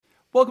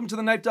Welcome to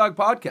the KnifeDog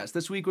podcast.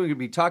 This week we're going to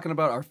be talking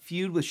about our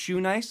feud with Shoe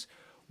Nice,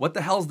 what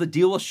the hell's the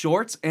deal with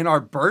shorts, and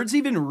are birds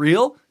even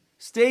real?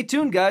 Stay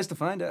tuned, guys, to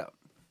find out.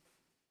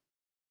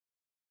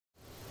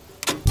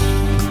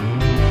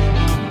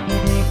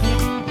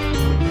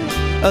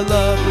 A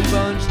lovely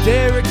bunch,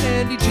 Derek,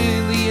 Andy,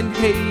 Jilly, and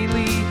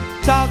Haley,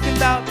 talking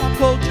about pop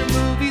culture,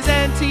 movies,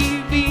 and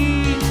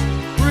TV,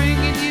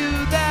 bringing you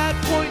that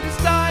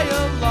pointless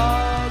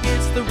dialogue.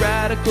 It's the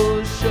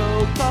radical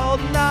show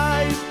called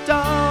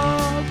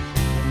KnifeDog.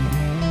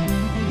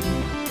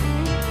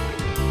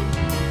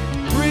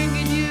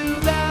 Bringing you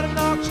that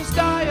obnoxious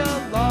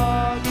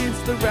dialogue.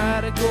 It's the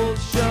radical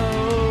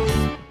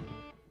show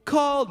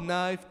called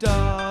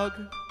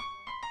KnifeDog.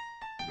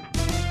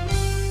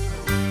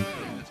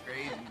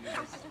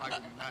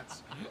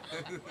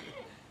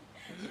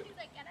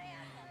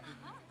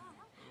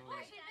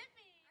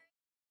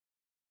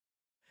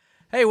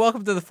 Hey,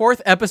 welcome to the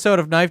fourth episode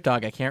of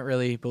KnifeDog. I can't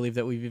really believe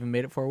that we've even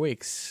made it 4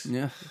 weeks.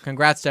 Yeah.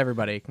 Congrats to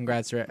everybody.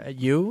 Congrats to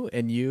you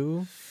and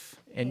you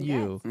and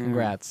you.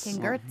 Congrats.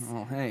 Congrats.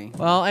 Oh, hey.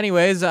 Well,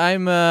 anyways,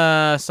 I'm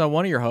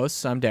one of your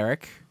hosts. I'm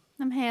Derek.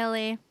 I'm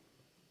Haley.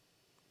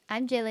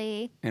 I'm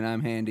Jilly. And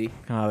I'm Handy.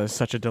 Oh, there's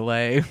such a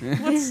delay.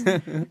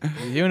 You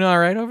doing all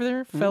right over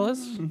there, fellas?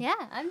 Yeah,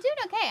 I'm doing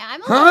okay.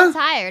 I'm a little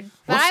tired,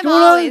 but What's I'm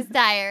going always on?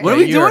 tired. What are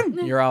we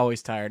doing? You're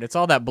always tired. It's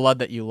all that blood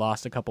that you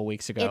lost a couple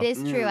weeks ago. It is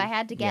true. I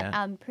had to get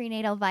Yeah.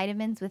 prenatal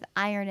vitamins with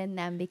iron in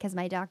them because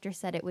my doctor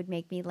said it would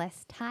make me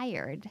less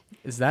tired.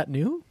 Is that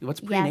new? What's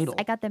prenatal?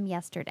 Yes, I got them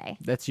yesterday.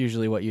 That's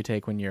usually what you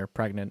take when you're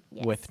pregnant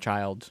Yes. with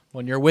child.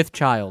 When you're with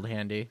child,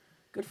 Handy.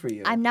 Good for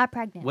you. I'm not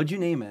pregnant. What'd you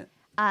name it?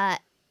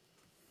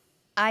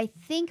 I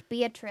think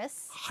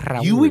Beatrice.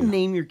 You would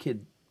name your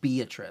kid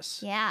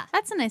Beatrice. Yeah.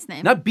 That's a nice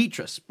name. Not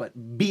Beatrice,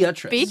 but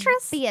Beatrice.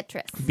 Beatrice?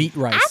 Beatrice. Beat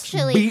rice.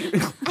 Actually,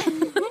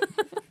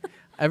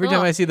 Every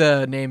time I see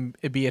the name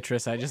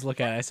Beatrice, I just look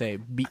at it, I say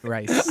beat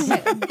rice.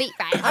 beat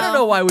rice. I don't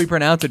know why we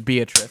pronounce it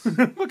Beatrice.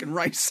 Fucking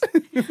rice.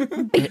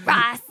 Beat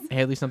rice.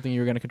 Haley, something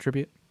you were going to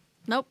contribute?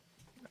 Nope.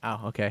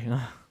 Oh, okay.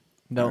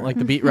 Don't like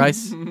the beat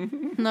rice?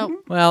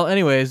 Nope. Well,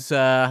 anyways,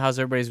 how's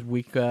everybody's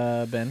week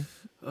been?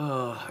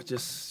 Oh,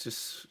 just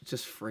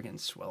friggin'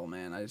 swell,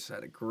 man. I just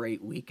had a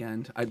great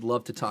weekend. I'd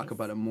love to talk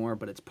about it more,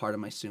 but it's part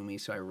of my Sumi,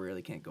 so I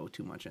really can't go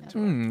too much into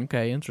it.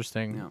 Okay,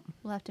 interesting. Yeah.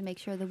 We'll have to make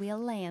sure the wheel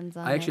lands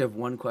on I actually it. have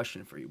one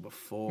question for you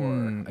before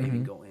I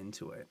even go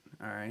into it.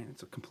 All right?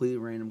 It's a completely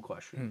random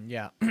question.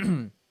 Yeah.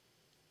 Can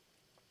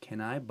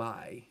I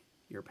buy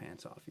your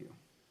pants off you?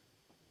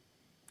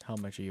 How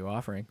much are you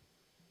offering?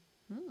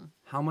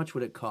 How much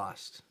would it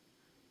cost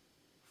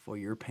for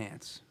your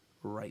pants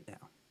right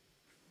now?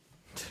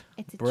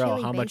 It's a Bro,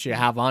 chilly how much you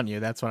basement. have on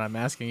you? That's what I'm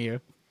asking you.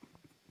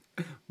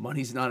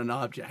 Money's not an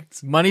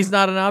object. Money's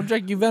not an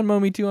object. You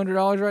Venmo me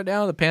 $200 right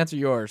now. The pants are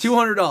yours.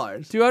 $200.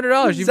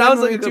 $200. You Sounds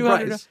Venmo like me a good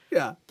 $200. price.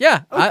 Yeah.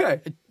 Yeah.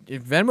 Okay.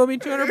 If Venmo me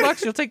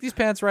 $200, you'll take these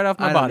pants right off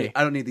my I body.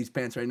 don't need these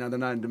pants right now. They're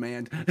not in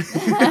demand.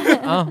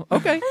 Oh,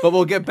 okay. But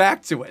we'll get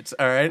back to it.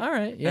 All right? All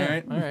right. Yeah. All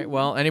right. All right.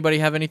 Well, anybody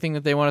have anything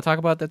that they want to talk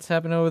about that's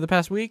happened over the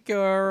past week,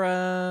 or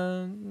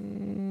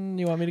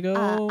you want me to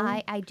go?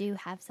 I do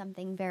have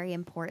something very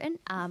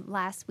important.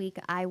 Last week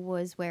I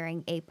was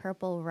wearing a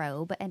purple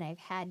robe, and I've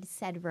had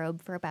said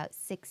robe for about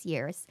 6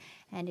 years,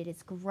 and it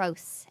is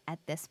gross at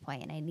this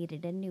point, and I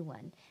needed a new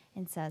one.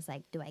 And so I was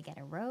like, do I get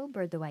a robe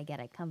or do I get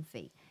a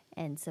comfy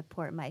and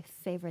support my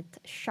favorite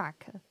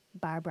shark,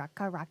 Barbara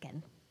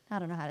Karakan? I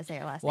don't know how to say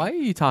her last Why are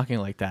name. you talking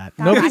like that?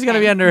 Nobody's going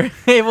to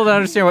be able to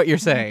understand what you're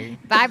saying.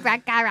 Barbara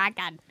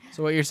Karakan.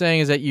 So what you're saying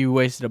is that you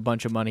wasted a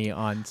bunch of money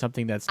on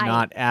something that's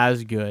not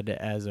as good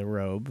as a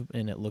robe,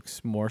 and it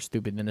looks more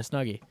stupid than a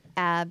Snuggie.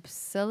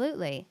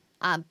 Absolutely.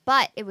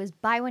 But it was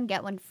buy one,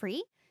 get one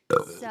free.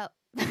 So...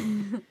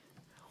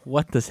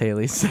 What does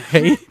Haley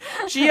say?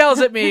 She yells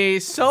at me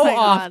so my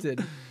God.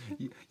 often.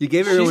 You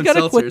gave She's everyone got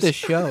to seltzers. quit this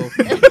show.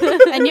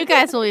 And you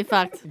guys will be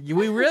fucked.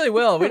 We really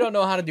will. We don't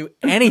know how to do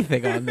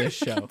anything on this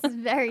show. It's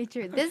very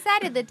true. This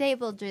side of the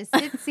table just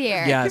sits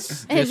here.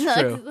 Yes, and it's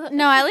true. looks-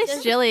 No, at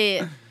least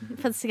Jilly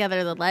puts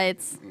together the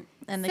lights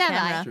and the Semi.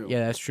 camera. True.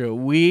 Yeah, that's true.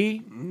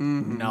 We,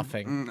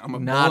 nothing. I'm a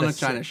Not bull in a a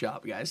china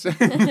shop, guys.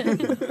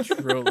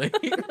 Truly.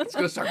 It's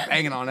gonna start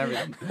banging on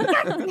everything.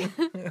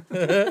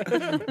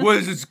 What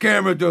does this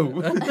camera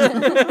do?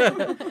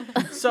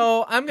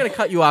 So I'm going to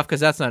cut you off because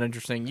that's not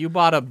interesting. You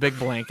bought a big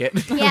blanket.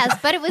 Yes,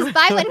 but it was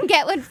buy one,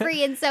 get one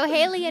free. And so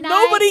Haley and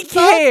Nobody I both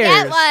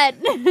get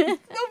one.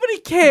 Nobody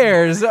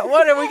cares.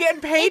 What, are we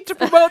getting paid to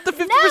promote the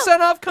 50%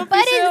 off comfy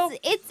But sale?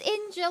 it's in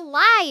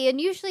July,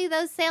 and usually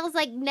those sales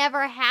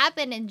never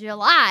happen in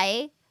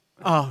July.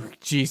 Oh,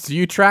 geez. Do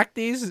you track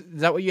these?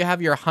 Is that what you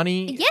have your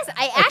honey Yes,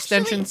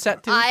 extension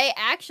set to? I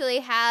actually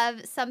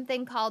have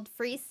something called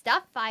Free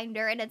Stuff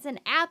Finder, and it's an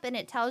app, and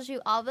it tells you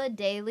all the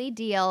daily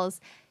deals.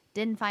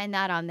 Didn't find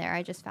that on there.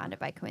 I just found it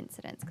by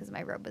coincidence because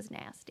my robe was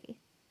nasty.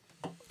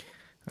 All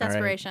right.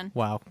 Desperation.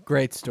 Wow,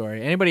 great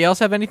story. Anybody else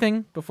have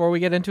anything before we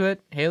get into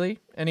it? Haley,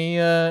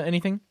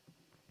 anything?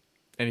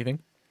 Anything?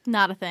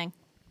 Not a thing.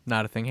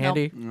 Not a thing. Nope.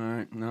 Handy? All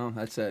right, no,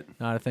 that's it.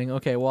 Not a thing.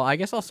 Okay, well, I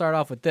guess I'll start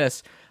off with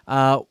this.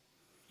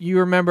 you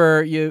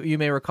remember, you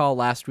may recall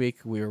last week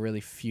we were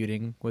really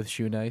feuding with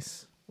Shoe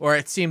Nice. Or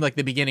it seemed like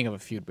the beginning of a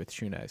feud with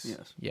Shoe Nice.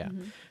 Yes. Yeah.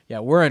 Yeah,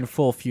 we're in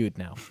full feud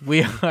now.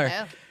 We are.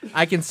 Oh.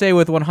 I can say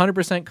with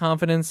 100%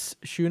 confidence,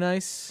 Shoe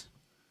Nice,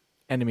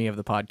 enemy of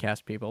the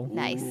podcast, people.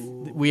 Nice.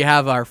 We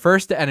have our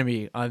first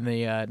enemy on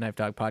the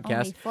KnifeDog podcast.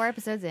 Only 4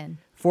 episodes in.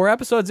 4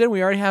 episodes in,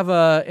 we already have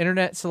a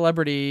internet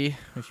celebrity,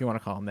 if you want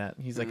to call him that.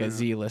 He's like a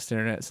Z-list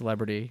internet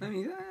celebrity. I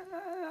mean,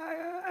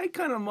 I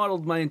kind of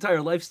modeled my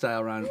entire lifestyle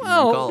around in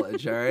Well-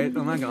 college, all right? I'm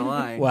not going to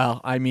lie. Well,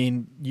 I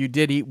mean, you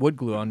did eat wood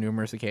glue on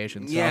numerous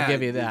occasions, so I'll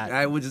give you that.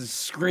 I would just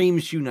scream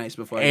Shoe Nice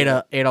before I Ate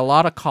did it. a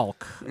lot of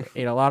caulk.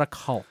 Ate a lot of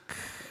caulk.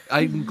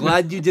 I'm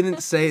glad you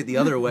didn't say it the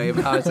other way of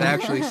how it's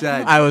actually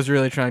said. I was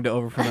really trying to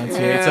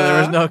overpronunciate, so there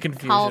was no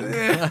confusion. Caulk.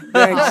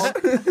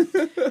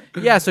 Thanks.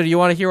 Yeah, so do you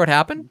want to hear what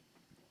happened?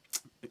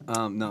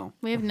 No.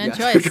 We have no Yeah.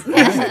 choice.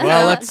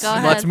 Well, let's Go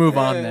ahead. let's move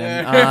on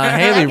then.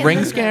 Haley,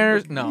 ring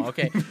scanners? No,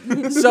 okay.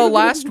 So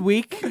last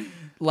week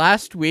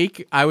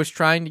I was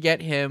trying to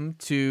get him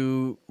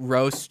to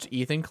roast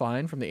Ethan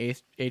Klein from the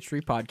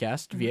H3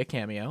 podcast via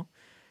Cameo,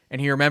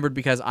 and he remembered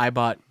because I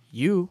bought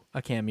you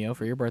a Cameo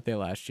for your birthday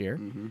last year,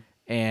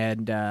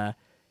 and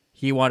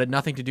he wanted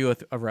nothing to do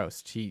with a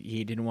roast.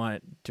 He didn't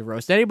want to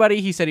roast anybody.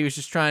 He said he was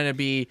just trying to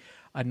be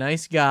a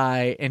nice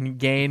guy and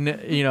gain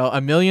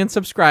 1 million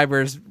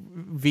subscribers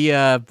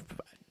via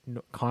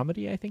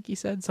comedy. I think he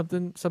said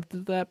something to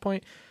that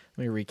point.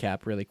 Let me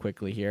recap really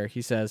quickly here.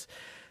 He says,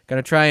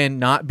 "Gonna try and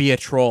not be a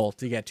troll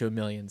to get to 1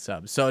 million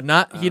subs." So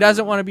he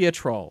doesn't want to be a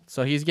troll.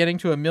 So he's getting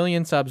to 1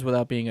 million subs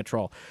without being a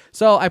troll.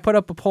 So I put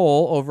up a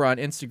poll over on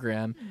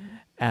Instagram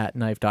at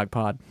KnifeDog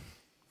Pod.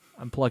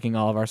 I'm plugging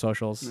all of our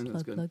socials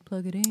That's good.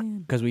 Plug it in.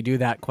 because we do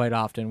that quite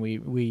often. We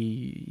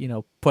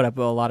put up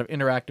a lot of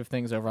interactive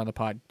things over on the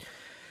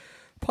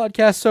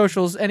podcast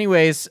socials.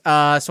 Anyways,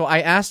 so I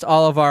asked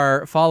all of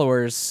our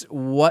followers,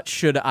 what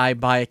should I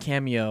buy a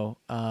cameo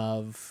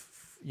of,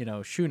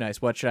 Shoe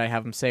Nice? What should I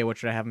have him say? What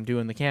should I have him do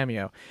in the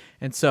cameo?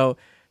 And so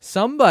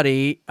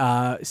somebody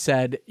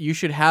said you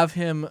should have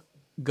him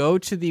go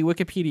to the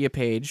Wikipedia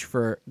page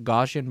for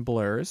Gaussian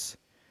blurs.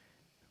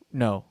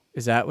 No.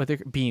 Is that what they're...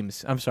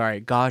 Beams. I'm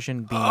sorry.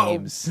 Gaussian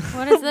beams.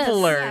 What is this?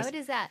 Blurs. Yeah, what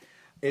is that?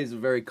 It's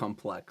very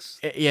complex.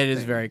 Yeah, it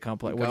is very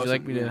complex. Would you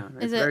like me to... Yeah,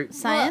 Is it's it very-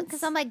 science?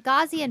 Because I'm like,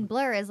 Gaussian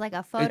blur is like a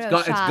It's, Photoshop.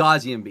 it's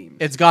Gaussian beams.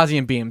 It's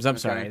Gaussian beams. I'm Okay,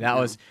 sorry. That yeah.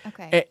 was...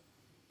 Okay.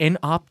 In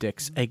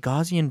optics, a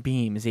Gaussian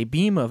beam is a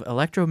beam of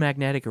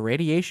electromagnetic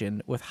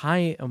radiation with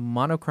high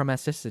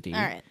monochromaticity.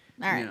 All right.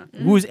 Yeah.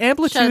 Whose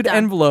amplitude down.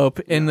 envelope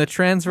in the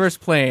transverse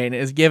plane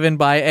is given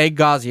by a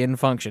Gaussian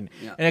function.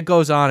 Yeah. And it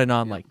goes on and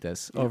on like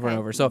this over and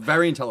over. So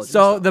Very intelligent.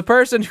 So stuff. the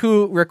person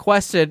who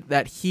requested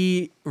that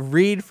he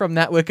read from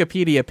that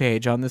Wikipedia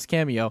page on this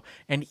cameo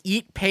and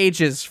eat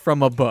pages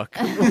from a book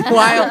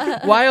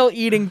while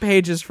eating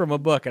pages from a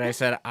book, and I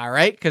said, all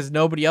right, because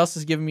nobody else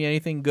has given me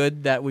anything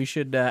good that we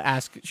should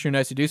ask Shoe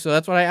Nice to do, so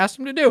that's what I asked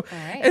him to do. All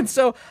right. And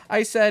so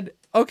I said,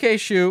 okay,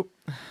 Shoe,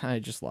 I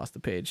just lost the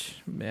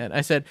page, man.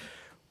 I said,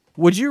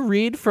 would you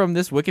read from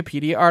this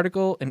Wikipedia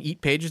article and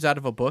eat pages out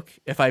of a book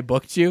if I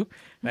booked you?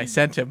 And I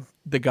sent him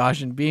the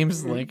Gaussian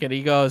Beams link, and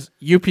he goes,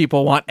 you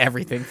people want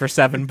everything for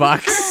 $7.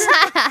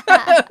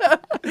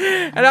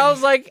 And I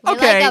was like, We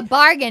okay. like a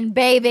bargain,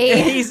 baby.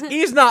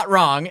 He's not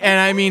wrong. And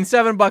I mean,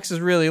 $7 is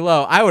really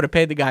low. I would have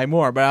paid the guy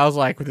more, but I was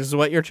like, this is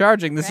what you're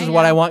charging. This is Right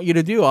what on. I want you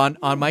to do on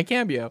my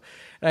Cameo.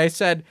 And I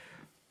said,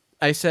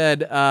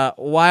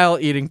 while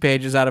eating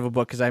pages out of a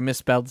book, because I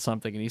misspelled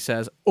something. And he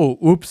says, oh,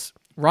 oops.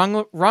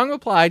 Wrong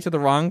reply to the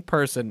wrong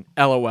person,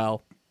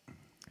 LOL.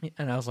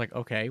 And I was like,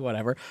 okay,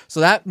 whatever. So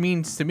that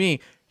means to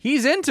me,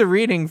 he's into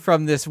reading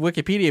from this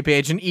Wikipedia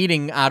page and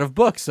eating out of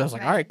books. So I was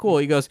like, all right, cool.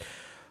 He goes,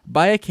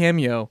 buy a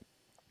Cameo.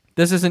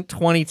 This isn't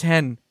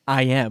 2010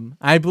 IM.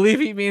 I believe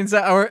he means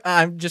that, or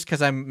I'm just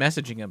because I'm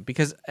messaging him.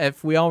 Because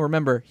if we all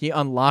remember, he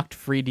unlocked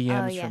free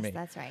DMs Oh, for yes, me.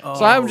 that's right. Oh.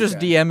 So I'm just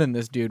okay. DMing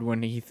this dude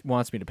when he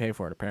wants me to pay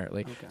for it,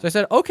 apparently. So I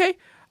said, okay,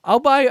 I'll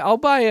buy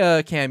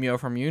a Cameo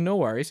from you, no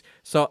worries.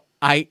 So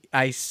I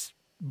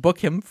book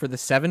him for the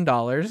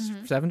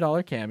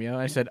 $7 Cameo.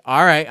 I said,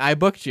 all right, I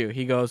booked you.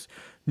 He goes,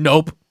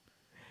 nope.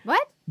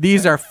 What?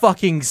 These are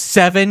fucking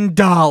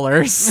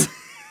 $7.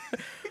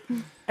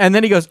 And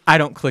then he goes, I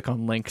don't click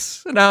on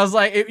links. And I was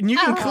like, and you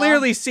can Oh.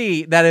 clearly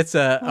see that it's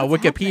a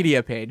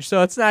Wikipedia page.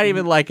 So it's not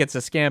even like it's a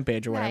scam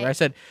page or whatever. Right. I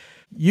said,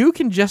 you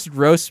can just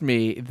roast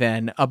me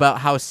then about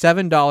how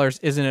 $7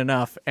 isn't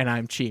enough and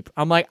I'm cheap.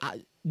 I'm like,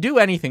 do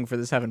anything for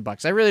the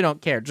 $7. I really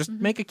don't care. Just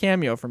make a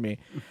Cameo for me.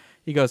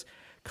 He goes,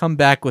 come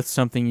back with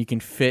something you can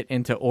fit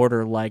into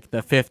order like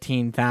the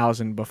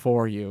 15,000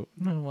 before you.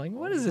 And I'm like,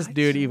 what is this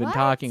dude even What?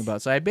 talking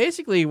about? So I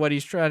basically, what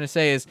he's trying to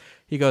say is,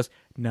 he goes,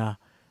 nah,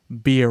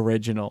 be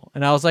original.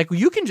 And I was like, well,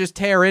 you can just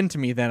tear into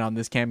me then on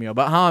this Cameo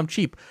about how I'm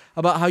cheap,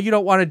 about how you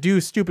don't want to do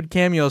stupid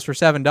cameos for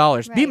 $7.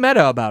 Be Right.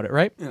 meta about it,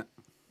 right? Yeah.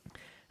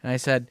 And I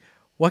said,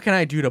 what can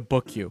I do to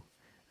book you?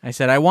 I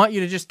said, I want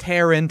you to just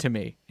tear into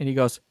me. And he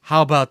goes,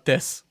 how about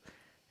this?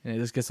 And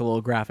this gets a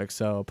little graphic,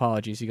 so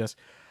apologies. He goes,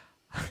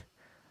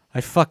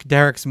 I fuck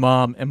Derek's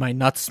mom and my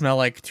nuts smell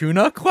like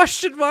tuna?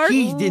 Question mark.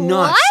 He did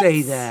not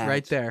say that.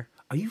 Right there.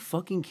 Are you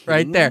fucking kidding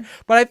Right me? there.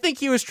 But I think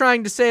he was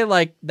trying to say,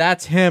 like,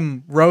 that's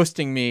him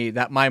roasting me,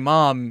 that my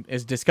mom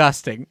is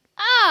disgusting.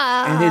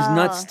 Oh. And his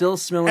nuts still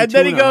smell like And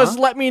then he tuna, goes,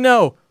 huh? let me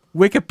know.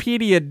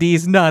 Wikipedia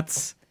these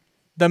nuts.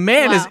 The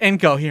man is Wow.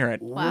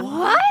 incoherent. Wow.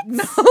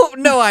 What?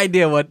 No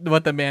idea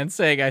what the man's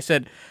saying. I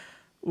said,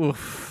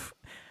 oof.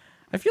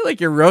 I feel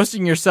like you're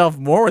roasting yourself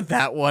more with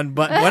that one,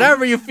 but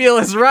whatever you feel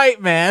is right,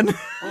 man.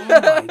 Oh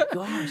my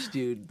gosh,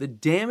 dude. The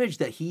damage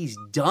that he's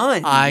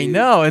done. I dude.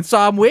 know. And so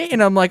I'm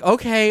waiting. I'm like,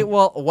 okay,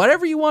 well,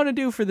 whatever you want to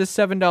do for this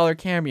 $7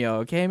 cameo,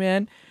 okay,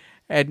 man?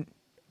 And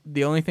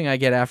the only thing I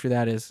get after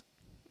that is,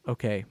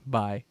 okay,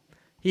 bye.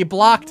 He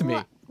blocked me.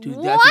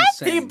 Dude, that's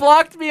He insane.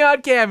 blocked me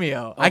on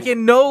Cameo. I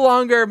can no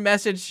longer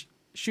message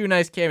Shoe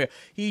Nice Cameo.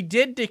 He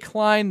did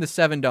decline the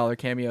 $7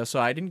 Cameo, so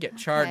I didn't get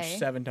charged Okay.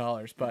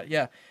 $7. But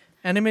yeah,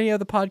 Enemy of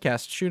the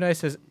podcast. Shoe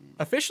Nice has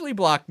officially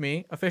blocked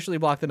me. Officially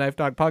blocked the Knife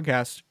Dog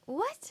podcast.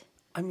 What?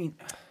 I mean,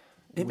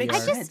 it We makes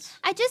are. sense.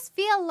 I just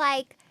feel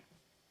like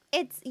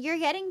you're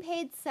getting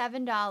paid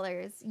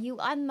 $7. You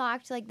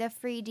unlocked like the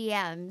free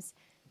DMs.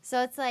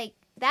 So it's like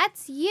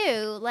that's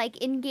you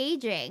like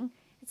engaging.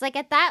 It's like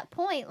at that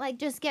point, like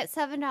just get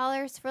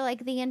 $7 for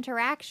like the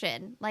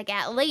interaction, like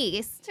at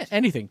least. Yeah,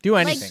 anything. Do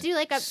anything. Like do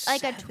like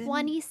a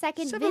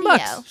 20-second $7 video.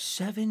 bucks.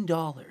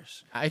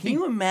 $7. I Can think-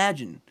 you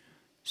imagine?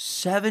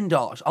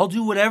 $7. I'll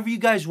do whatever you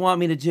guys want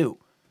me to do.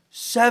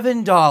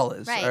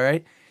 $7. Right. All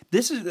right.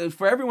 This is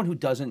for everyone who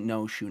doesn't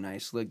know Shoe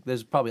Nice. Like,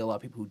 there's probably a lot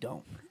of people who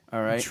don't.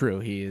 All right. True,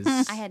 he is.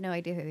 I had no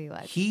idea who he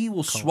was. He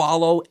will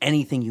swallow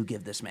anything you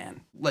give this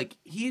man. Like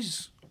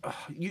he's.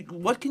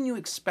 What can you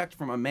expect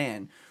from a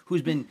man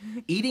who's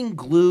been eating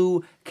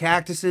glue,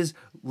 cactuses,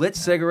 lit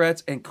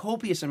cigarettes, and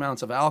copious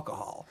amounts of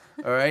alcohol?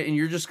 All right, and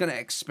you're just gonna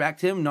expect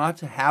him not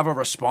to have a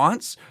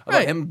response about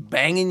Right. him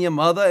banging your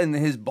mother and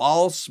his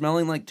balls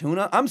smelling like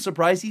tuna? I'm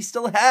surprised he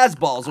still has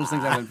balls. Those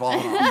things haven't fallen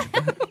off.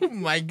 Oh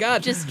my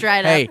God. Just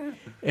dried Hey, up.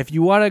 if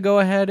you want to go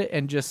ahead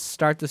and just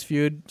start this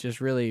feud,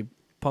 just really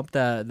pump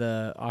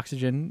the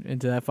oxygen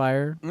into that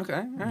fire. Okay,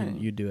 all right.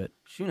 You do it.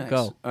 Shoe Nice.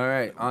 Go. All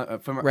right.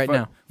 Right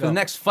now. For the Go.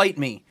 next Fight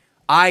Me,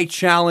 I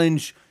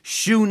challenge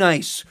Shoe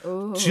Nice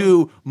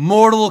to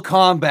Mortal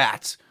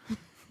Kombat.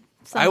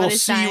 I will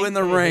Somebody's see you dying. in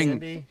the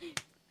ring.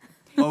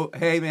 Oh,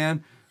 hey,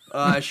 man.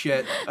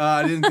 Shit.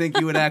 I didn't think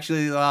you would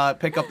actually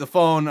pick up the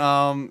phone.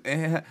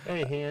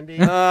 Hey, Handy.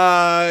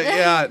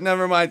 Yeah,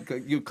 never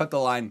mind. You cut the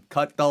line.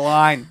 Cut the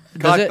line.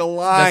 Cut the Does it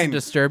line.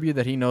 disturb you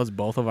that he knows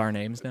both of our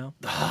names now?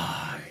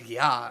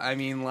 Yeah, I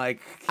mean,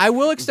 like, I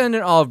will extend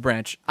an olive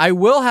branch. I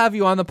will have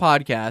you on the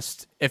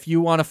podcast if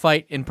you want to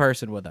fight in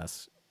person with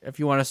us. If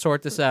you want to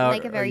sort this out.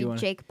 Like a or very you wanna...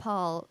 Jake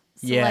Paul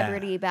Yeah.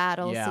 celebrity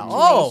battle Yeah.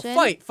 situation.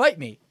 Oh, fight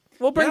me.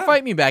 We'll bring Yeah.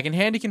 Fight Me back, and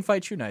Handy can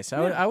fight Shoe Nice.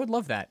 I would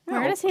love that.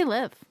 Where does he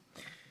live?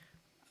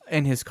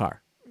 In his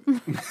car.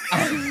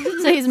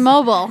 So he's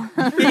mobile.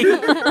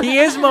 He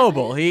is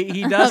mobile.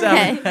 He does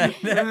Okay.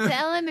 have.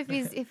 Tell him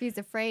if he's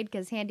afraid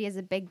because Handy is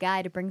a big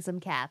guy to bring some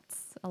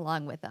cats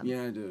along with him.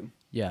 yeah, dude.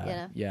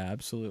 Yeah, Yeah.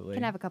 absolutely.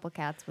 Can have a couple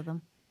cats with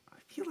him. I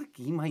feel like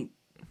he might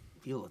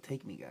be able to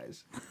take me,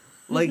 guys.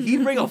 Like,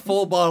 he'd bring a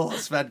full bottle of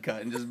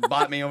Svedka and just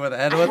bot me over the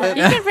head with it.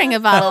 You can bring a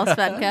bottle of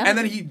Svedka. And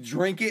then he'd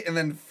drink it and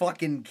then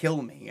fucking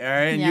kill me, all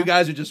right? And Yeah. you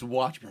guys would just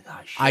watch me like, oh,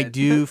 shit. I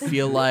do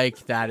feel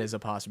like that is a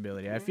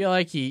possibility. I feel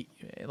like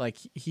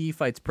he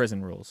fights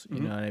prison rules. You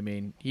know what I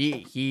mean?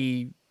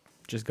 He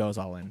just goes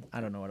all in. I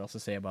don't know what else to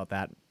say about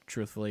that,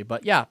 truthfully.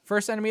 But yeah,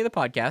 first enemy of the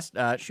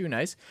podcast, Shoe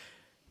Nice,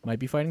 might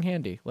be fighting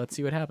Handy. Let's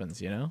see what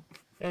happens. You know,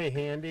 Hey,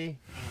 Handy.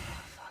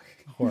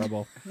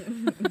 horrible.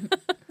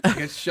 I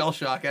get shell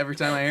shock every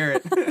time I hear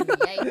it.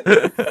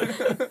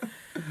 Yikes.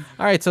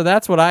 All right, so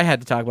that's what I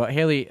had to talk about.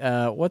 Haley,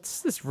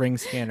 what's this ring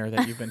scanner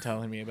that you've been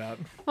telling me about?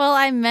 Well,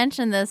 I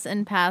mentioned this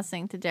in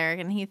passing to Derek,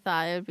 and he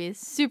thought it would be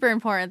super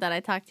important that I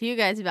talk to you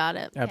guys about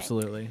it.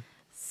 Absolutely.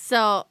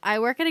 So I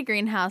work at a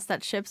greenhouse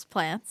that ships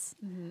plants.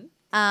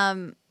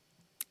 And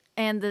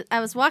I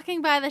was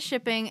walking by the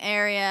shipping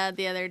area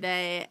the other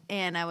day,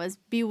 and I was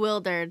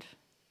bewildered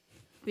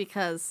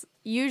because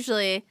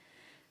usually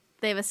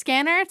they have a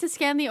scanner to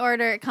scan the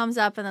order. It comes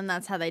up, and then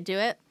that's how they do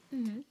it.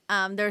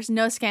 There's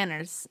no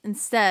scanners.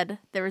 Instead,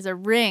 there was a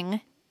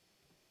ring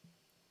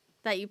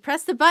that you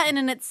press the button,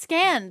 and it's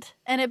scanned,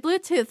 and it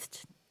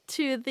Bluetoothed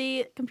to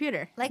the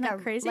computer. Like Isn't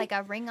that crazy? like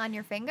a ring on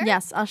your finger?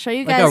 Yes, I'll show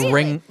you Like guys.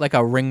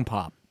 a ring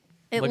pop.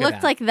 It Look at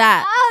looked that. like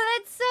that. Oh,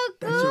 that's so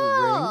cool. That's a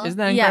ring? Isn't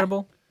that Yeah.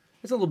 incredible?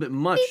 It's a little bit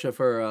much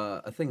for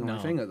a thing on No.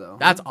 my finger, though.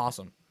 That's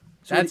awesome.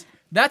 So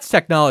That's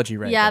technology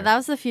right Yeah, there. that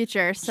was the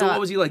future. So what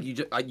was he like?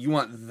 You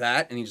want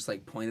that, and he just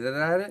like pointed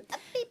at it.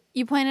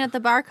 You pointed at the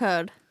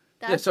barcode.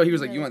 Yeah. So he was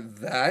like, "You want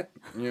that?"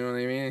 You know what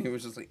I mean? He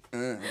was just like,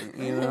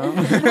 you know.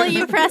 Well,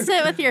 you press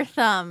it with your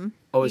thumb.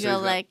 Oh, you so go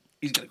he's like,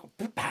 he's gonna go.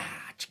 "Bah,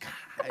 chika."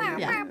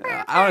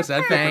 Yeah. Honestly, I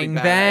feel Bang,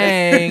 pretty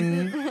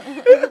bad.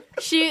 bang.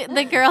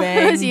 the girl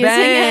who was using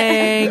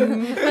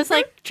bang. it was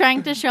like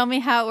trying to show me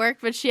how it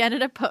worked, but she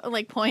ended up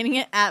pointing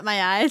it at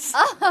my eyes.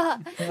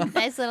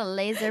 Nice little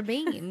laser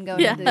beam going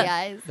Yeah. into the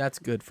eyes. That's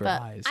good for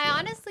But eyes. I yeah.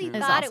 honestly It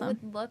was thought awesome.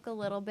 it would look a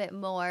little bit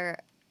more,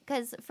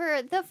 because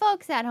for the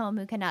folks at home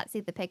who cannot see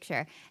the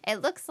picture,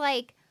 it looks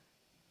like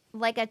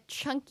a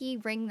chunky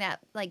ring that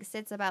like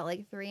sits about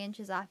like 3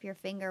 inches off your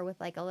finger with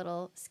like a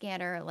little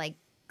scanner like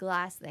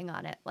glass thing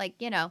on it, like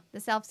the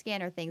self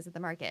scanner things at the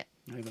market.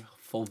 I have a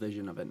full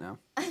vision of it now.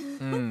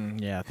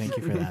 Yeah, thank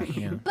you for that.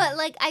 Yeah. But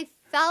like I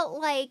felt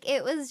like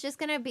it was just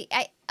gonna be.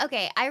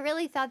 I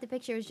really thought the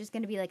picture was just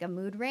gonna be like a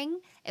mood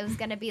ring. It was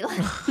gonna be like,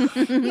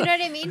 you know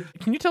what I mean?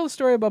 Can you tell the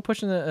story about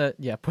pushing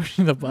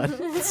the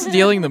button,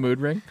 stealing the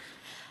mood ring?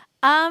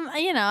 I was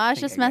think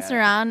just I messing get it.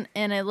 around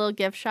in a little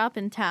gift shop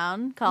in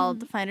town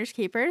called Finders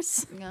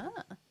Keepers, Yeah.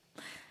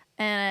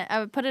 and I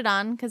would put it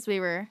on because we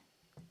were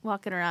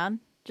walking around.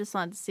 Just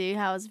wanted to see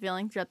how I was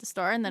feeling throughout the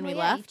store, and then we You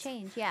left.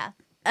 changed, yeah.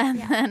 And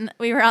then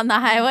we were on the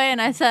highway, and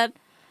I said,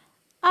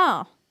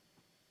 "Oh."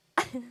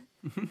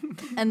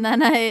 And then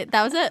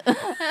that was it.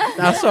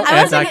 That's so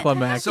I wasn't-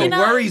 anticlimactic. So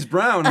worries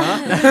brown,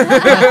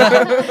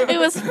 huh? It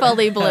was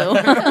fully blue.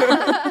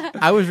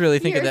 I was really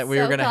thinking You're that we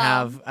were so gonna calm.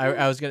 have.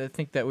 I was gonna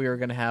think that we were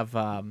gonna have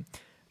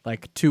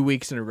like 2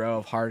 weeks in a row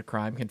of hard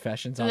crime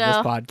confessions on this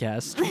No.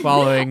 podcast,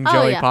 following Oh,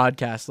 Joey yeah.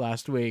 podcast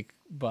last week.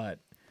 But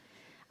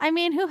I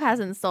mean, who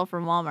hasn't stole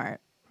from Walmart?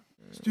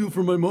 Steal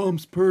from my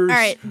mom's purse. All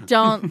right,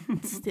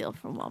 don't steal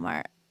from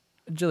Walmart.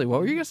 Jilly, what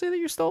were you gonna say that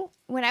you stole?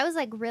 When I was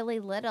like really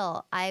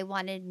little, I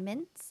wanted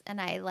mints,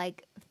 and I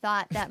like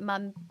thought that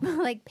mom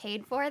like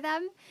paid for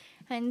them,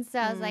 and so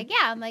I was like,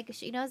 yeah, I'm like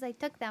she knows I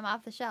took them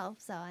off the shelf,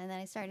 so and then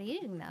I started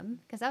eating them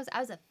because I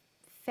was a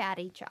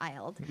fatty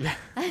child.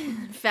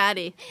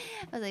 Fatty.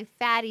 I was a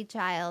fatty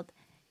child.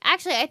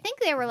 Actually, I think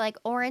they were like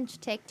orange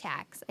Tic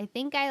Tacs. I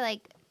think I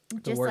like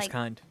The just worst like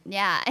kind.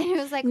 yeah, and it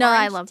was like No, I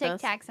orange love Tic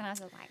those. Tacs, and I was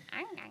just like,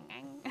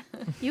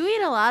 You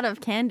eat a lot of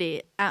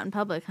candy out in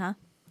public, huh?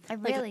 I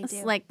Like, really it's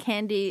do. like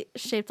candy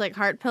shaped like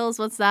heart pills.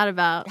 What's that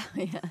about?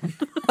 Just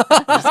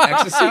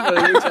ecstasy. What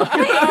are you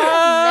talking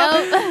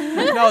about?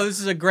 Nope. No, this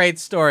is a great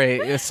story.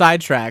 A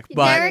sidetrack,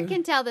 but Derek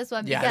can tell this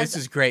one yeah, because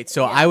this is great.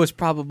 So I was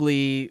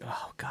probably,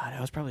 I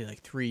was probably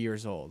like 3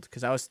 years old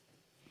because I was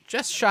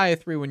just shy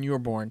of 3 when you were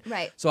born.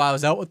 Right. So I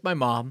was out with my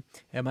mom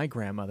and my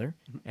grandmother,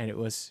 and it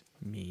was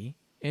me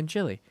and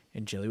Jilly.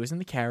 And Jilly was in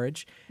the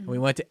carriage, and we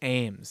went to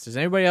Ames. Does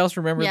anybody else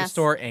remember the Yes.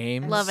 store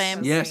Ames? Love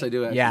Ames. Yes, I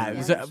do. Actually. Yeah, it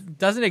was,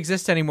 doesn't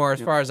exist anymore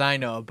as far as I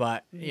know.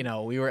 But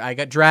I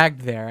got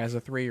dragged there as a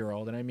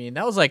 3-year-old, and I mean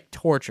that was like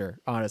torture,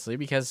 honestly,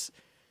 because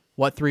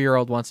what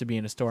 3-year-old wants to be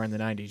in a store in the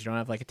 '90s? You don't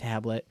have like a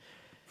tablet.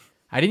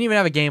 I didn't even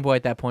have a Game Boy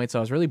at that point, so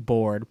I was really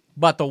bored.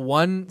 But the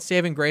one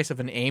saving grace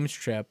of an Ames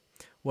trip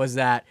was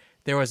that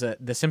there was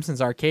the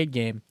Simpsons arcade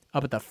game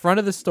up at the front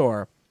of the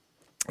store.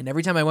 And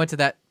every time I went to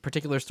that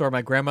particular store,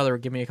 my grandmother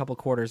would give me a couple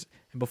quarters.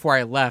 And before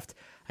I left,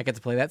 I got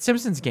to play that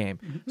Simpsons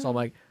game. So I'm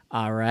like,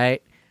 all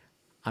right,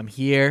 I'm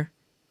here.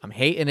 I'm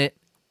hating it.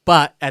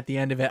 But at the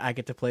end of it, I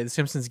get to play the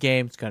Simpsons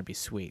game. It's going to be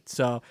sweet.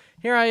 So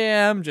here I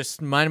am,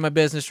 just minding my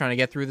business, trying to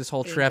get through this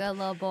whole trip. good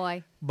little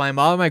boy. My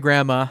mom and my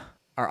grandma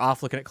are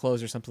off looking at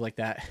clothes or something like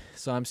that.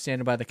 So I'm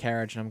standing by the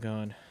carriage and I'm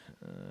going,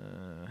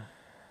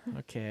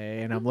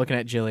 okay. And I'm looking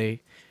at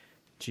Jilly.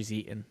 She's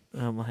eating.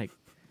 And I'm like,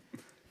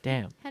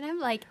 damn. And I'm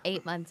like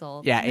 8 months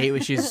old. Yeah,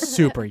 8. She's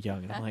super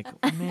young. And I'm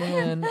like,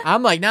 man.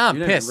 I'm like, now I'm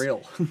You're not pissed.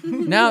 even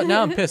real.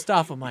 Now I'm pissed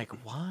off. I'm like,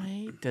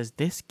 why does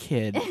this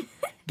kid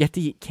get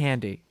to eat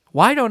candy?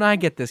 Why don't I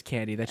get this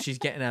candy that she's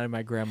getting out of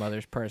my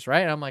grandmother's purse,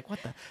 right? And I'm like, what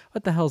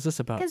the hell is this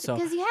about? Because So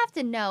you have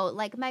to know,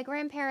 like our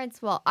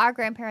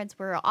grandparents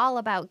were all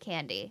about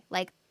candy,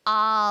 like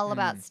all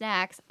about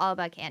snacks, all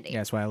about candy. yeah,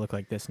 that's why I look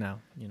like this now,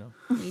 you know.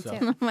 Me So-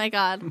 too. Oh my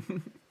god.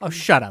 Oh,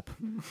 shut up.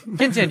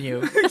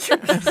 Continue.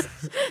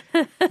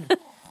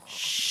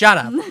 Shut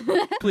up.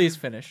 Please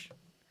finish.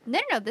 No,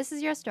 this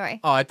is your story.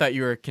 Oh, I thought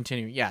you were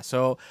continuing. Yeah,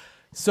 so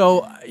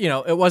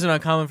it wasn't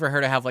uncommon for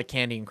her to have like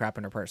candy and crap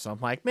in her purse. So I'm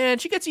like, man,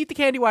 she gets to eat the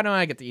candy. Why don't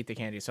I get to eat the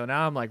candy? So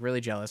now I'm like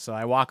really jealous. So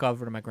I walk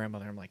over to my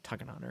grandmother. I'm like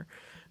tugging on her.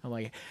 I'm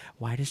like,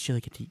 why does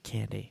Jilly get to eat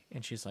candy?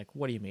 And she's like,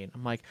 what do you mean?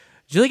 I'm like,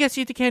 Jilly gets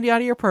to eat the candy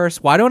out of your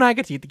purse. Why don't I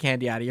get to eat the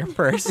candy out of your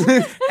purse?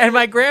 And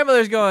my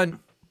grandmother's going,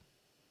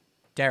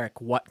 Derek,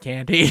 what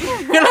candy?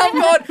 And I'm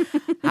going,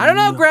 I don't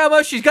know,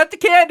 Grandma. She's got the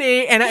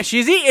candy, and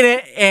she's eating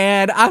it,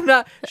 and I'm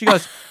not. She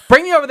goes,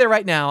 bring me over there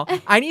right now.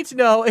 I need to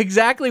know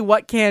exactly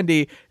what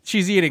candy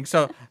she's eating.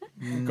 So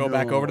go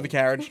back over to the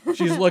carriage.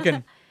 She's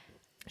looking.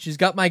 She's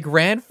got my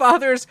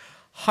grandfather's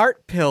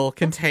heart pill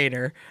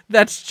container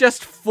that's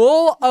just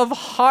full of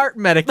heart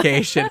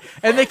medication,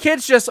 and the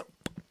kid's just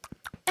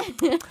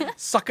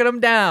sucking them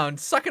down,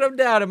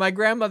 and my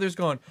grandmother's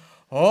going,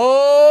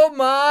 oh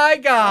my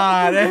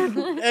God.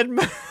 And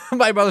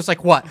my brother's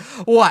like, what?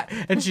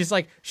 And she's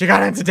like, she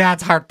got into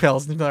Dad's heart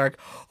pills. And they're like,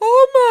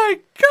 oh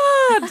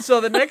my God.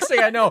 So the next thing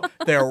I know,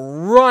 they're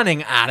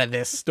running out of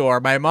this store.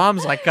 My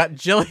mom's like got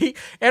Jilly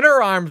in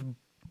her arms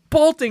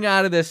bolting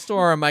out of this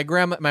store. And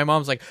my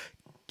mom's like,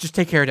 just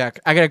take care of Dad.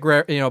 I got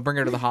to bring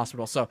her to the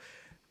hospital. So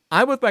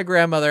I'm with my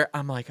grandmother.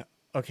 I'm like,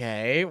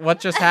 okay, what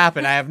just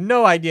happened? I have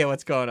no idea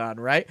what's going on,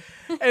 right?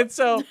 And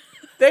so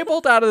they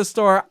bolt out of the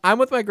store. I'm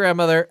with my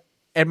grandmother,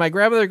 and my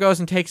grandmother goes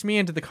and takes me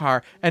into the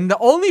car. And the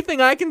only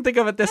thing I can think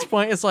of at this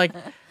point is like,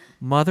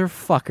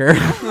 motherfucker.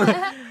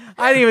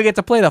 I didn't even get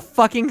to play the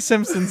fucking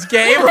Simpsons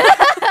game.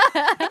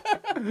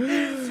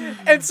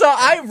 And so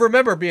I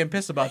remember being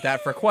pissed about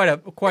that for quite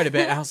a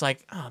bit. I was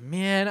like, oh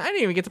man, I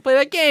didn't even get to play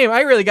that game.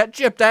 I really got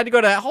gypped. I had to go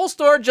to that whole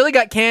store. Jilly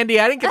got candy.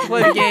 I didn't get to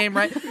play the game,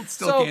 right? It's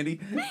still candy.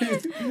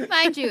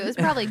 Mind you, it was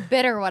probably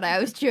bitter what I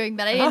was chewing,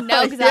 but I didn't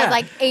know because I Yeah. was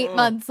like 8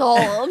 months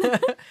old.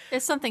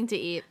 There's something to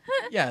eat.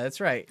 Yeah,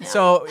 that's right.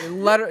 So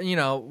let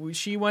her,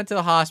 she went to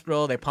the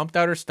hospital. They pumped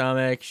out her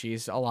stomach.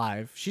 She's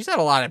alive. She's had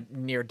a lot of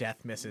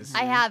near-death misses.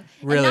 I have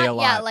Really and a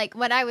lot. Yeah, like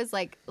when I was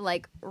like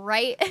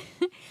right,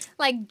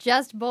 like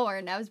just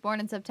born. I was born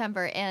in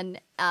September, and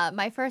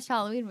my first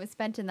Halloween was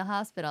spent in the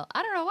hospital.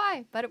 I don't know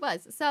why, but it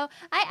was. So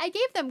I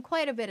gave them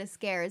quite a bit of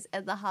scares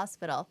at the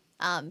hospital.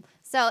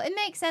 So it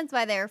makes sense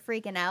why they were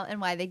freaking out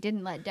and why they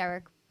didn't let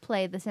Derek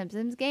play the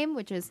Simpsons game,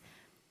 which is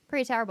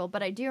pretty terrible.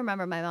 But I do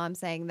remember my mom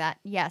saying that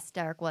yes,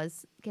 Derek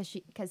was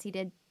because he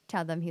did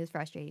tell them he was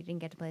frustrated he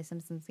didn't get to play a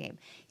Simpsons game,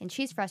 and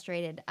she's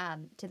frustrated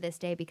to this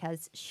day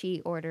because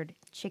she ordered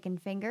chicken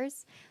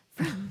fingers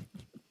from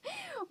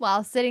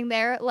while sitting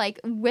there like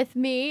with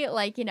me,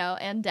 like, you know,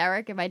 and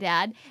Derek and my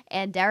dad,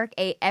 and Derek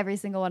ate every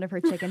single one of her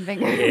chicken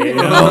fingers.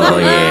 Oh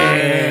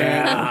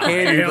yeah,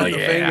 candy with the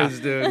fingers,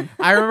 dude.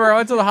 I remember I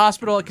went to the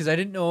hospital because I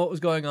didn't know what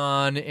was going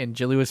on, and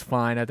Jilly was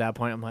fine at that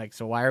point. I'm like,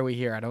 so why are we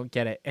here? I don't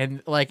get it.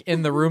 And like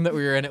in the room that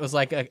we were in, it was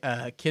like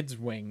a kid's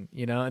wing,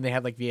 you know, and they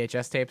had like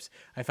VHS tapes.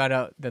 I found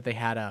out that they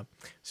had a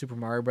Super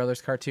Mario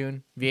Brothers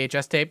cartoon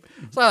VHS tape.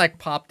 So I like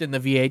popped in the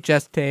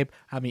VHS tape.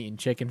 I'm eating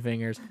chicken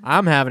fingers.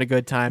 I'm having a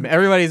good time.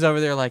 Everybody's over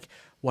there like,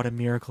 what a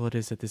miracle it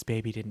is that this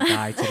baby didn't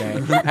die today.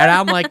 And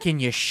I'm like, can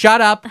you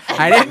shut up?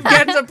 I didn't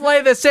get to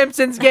play the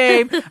Simpsons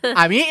game.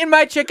 I'm eating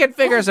my chicken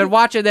fingers and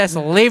watching this.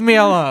 Leave me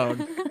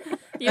alone.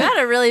 You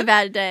had a really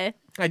bad day.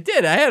 I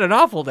did. I had an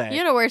awful day. You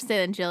had a worse day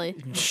than Jilly.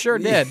 Sure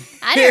did.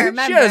 I didn't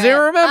remember. She doesn't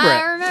even remember it.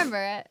 I remember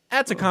it.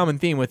 That's a common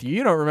theme with you.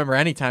 You don't remember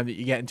any time that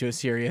you get into a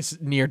serious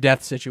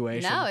near-death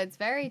situation. No, it's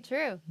very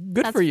true.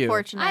 Good That's for you.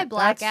 fortunate. I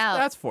black out.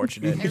 That's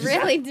fortunate. I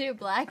really do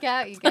black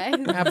out, you guys.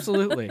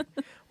 Absolutely.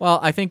 Well,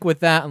 I think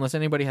with that, unless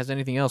anybody has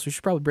anything else, we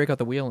should probably break out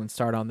the wheel and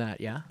start on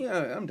that, yeah?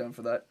 Yeah, I'm done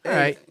for that. All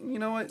right. You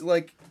know what?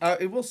 Like,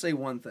 I will say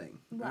one thing.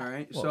 What? All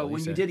right. What So will you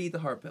when say? you did eat the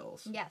heart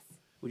pills, Yes.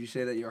 would you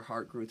say that your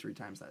heart grew 3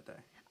 times that day?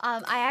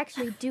 I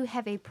actually do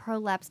have a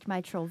prolapsed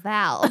mitral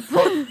valve.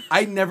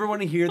 I never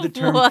want to hear the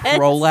term What?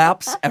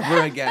 prolapse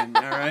ever again.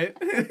 All right.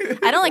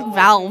 I don't like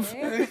valve.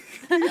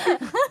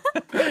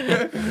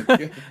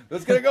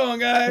 Let's get it going,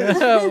 guys.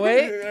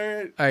 Wait. All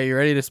right. Are you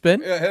ready to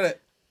spin? Yeah, hit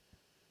it.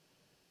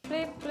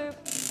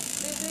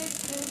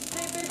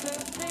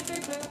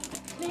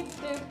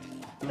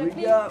 We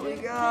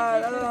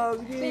got,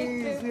 oh,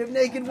 geez, we have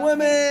naked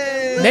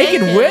women.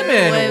 Naked women.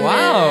 women.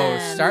 Wow.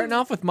 Starting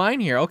off with mine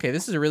here. Okay,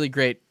 this is a really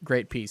great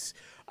piece.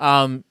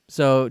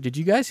 So did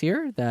you guys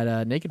hear that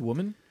a naked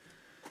woman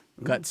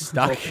got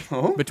stuck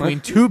Oh.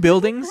 between 2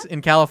 buildings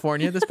in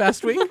California this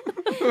past week?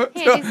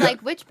 Andy's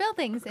like, which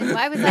buildings? And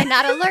why was I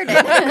not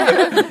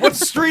alerted? What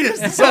street is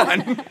this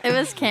on? It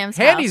was Cam's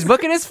Handy's house.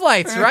 booking his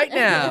flights right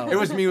now. It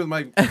was me with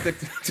my dick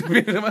to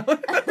me in my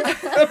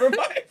Never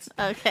mind.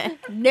 Okay.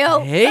 No.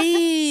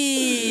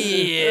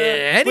 Hey.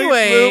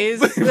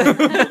 Anyways.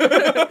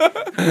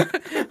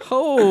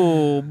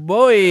 Oh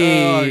boy.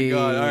 Oh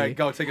god! All right,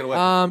 go take it away.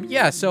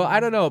 Yeah, so I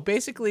don't know.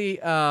 Basically,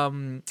 a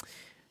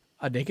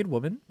naked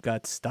woman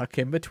got stuck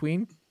in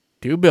between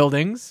 2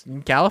 buildings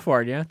in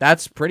California.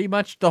 That's pretty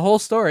much the whole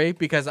story,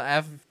 because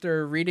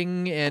after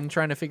reading and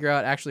trying to figure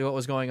out actually what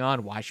was going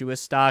on, why she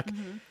was stuck,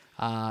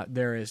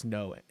 there is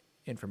no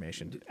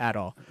information at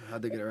all.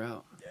 How'd they get her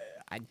out?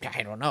 I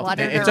don't know.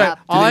 Watered It's her a- up.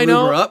 all Did I they lube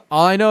know, her up?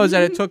 all I know is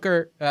that it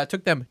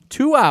took them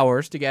 2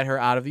 hours to get her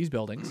out of these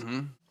buildings.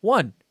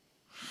 One,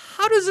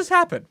 how does this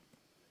happen?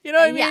 You know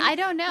what I mean? Yeah, I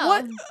don't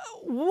know.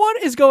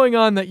 What is going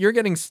on that you're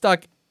getting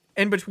stuck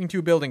in between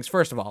 2 buildings?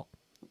 First of all,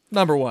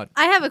 number 1.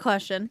 I have a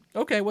question.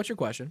 Okay, what's your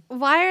question?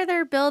 Why are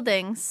there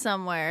buildings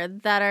somewhere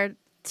that are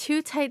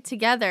too tight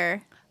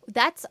together?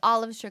 That's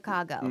all of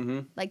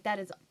Chicago. Like, that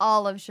is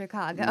all of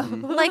Chicago.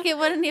 Like it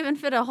wouldn't even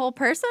fit a whole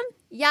person?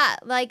 Yeah,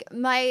 like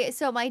my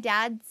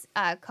dad's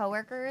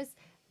coworkers,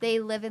 they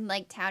live in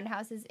like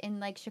townhouses in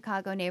like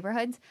Chicago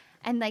neighborhoods,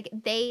 and like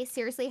they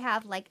seriously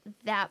have like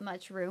that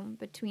much room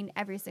between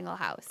every single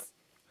house.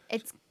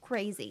 It's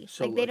crazy.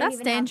 So like they don't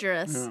That's even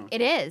dangerous. No.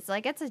 It is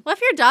like it's a What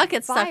if your dog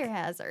gets stuck fire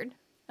hazard.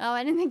 Oh,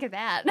 I didn't think of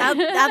that. out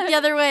the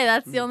other way?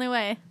 That's the only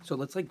way. So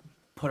let's like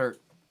put our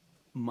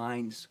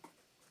minds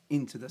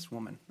into this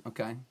woman,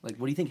 okay? Like,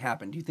 what do you think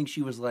happened? Do you think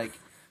she was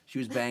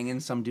banging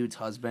some dude's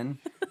husband,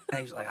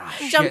 and he's like, ah,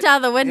 shit. Jumped out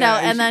of the window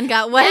Yeah, and then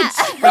got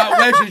wedged.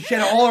 wedges. She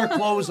had all her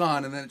clothes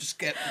on, and then just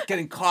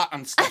getting caught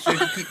on stuff. So you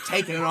keep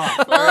taking it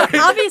off. Well,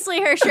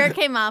 obviously her shirt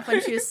came off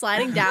when she was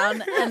sliding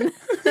down, and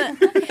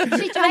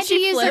She tried to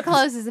use her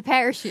clothes as a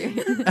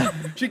parachute.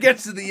 She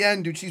gets to the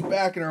end, dude. She's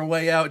backing her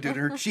way out, dude.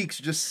 Her cheeks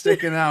are just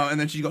sticking out, and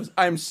then she goes,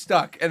 "I'm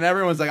stuck," and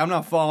everyone's like, "I'm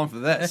not falling for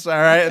this." All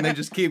right, and they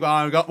just keep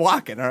on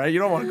walking. All right, you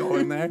don't want to go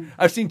in there.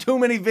 I've seen too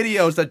many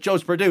videos that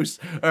Joe's produced.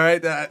 All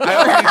right, that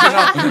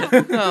I don't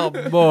need to know.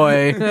 Oh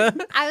boy.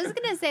 I was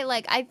gonna say,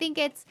 like, I think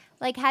it's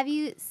like, have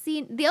you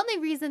seen? The only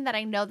reason that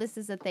I know this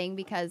is a thing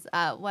because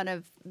one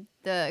of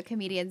the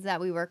comedians that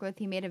we work with,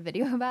 he made a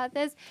video about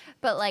this.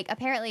 But like,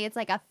 apparently, it's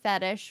like a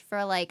fetish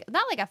for like,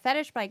 not like a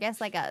fetish, but I guess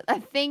like a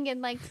thing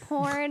in like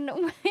porn.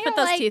 put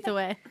those teeth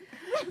away.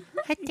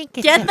 I think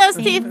Get those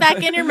teeth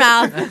back in your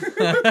mouth.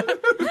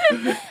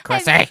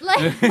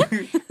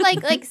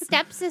 like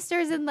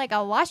stepsisters in like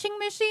a washing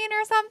machine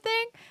or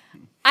something.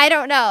 I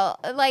don't know.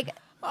 Like,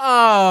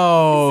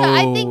 Oh, So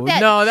I think that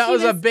that she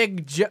was a was-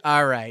 big.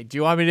 All right, do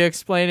you want me to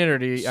explain it, or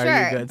are you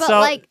Sure, good? but So,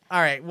 like-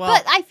 all right, well,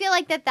 but I feel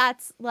like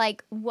that's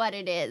like what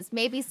it is.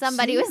 Maybe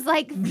somebody was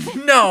like,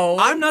 no,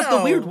 I'm not the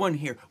no. weird one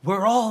here.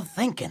 We're all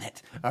thinking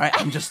it. All right,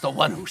 I'm just the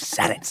one who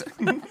said it.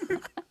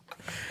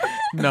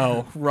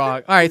 No,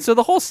 wrong. All right, so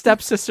the whole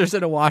stepsisters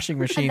in a washing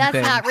machine that's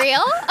thing. not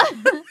real.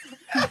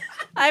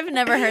 I've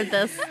never heard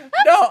this.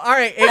 No, all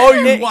right. It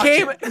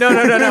came.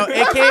 No.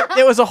 It came.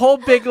 It was a whole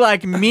big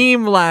like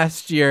meme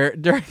last year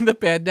during the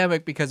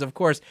pandemic because, of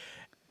course,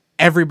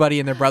 everybody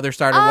and their brother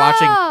started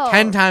watching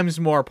 10 times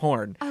more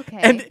porn. Okay.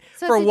 And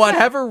So for it's a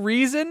whatever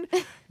reason,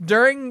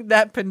 during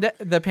that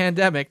the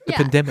pandemic, Yeah.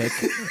 pandemic,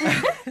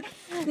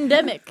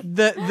 Pandemic.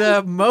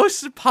 the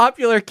most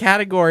popular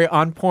category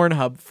on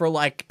Pornhub for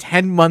like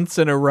 10 months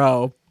in a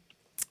row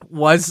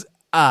was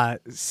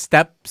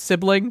step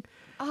sibling.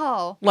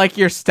 Oh. Like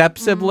your step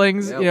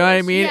siblings, Yeah, you know what I it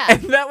was. mean? Yeah.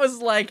 And that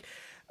was like,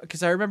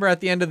 because I remember at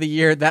the end of the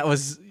year, that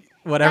was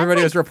what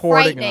everybody was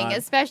reporting frightening, on.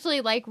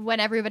 especially like when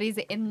everybody's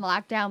in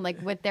lockdown,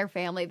 like with their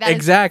family. That is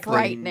Exactly.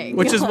 frightening.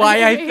 Which is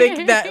why I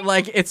think that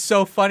like it's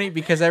so funny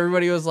because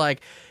everybody was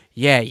like,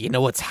 yeah, you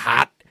know what's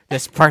hot?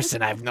 This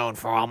person I've known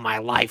for all my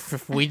life.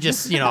 If we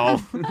just,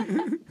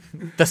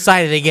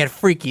 decided to get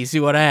freaky, see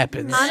what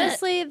happens.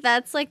 Honestly,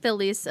 that's like the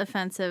least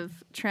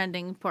offensive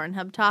trending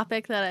Pornhub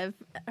topic that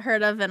I've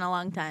heard of in a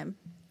long time.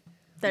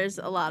 There's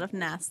a lot of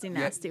nasty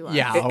ones.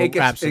 Yeah, It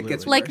gets absolutely.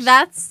 worse. Like,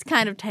 that's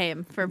kind of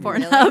tame for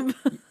Pornhub.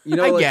 You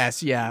know, I like-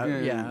 guess,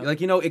 yeah.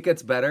 Like, it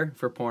gets better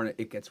for porn.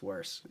 It gets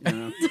worse. You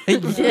know?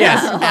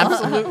 Yes,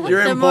 absolutely.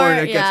 You're The in porn.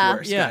 more- It gets yeah.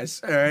 worse, Yeah.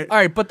 guys. All right. All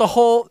right, but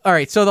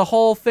so the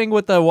whole thing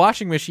with the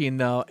washing machine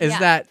though is Yeah.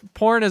 that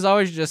porn is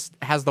always just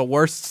has the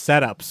worst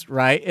setups,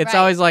 right? It's Right.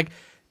 always like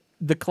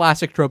the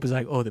classic trope is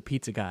like, oh, the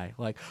pizza guy.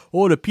 Like,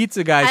 oh, the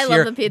pizza guy's I love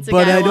here, the pizza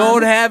but guy I don't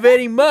one. have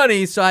any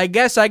money, so I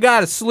guess I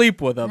gotta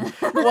sleep with him.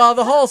 Well,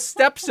 the whole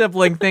step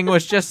sibling thing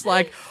was just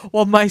like,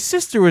 well, my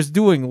sister was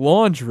doing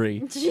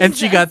laundry and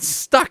she got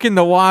stuck in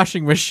the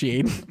washing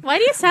machine. Why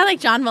do you sound like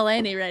John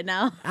Mulaney right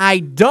now? I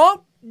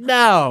don't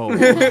know.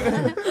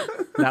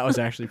 That was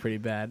actually pretty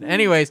bad.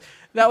 Anyways,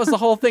 that was the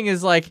whole thing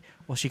is like,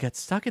 well, she got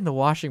stuck in the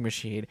washing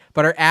machine,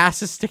 but her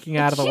ass is sticking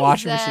out of the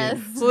washing machine.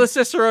 Jesus. So the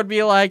sister would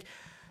be like,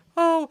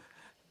 oh,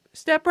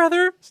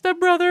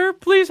 stepbrother,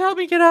 please help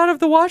me get out of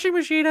the washing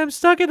machine. I'm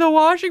stuck in the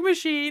washing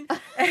machine.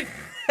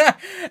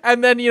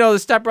 And then, the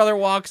stepbrother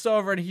walks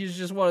over and he's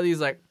just one of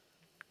these like,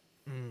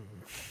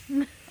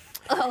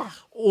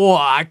 oh,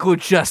 I could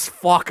just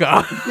fuck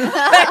her.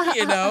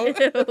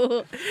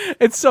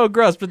 It's so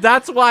gross. But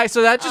that's why,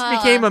 so that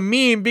just became a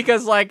meme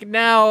because like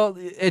now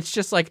it's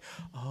just like,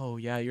 oh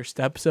yeah, your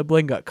step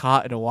sibling got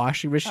caught in a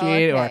washing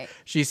machine or Okay.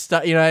 she's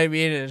stuck, you know what I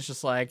mean? And it's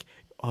just like,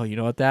 oh, you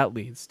know what that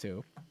leads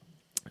to?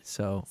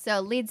 So So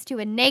it leads to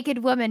a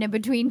naked woman in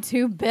between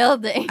two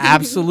buildings.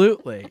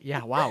 absolutely.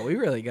 Yeah, wow, we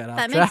really got off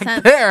That track makes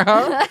sense. there,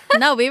 huh?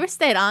 No, we were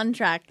stayed on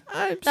track.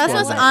 That's Well, the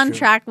most that's on true.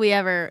 track we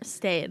ever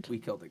stayed. We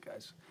killed it,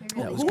 guys.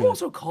 That was Who good.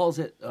 also calls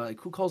it,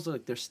 who calls it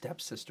like their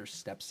stepsister?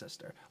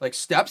 Like,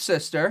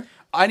 stepsister,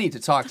 I need to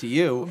talk to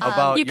you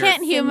about You your...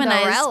 can't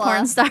humanize Cinderella.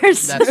 porn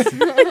stars. That's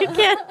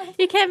true.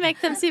 You can't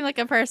make them seem like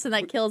a person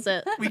that kills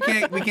it. We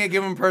can't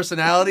give them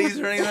personalities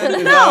or anything?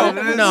 Is that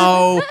what it is?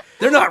 No.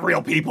 They're not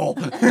real people.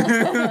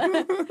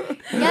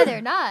 Yeah,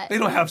 they're not. They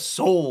don't have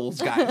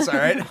souls, guys, all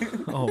right?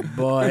 Oh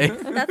boy.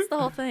 That's the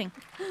whole thing.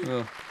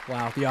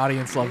 Wow, the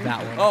audience loved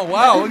that one. Oh,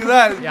 wow, look at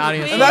that. The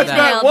audience We And loved that's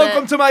that. nailed not,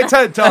 welcome it. to my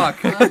TED Talk.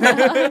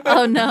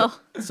 Oh no.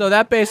 So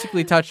that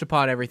basically touched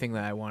upon everything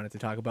that I wanted to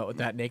talk about with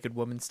that naked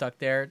woman stuck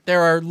there.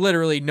 There are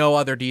literally no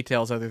other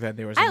details other than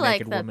there was a I like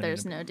naked that woman.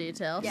 there's in it. no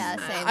details. Yeah,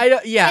 same. I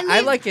don't, yeah, It I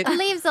leaves- like it.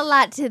 leaves a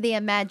lot to the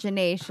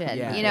imagination.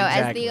 Yeah, as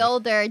exactly. the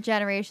older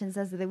generation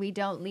says that we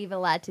don't leave a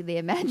lot to the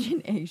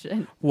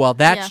imagination. Well,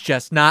 that's Yeah.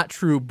 just not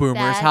true, boomers.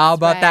 That's How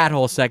about right. that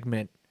whole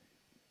segment?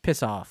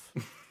 Piss off.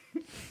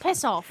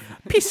 Piss off.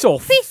 Piss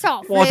off. Piss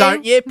off, Well, Lou.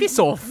 don't you? Piss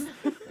off.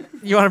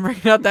 You want to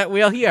bring out that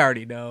wheel? He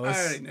already knows. I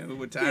already know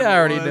what time Yeah, I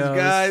already it was, knows.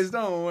 guys.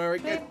 Don't worry.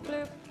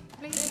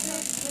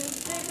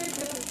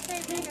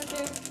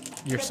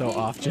 You're so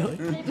off, Jilly.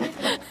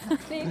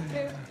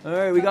 All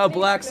right, we got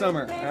Black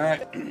Summer. All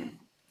right.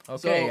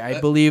 Okay, So, I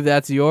believe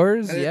that's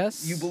yours. And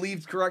Yes. You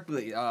believed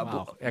correctly.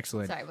 Wow,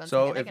 excellent. Sorry, one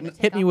So second, I if- gotta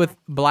take Hit me off with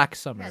my- Black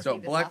Summer. So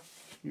take this Black. off.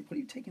 What are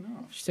you taking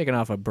off? She's taking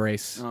off a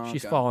brace. Oh,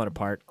 She's okay. falling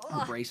apart.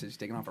 Her braces. She's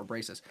taking off her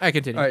braces. I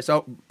continue. All right,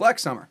 so Black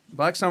Summer.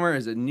 Black Summer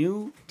is a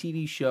new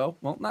TV show.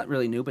 Well, not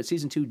really new, but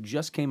season 2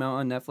 just came out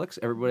on Netflix.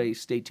 Everybody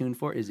stay tuned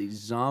for it. Is a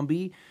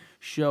zombie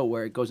show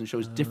where it goes and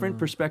shows different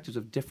perspectives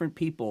of different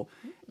people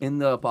in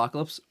the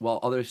apocalypse while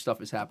other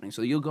stuff is happening.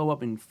 So you'll go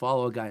up and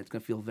follow a guy. It's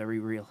going to feel very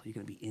real. You're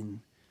going to be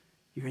in,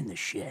 you're in the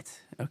shit,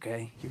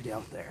 okay? You're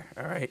out there,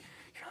 all right?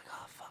 You're like,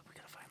 oh, fuck, we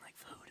got to find, like,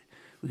 food.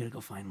 We got to go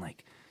find,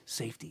 like,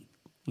 safety,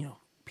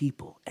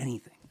 people,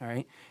 anything, all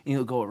right? And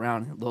you'll go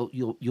around, and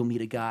you'll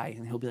meet a guy,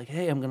 and he'll be like,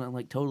 hey, I'm going to,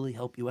 like, totally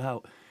help you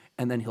out.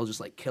 And then he'll just,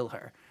 like, kill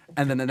her.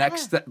 And then the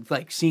next,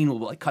 like, scene will,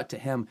 like, cut to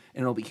him,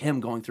 and it'll be him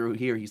going through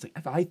here. He's like,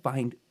 if I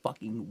find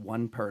fucking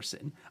one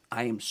person,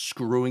 I am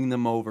screwing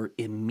them over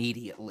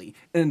immediately.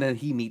 And then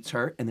he meets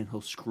her, and then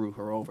he'll screw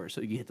her over.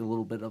 So you get a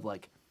little bit of,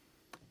 like,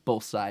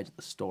 both sides of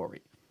the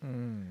story.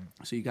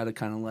 So you got to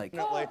kind of, like...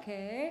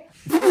 Okay.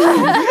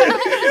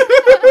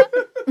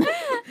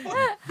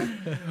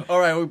 All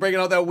right, we're breaking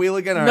out that wheel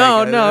again? All No,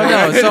 right, no,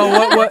 guys.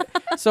 no.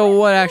 So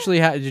what actually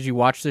did you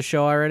watch the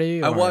show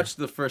already? I or- watched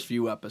the first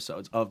few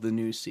episodes of the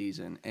new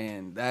season,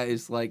 and that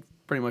is like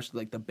pretty much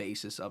like the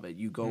basis of it.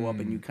 You go up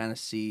and you kind of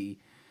see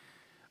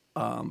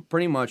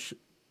pretty much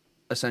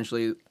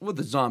essentially with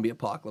the zombie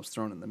apocalypse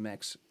thrown in the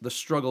mix, the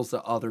struggles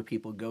that other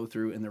people go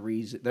through and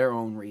their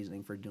own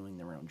reasoning for doing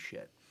their own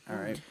shit. All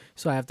right.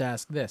 So I have to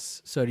ask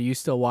this. So do you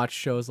still watch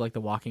shows like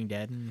The Walking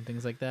Dead and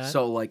things like that?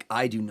 So like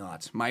I do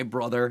not. My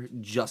brother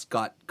just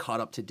got caught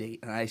up to date,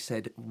 and I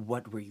said,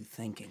 "What were you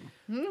thinking?"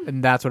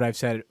 And that's what I've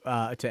said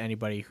to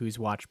anybody who's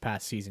watched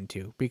past season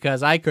 2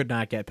 because I could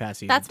not get past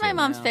season 2. That's my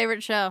mom's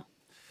favorite show.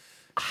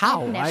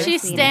 How? I've never I- She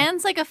seen it.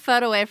 stands like a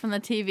foot away from the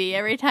TV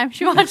every time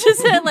she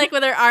watches it, like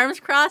with her arms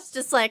crossed,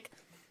 just like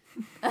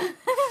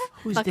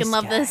Who's fucking this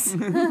love guy? this.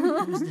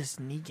 Who's this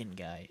Negan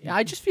guy? Yeah,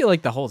 I just feel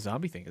like the whole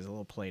zombie thing is a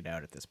little played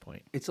out at this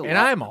point. It's a and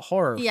lot. I'm a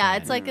horror Yeah,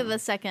 fan. it's like the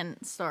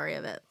second story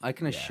of it. I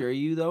can assure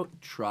you though,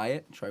 try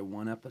it. Try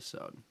one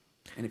episode,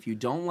 and if you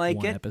don't like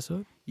one it,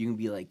 episode. you can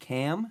be like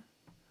Cam.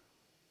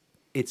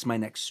 It's my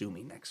next Sue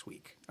Me next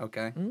week.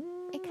 Okay.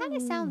 It kind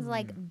of sounds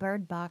like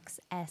Bird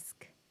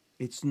Box-esque.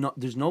 It's not.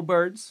 There's no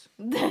birds.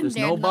 There's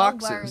no no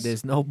boxes. birds.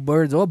 There's no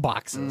birds or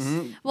boxes.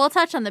 Mhm. We'll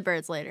touch on the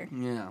birds later.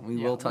 Yeah, we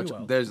Yeah, will we touch.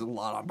 will. There's a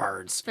lot of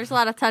birds. There's a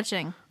lot of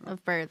touching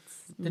of birds.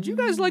 Did you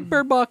guys like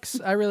Bird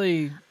Box? I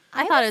really.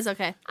 I thought it was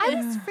okay. I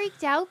was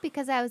freaked out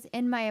because I was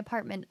in my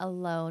apartment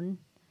alone,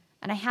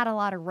 and I had a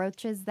lot of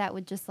roaches that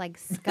would just like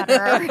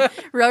scutter.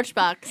 Roach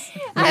box.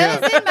 I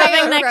was in my Coming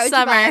own next roach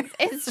summer. box.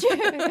 It's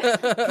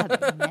true.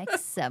 Coming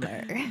next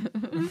summer.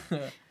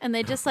 And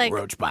they just like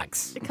Roach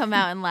Box. come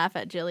out and laugh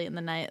at Jilly in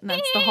the night, and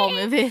that's the whole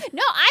movie.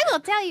 No, I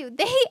will tell you,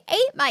 they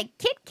ate my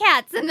Kit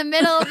Kats in the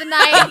middle of the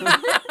night.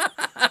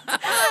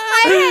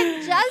 I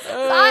had just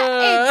bought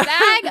a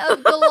bag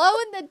of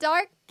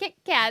glow-in-the-dark Kit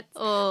Kats,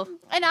 Oh,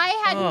 and I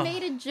had Ugh.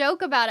 made a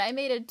joke about it. I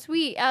made a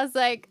tweet. I was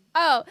like,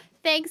 oh,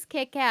 thanks,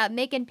 Kit Kat,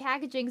 making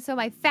packaging so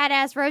my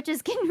fat-ass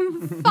roaches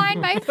can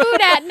find my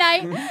food at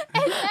night. And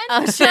then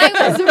Oh, shit.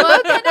 I was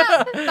woken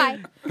up by...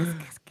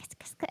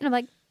 And I'm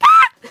like,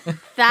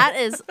 that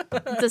is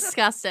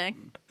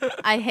disgusting.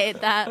 I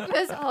hate that. it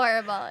was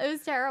horrible. It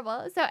was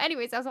terrible. So,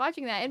 anyways, I was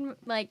watching that in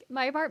like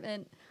my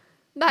apartment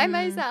by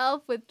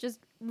myself with just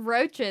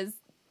roaches,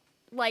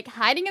 like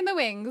hiding in the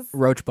wings.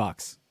 Roach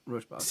Box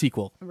Roach box.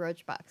 sequel.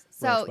 Roach box.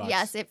 So Roach box.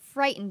 yes, it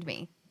frightened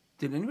me.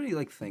 Did anybody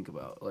like think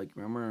about like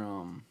remember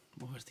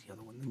what was the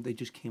other one? They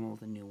just came out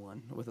with a new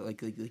one with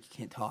like you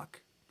can't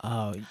talk.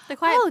 Oh, The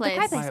Quiet oh, Place. the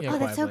Quiet Place. Yeah, Oh, Quiet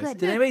that's so Place. good.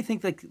 Did anybody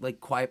think like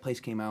Quiet Place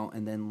came out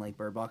and then like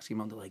Bird Box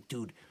came out? They're like,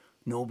 dude,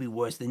 no be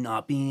worse than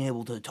not being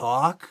able to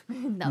talk,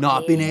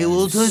 not being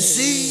able to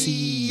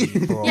see.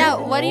 Yeah,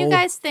 what do you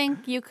guys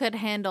think you could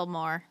handle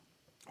more?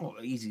 Oh,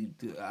 easy.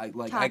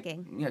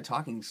 Talking.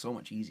 Talking's so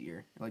much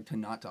easier. Like to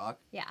not talk.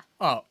 Yeah.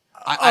 Oh,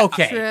 I-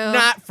 okay. True.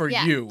 Not for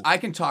Yeah. you. I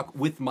can talk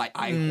with my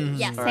eye holes.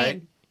 Yeah, all same.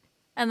 right?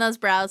 And those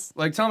brows.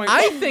 Like tell me.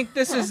 I think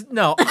this is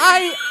no.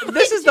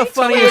 This is the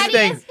funniest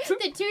thing.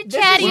 The two what I'm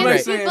chattiest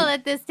saying. people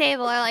at this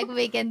table are like,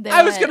 we can do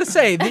I was it. gonna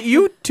say that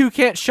you two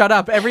can't shut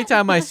up every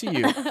time I see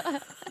you.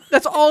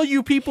 That's all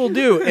you people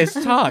do is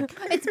talk.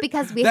 It's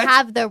because we That's-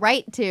 have the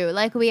right to.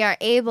 Like, we are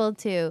able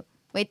to.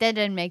 Wait, that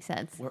didn't make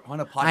sense. We're on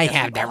a podcast. I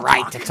have we the all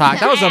right to talk. talk.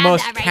 That was the I have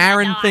most the right to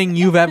Karen talk. thing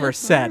you've ever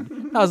said.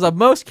 That was the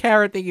most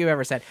Karen thing you've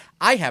ever said.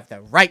 I have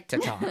the right to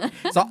talk.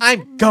 So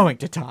I'm going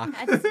to talk.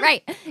 That's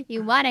right.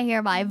 You want to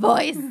hear my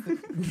voice.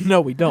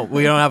 No, we don't.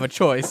 We don't have a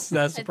choice.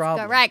 That's the That's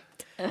problem. correct.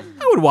 I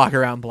would walk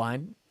around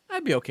blind.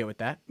 I'd be okay with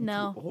that.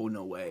 No. Oh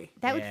no way.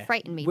 That Yeah. would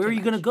frighten me. Where too are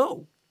you gonna much.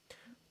 go?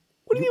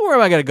 What do you mean, where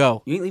am I going to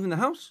go? You ain't leaving the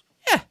house?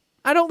 Yeah,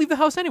 I don't leave the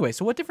house anyway,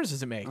 so what difference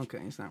does it make? Okay,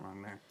 it's not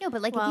wrong there. No,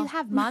 but like if Well. you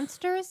have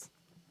monsters,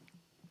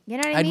 you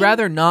know what I I'd mean?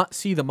 rather not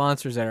see the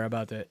monsters that are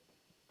about to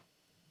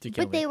kill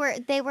But me.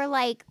 they were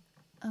like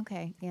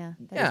Okay, yeah,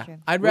 that's Yeah, true.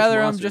 I'd Which rather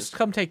them monsters? just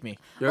come take me.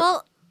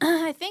 Well,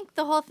 I think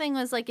the whole thing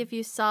was like if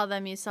you saw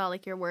them, you saw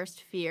like your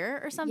worst fear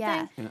or something.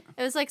 Yeah.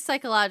 It was like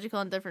psychological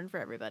and different for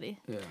everybody.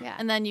 Yeah.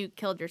 And then you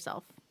killed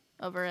yourself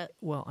over it.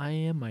 Well, I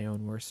am my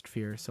own worst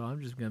fear, so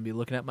I'm just gonna be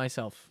looking at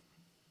myself.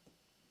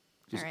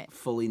 Just All right.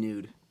 fully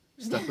nude,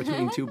 stuck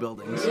between two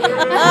buildings.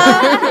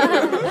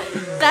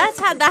 That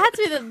had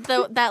to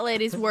be that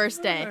lady's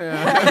worst day.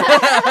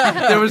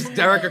 There was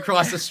Derek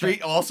across the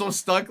street, also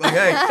stuck. Like,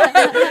 hey,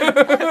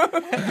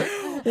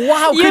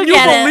 Wow, You can you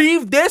get it.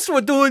 believe this?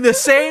 We're doing the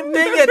same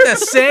thing at the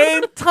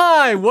same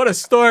time. What a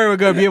story we're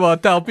gonna be able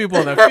to tell people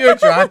in the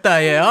future. I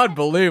tell you,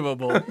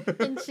 unbelievable.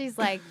 And she's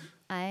like,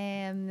 I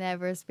am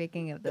never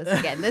speaking of this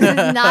again. This is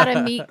not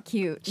a meet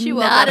cute. She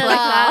woke Not up at like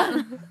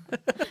all.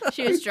 that.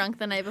 She was drunk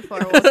the night before,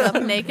 woke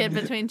up naked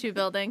between two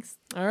buildings.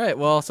 All right,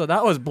 well, so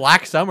that was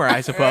Black Summer, I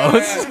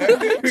suppose.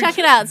 Check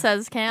it out,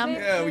 says Cam.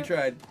 yeah, we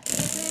tried.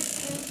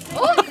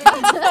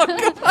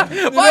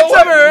 Black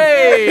Summer,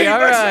 hey! All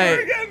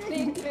right.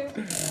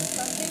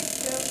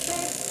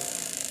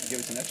 Give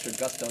it some extra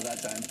gusto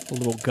that time. A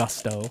little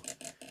gusto.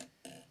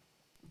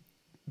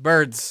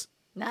 Birds.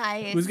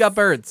 Nice. Who's got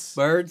birds?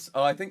 Birds.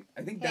 Oh, I think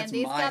that's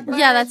Candy's my got birds.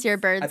 Yeah, that's your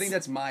birds. I think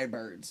that's my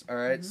birds. All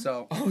right,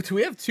 so Oh, do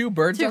we have two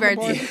birds Two on the birds.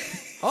 board?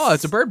 Oh,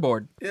 it's a bird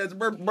board. yeah, it's a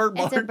bird It's a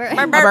board. bird.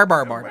 A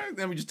bird board.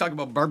 Then we just talked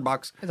about bird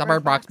box. It's a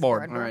bird box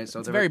board. All right, so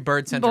It's a there very we-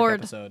 bird-centric Board.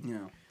 episode. Yeah.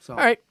 So All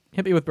right,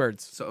 hit me with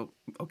birds. So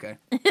okay.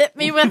 Hit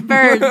me with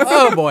birds.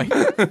 Oh boy.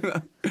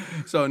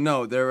 So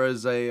no, there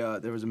was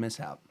a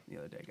mishap the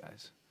other day,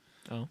 guys.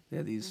 Oh. They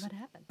had these. What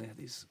happened? They had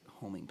these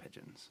homing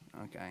pigeons.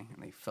 Okay,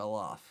 and they fell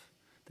off.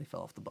 They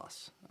fell off the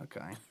bus.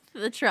 Okay.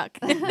 The truck.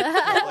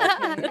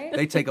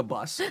 They take a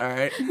bus. All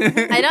right.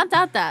 I don't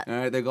doubt that. All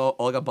right. They go.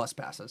 All got bus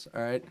passes.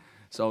 All right.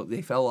 So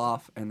they fell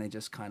off and they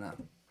just kind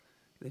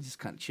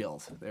of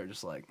chilled. They were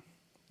just like,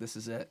 "This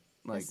is it."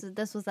 Like,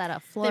 This was at a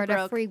Florida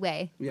broke.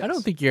 freeway. yes. I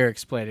don't think you're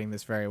explaining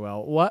this very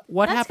well. What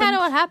That's happened? kind of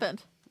what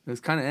happened. it was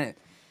kind of it.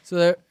 So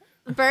there,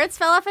 Birds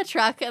fell off a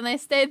truck and they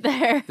stayed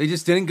there. They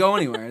just didn't go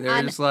anywhere. They were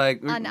On- just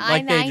like, on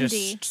like they I-90.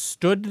 just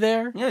stood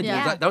there. yeah, dude,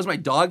 Yeah. that was my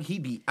dog.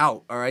 He'd be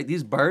out. All right.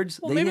 These birds.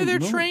 Well, they maybe didn't they're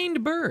move.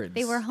 trained birds.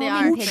 They were They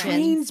are. homing Who pigeons.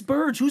 trains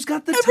birds? Who's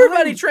got the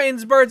Everybody time?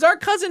 trains birds. Our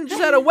cousin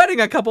just had a wedding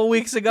a couple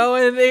weeks ago,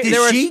 and they Did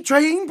were. she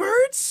train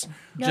birds?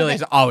 No,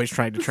 Jillian's always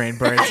trying to train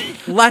birds.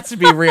 Let's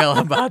be real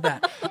about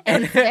that.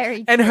 And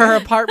very and her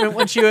apartment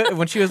when she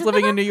was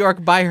living in New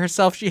York by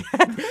herself, she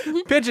had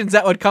pigeons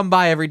that would come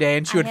by every day,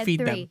 and she would I had feed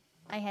three. them.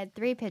 I had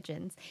 3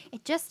 pigeons.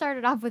 It just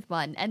started off with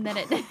 1, and then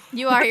it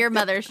You are your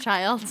mother's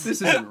child.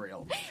 This isn't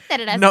real.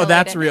 then it No, escalated.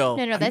 that's real.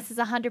 No, this is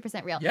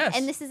 100% real. Yes.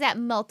 And this is at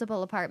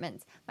multiple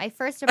apartments. My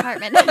first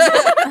apartment.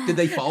 Did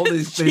they follow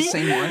the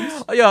same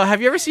ones? Oh, yo,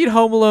 have you ever seen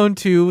Home Alone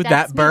 2? That's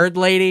That me. bird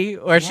lady,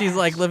 where she's Yes.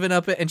 like living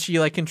up it and she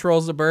like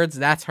controls the birds.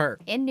 That's her.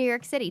 in New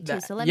York City too.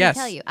 That- So let yes, me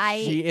tell you,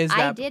 she is I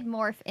that- did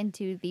morph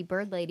into the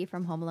bird lady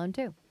from Home Alone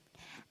 2.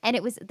 And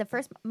it was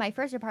my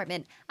first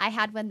apartment. I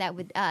had one that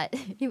would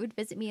he would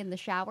visit me in the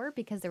shower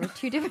because there were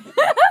 2 different.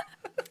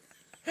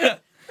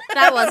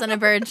 That wasn't a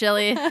bird,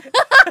 Jilly.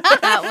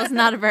 That was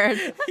not a bird.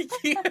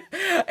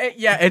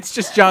 Yeah, it's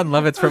just John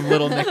Lovitz from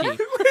Little Nicky.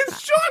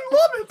 It's John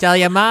Lovitz. Tell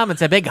your mom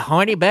it's a big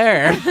horny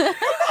bear.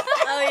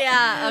 Oh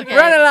yeah, okay.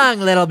 Run along,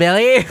 little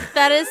Billy.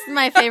 That is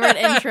my favorite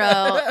intro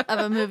of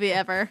a movie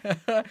ever.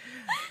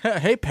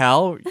 Hey,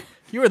 pal,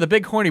 you were the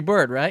big horny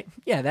bird, right?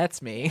 Yeah,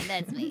 that's me.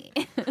 That's me.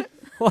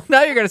 Well,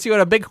 now you're gonna see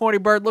what a big horny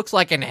bird looks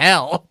like in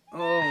hell. Oh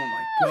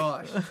my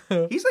gosh.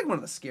 He's like one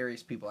of the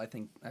scariest people I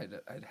think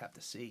I'd have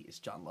to see is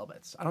John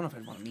Lovitz. I don't know if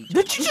I'd want to meet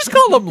John Did you just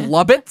call him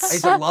Lubbits?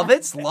 Is it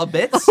Lovitz?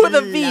 Lovitz? With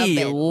a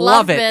V.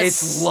 Love it. Lovitz.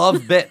 It's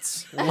Love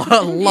Bits.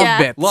 Love Yeah.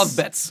 bits. Love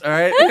Bits, all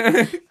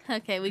right?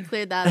 Okay, we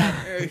cleared that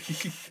up.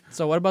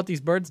 So what about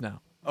these birds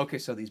now? Okay,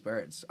 so these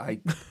birds, I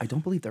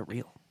don't believe they're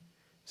real.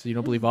 So you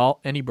don't believe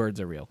any birds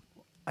are real?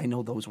 I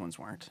know those ones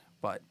weren't,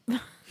 but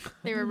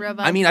They were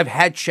robots. I mean, I've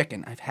had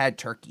chicken, I've had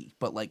turkey,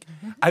 but like,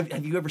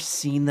 have you ever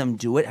seen them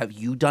do it? Have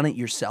you done it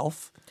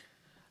yourself?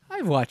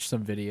 I've watched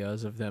some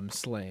videos of them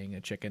slaying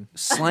a chicken.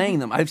 Slaying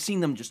them. I've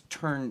seen them just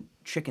turn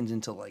chickens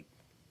into like,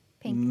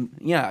 Pink.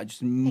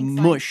 just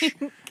mush.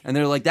 And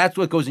they're like, that's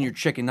what goes in your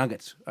chicken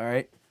nuggets, all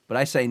right? But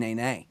I say nay,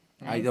 nay.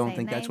 I don't say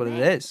think that's nay, what it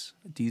nay. is.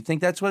 Do you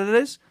think that's what it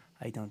is?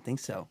 I don't think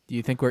so. Do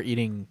you think we're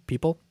eating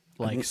people?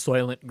 Like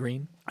Soylent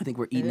Green? I think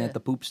we're eating at the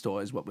poop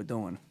store is what we're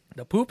doing.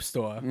 The poop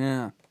store.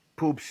 Yeah.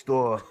 Poop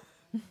store.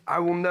 I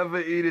will never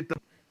eat it.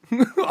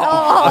 I'm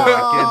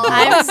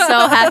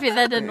so happy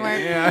that didn't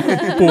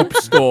work. Poop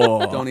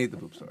store. Don't eat the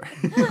poop store.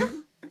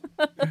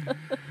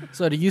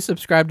 So do you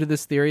subscribe to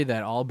this theory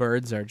that all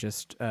birds are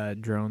just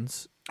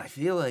drones, I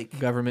feel like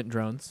government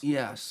drones?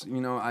 yes,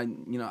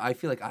 I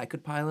feel like I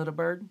could pilot a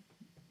bird,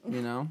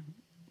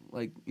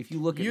 Like if you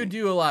look at You me,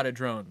 do a lot of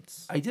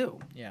drones. I do.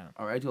 Yeah.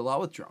 All right, I do a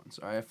lot with drones.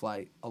 All right, I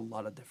fly a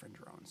lot of different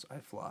drones. I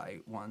fly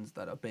ones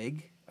that are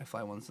big. I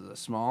fly ones that are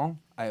small.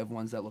 I have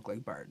ones that look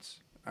like birds.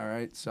 All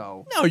right,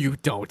 so No, you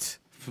don't.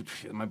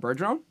 my bird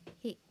drone,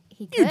 He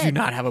You could. do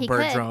not have a He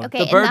bird could. drone. Okay,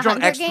 the in bird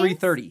drone Hunger Games-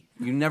 X330.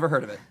 You never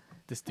heard of it?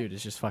 This dude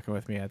is just fucking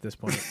with me at this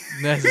point.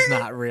 This is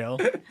not real.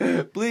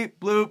 Bleep,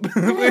 bloop.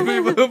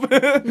 Bleep,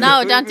 bloop.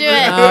 No, don't do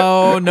it.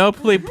 No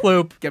bleep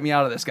bloop. Get me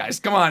out of this, guys.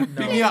 Come on.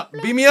 Beat me up.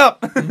 Beat me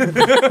up.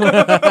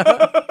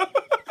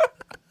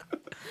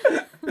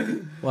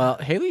 Well,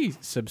 Haley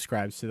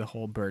subscribes to the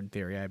whole bird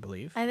theory, I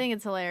believe. I think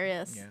it's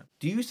hilarious. Yeah.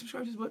 Do you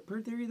subscribe to what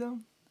bird theory, though?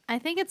 I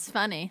think it's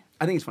funny.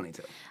 I think it's funny,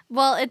 too.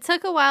 Well, it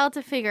took a while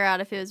to figure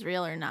out if it was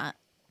real or not.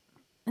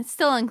 It's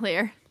still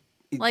unclear.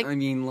 Like- I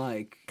mean,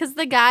 like... Because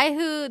the guy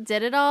who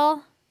did it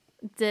all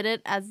did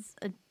it as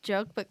a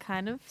joke, but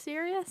kind of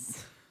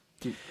serious.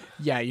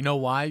 Yeah, you know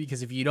why?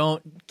 Because if you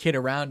don't kid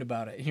around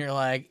about it, you're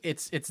like,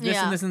 it's this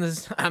Yeah. and this and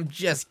this. I'm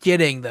just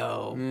kidding,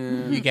 though.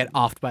 You get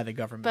offed by the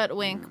government. But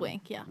wink,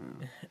 wink, yeah.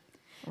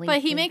 Wink,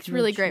 But he wink, makes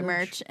really nudge, great nudge.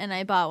 merch, and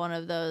I bought one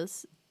of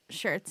those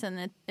shirts, and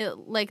it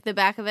like the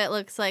back of it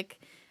looks like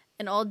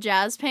an old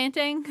jazz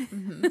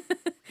painting,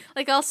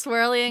 like all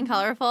swirly and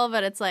colorful,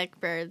 but it's like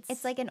birds.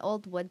 It's like an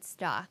old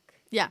Woodstock.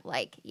 Yeah.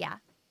 Like, yeah.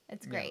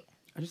 It's great.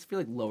 I just feel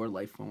like lower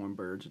life form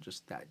birds are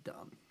just that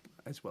dumb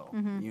as well. You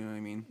know what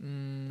I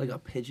mean? Like a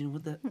pigeon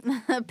with that.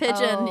 a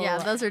pigeon. Oh. Yeah,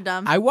 those are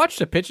dumb. I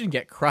watched a pigeon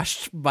get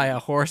crushed by a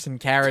horse and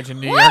carriage in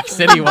New York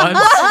City once.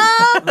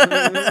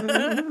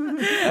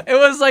 It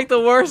was like the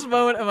worst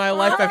moment of my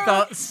life. I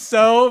felt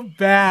so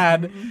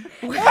bad.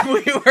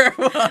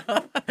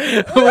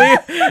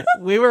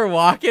 We were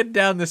walking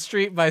down the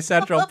street by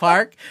Central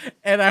Park,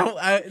 and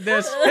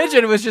this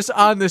pigeon was just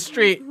on the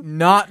street,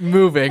 not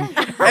moving, and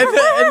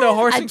the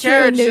horse and true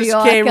carriage New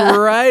just came Yorker.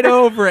 right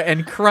over it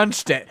and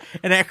crunched it,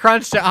 and it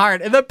crunched it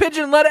hard, and the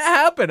pigeon let it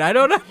happen. I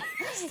don't know.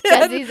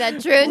 Because he's a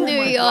true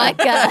New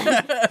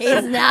Yorker.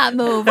 He's not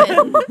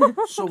moving.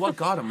 So what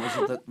got him?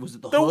 Was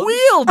it the The hooves?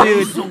 wheel,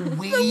 dude. The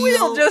wheel. The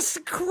wheel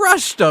just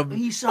crushed him.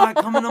 He saw it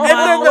coming a And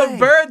mile then away. the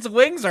bird's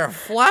wings are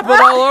flapping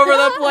all over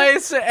the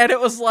place, and it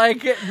was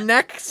like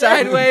neck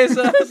sideways.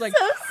 And I was like,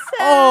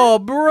 "Oh,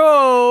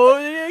 bro,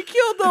 you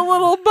killed the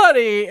little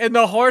buddy." And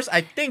the horse,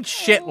 I think,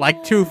 shit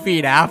like 2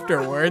 feet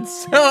afterwards.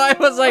 So I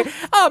was like,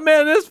 "Oh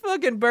man, this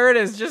fucking bird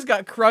has just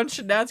got crunched,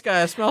 and now it's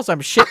gotta smell some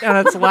shit on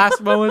its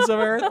last moments of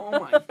earth." Oh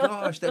my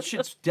gosh, that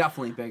shit's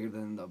definitely bigger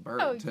than the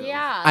bird, too.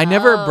 I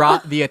never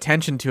brought the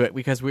attention to it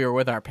because we were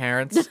with our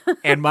parents,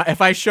 and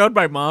if I showed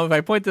my mom, if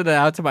I pointed it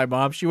out to my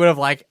mom, she would have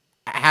like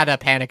had a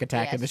panic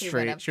attack in the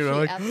street. She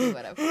would have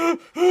like,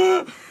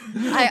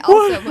 I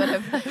also would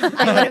have.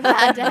 I would have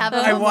had to have a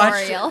I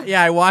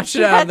memorial. watched it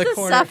You out had of the to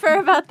corner. suffer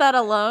about that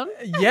alone.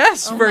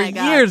 Yes, Oh for my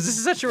God. years. This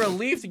is such a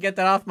relief to get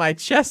that off my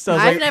chest. I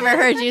was I've like, never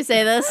heard you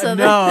say this, so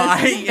No,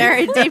 this is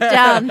very deep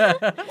down.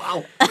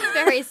 Wow.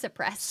 Very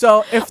suppressed.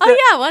 so if the, Oh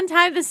yeah, one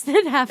time this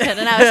did happen,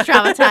 and I was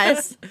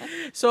traumatized.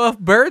 so if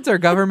birds are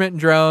government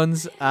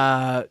drones,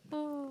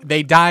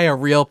 they die a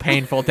real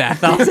painful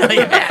death. I'll tell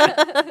you that.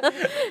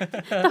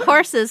 The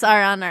horses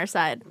are on our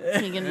side.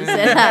 You can just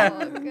say that.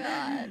 Oh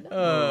God.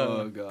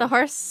 Oh, God. The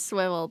horse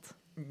swiveled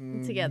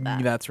to get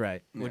that. That's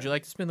right. Would you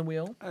like to spin the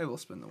wheel? I will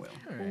spin the wheel.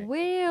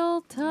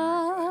 Wheel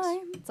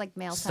time. It's like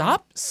mail time.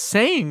 Stop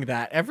saying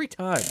that every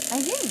time.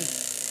 I didn't.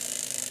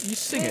 You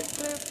sing it.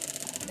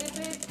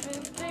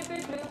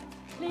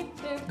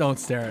 Don't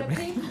stare at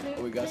me.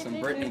 Oh, we got some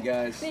Britney,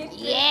 guys.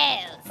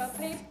 Yes.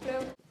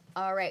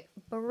 All right.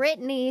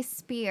 Britney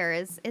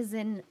Spears is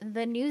in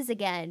the news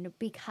again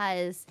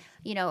because,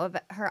 you know, of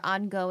her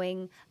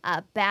ongoing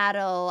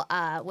battle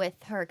with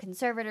her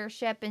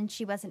conservatorship, and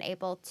she wasn't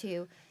able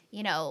to,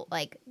 you know,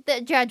 like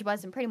the judge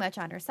wasn't pretty much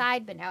on her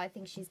side, but now I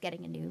think she's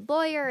getting a new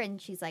lawyer,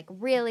 and she's like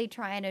really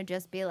trying to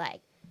just be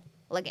like,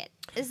 look it,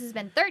 this has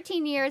been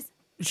 13 years.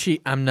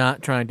 I'm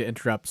not trying to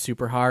interrupt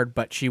super hard,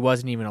 but she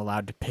wasn't even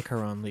allowed to pick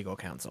her own legal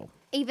counsel.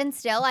 Even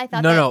still, I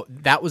thought No,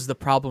 that was the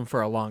problem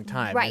for a long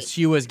time. Right. Is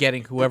she was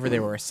getting whoever they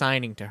were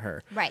assigning to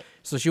her. Right.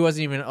 So she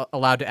wasn't even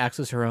allowed to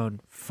access her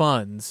own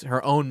funds,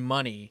 her own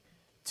money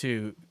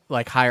to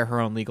like hire her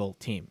own legal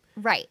team.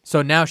 Right.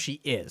 So now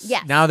she is.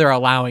 Yes. Now they're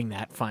allowing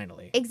that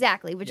finally.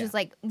 Exactly, which Yeah. is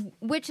like,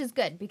 which is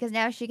good because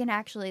now she can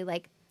actually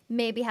like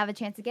maybe have a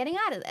chance of getting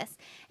out of this.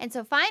 And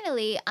so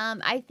finally,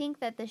 I think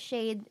that the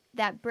shade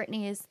that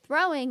Britney is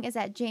throwing is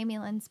at Jamie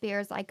Lynn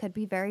Spears. I could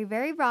be very,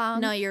 very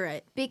wrong. No, you're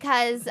right.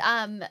 Because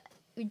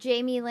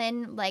Jamie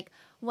Lynn like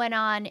went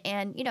on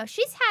and, you know,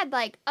 she's had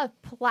like a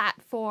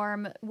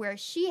platform where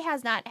she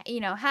has not,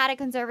 you know, had a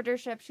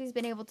conservatorship. She's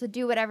been able to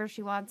do whatever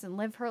she wants and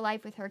live her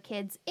life with her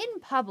kids in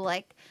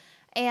public.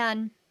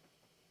 And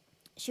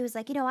she was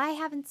like, you know, I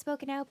haven't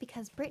spoken out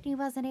because Britney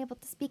wasn't able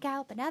to speak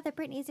out, but now that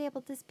Britney's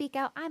able to speak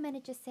out, I'm going to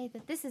just say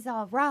that this is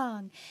all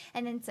wrong.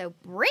 And then so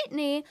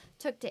Britney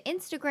took to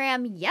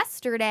Instagram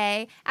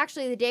yesterday,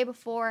 actually the day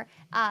before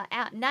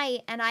at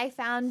night, and I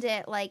found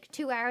it like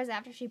 2 hours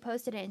after she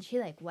posted it, and she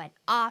like went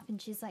off, and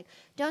she's like,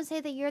 don't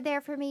say that you're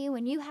there for me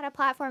when you had a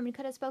platform and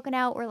could have spoken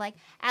out, or like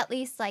at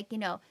least like, you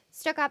know,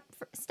 stuck up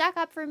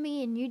for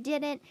me and you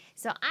didn't.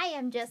 So I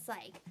am just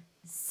like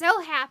so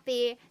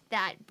happy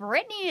that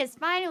Britney is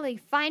finally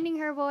finding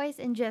her voice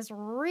and just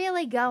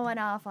really going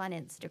off on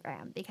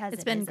Instagram because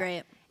It's been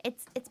great.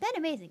 It's been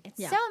amazing. It's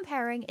Yeah. so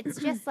empowering. It's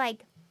just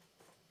like,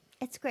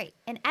 it's great.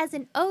 And as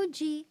an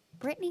OG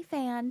Britney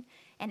fan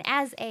And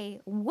as a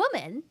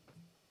woman,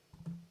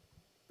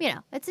 you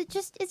know, it's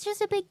just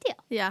a big deal.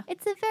 Yeah.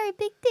 It's a very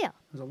big deal.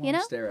 There's a long You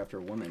know? stare after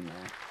a woman there.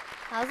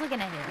 I was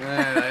looking at you.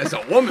 As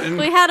a woman.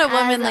 We had a As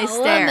womanly a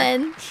stare.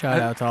 woman.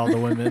 Shout out to all the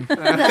women.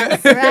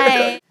 That's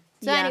right.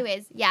 So, Yeah.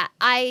 anyways, yeah,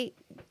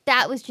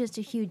 that was just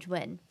a huge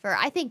win for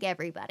I think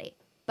everybody.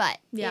 But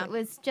Yeah. it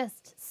was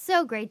just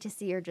so great to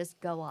see her just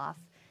go off,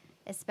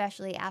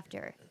 especially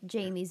after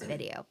Jamie's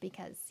video,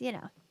 because you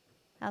know,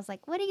 I was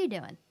like, "What are you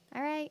doing?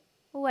 All right,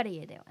 what are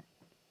you doing?"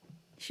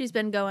 She's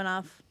been going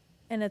off,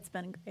 and it's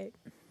been great.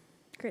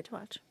 Great to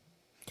watch.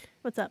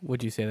 What's up?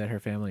 Would you say that her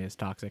family is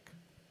toxic?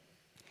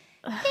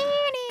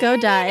 Go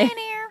die.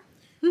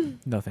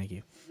 No, thank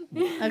you.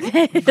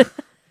 Okay.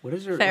 What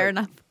is her Fair like,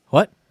 enough.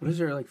 What? What does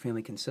her like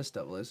family consist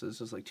of, Liz? Is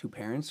this like two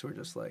parents who are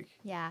just like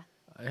Yeah.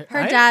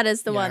 Her dad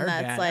is the Yeah, one her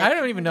that's dad. like. I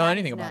don't even know Her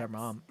anything dad's about her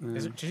nuts. mom.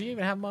 Does she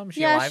even have a mom? Is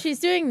she Yeah, alive? she's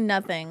doing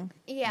nothing.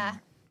 Yeah.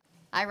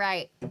 All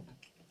right.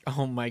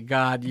 Oh my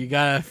god, you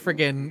gotta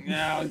friggin'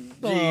 oh,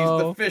 jeez,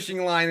 Oh. the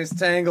fishing line is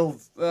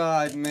tangled.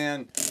 Oh,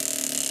 man.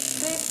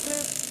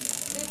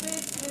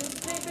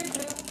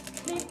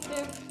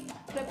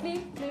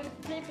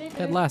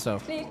 Ted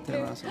Lasso.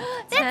 Yeah, awesome.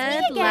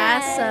 Ted me again.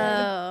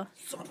 Lasso.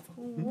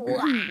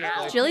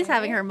 Wow. Julie's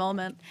having her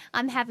moment.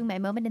 I'm having my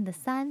moment in the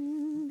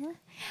sun.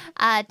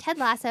 Ted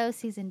Lasso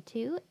season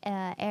 2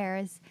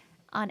 airs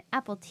on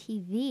Apple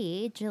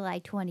TV July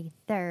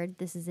 23rd.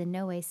 This is in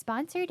no way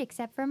sponsored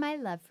except for my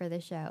love for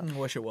the show.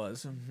 Wish it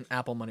was.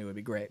 Apple money would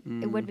be great.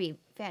 It would be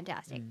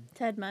fantastic.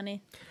 Ted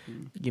money.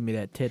 Give me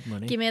that Ted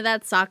money. Give me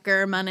that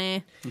soccer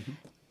money.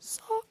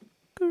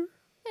 Soccer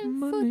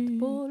money.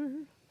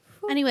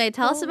 Anyway,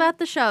 tell us about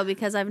the show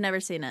because I've never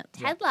seen it.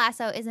 Ted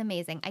Lasso is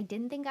amazing. I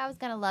didn't think I was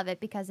going to love it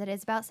because it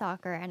is about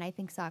soccer, and I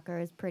think soccer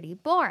is pretty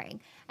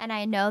boring. And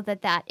I know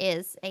that that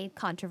is a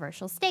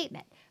controversial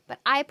statement, but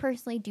I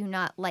personally do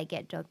not like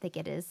it. Don't think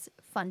it is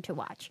fun to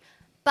watch.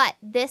 But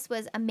this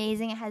was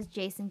amazing. It has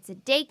Jason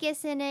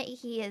Sudeikis in it.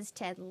 He is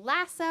Ted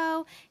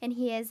Lasso, and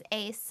he is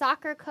a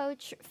soccer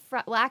coach.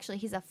 Well, actually,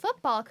 he's a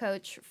football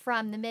coach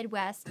from the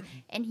Midwest,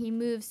 and he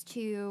moves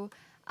to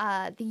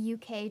the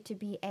UK to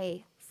be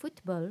a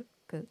football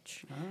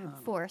coach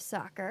for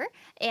soccer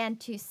and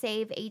to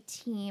save a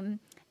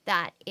team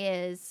that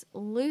is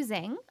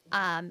losing.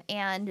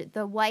 And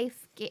the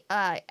wife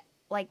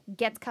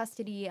gets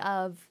custody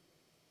of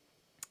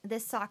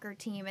this soccer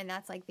team, and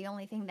that's like the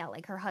only thing that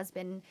like her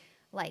husband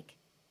like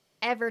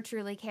ever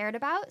truly cared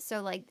about.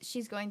 So like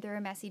she's going through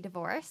a messy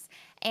divorce,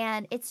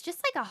 and it's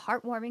just like a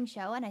heartwarming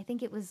show. And I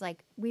think it was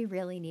like we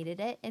really needed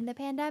it in the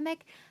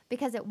pandemic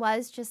because it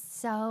was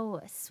just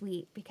so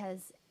sweet.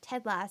 Because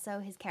Ted Lasso,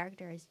 his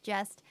character is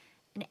just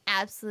an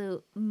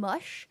absolute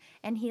mush,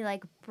 and he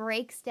like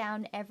breaks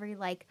down every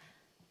like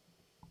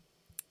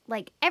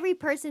every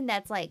person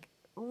that's like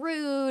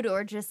rude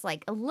or just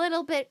like a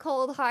little bit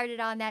cold-hearted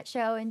on that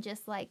show, and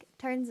just like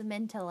turns them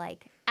into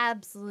like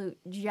absolute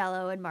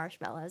jello and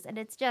marshmallows. And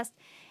it's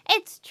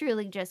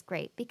truly just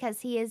great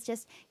because he's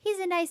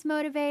a nice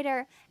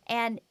motivator,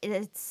 and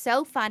it's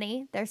so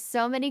funny. There's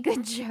so many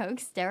good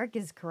jokes. Derek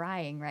is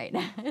crying right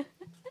now.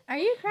 Are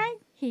you crying?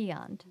 He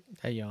yawned.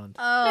 I yawned.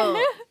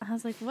 Oh. I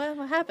was like, what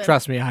happened?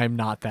 Trust me, I'm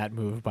not that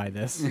moved by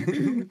this.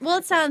 Well,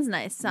 it sounds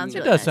nice. Sounds It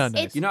really does nice. sound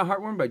nice. It's- You know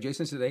Heartwarming by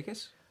Jason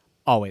Sudeikis?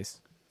 Always.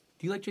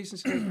 Do you like Jason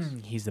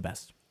Sudeikis? He's the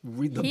best.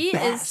 He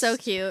is so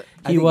cute.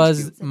 I He think was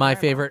he's cute. my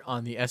adorable. favorite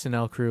on the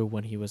SNL crew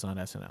when he was on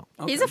SNL.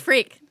 He's a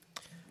freak.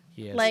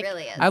 He is. Like- It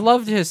really is. I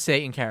loved his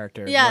Satan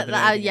character. Yeah, more than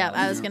anything else.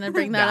 I was gonna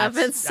bring that up.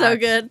 That's- It's so that's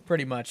good.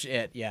 Pretty much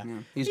it. Yeah.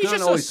 He's He's good just on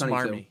so Always Sunny,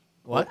 smarmy. too.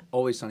 What?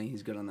 Always Sunny,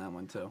 he's good on that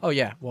one, too. Oh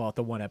yeah. Well,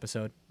 the one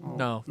episode.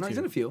 No, he's two.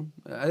 in a few.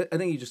 I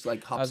think he just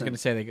like hops I was in. going to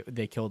say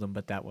they killed him,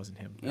 but that wasn't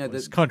him. That Yeah,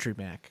 was the- Country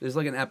Mac. There's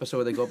like an episode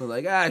where they go up and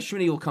like,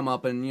 Shuni will come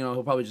up and,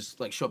 he'll probably just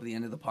like show up at the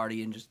end of the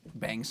party and just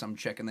bang some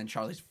chick, and then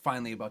Charlie's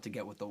finally about to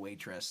get with the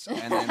waitress. And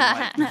then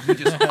like, he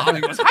just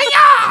goes,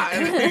 hiya!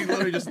 And then he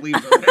literally just leaves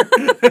her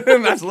there.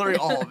 And that's literally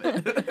all of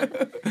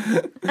it.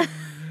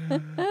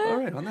 All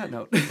right, on that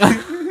note.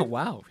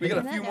 Wow. We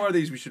got a few more of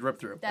these we should rip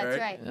through. That's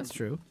all right. That's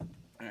true.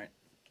 All right.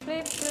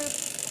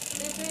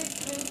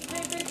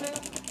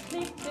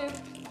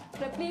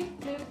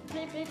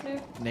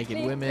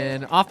 Naked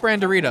women,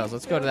 off-brand Doritos.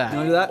 Let's go to that. You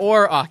wanna do that?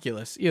 Or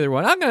Oculus. Either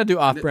one. I'm going to do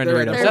off-brand They're-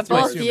 Doritos. they're That's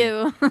my both sumi.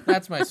 you.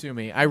 That's my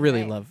sumi. I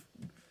really Right. love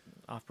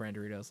off-brand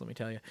Doritos. Let me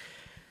tell you.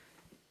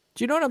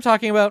 Do you know what I'm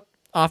talking about?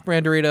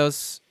 Off-brand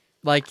Doritos.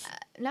 Like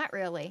Not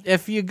really.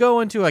 if you go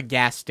into a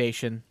gas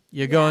station,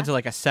 you go Yeah. into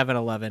like a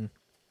 7-Eleven.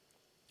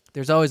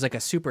 There's always like a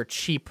super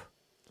cheap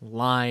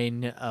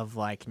line of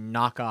like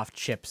knockoff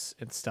chips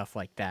and stuff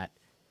like that.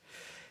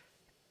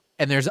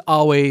 And there's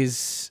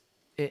always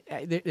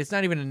it's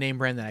not even a name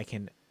brand that I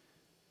can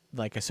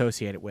like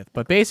associate it with.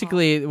 But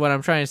basically what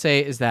I'm trying to say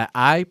is that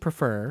I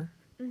prefer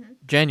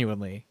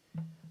genuinely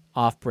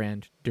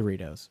off-brand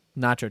Doritos,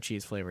 nacho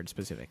cheese flavored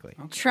specifically.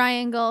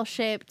 Triangle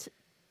shaped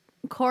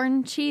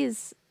corn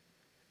cheese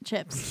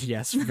chips.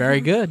 Yes,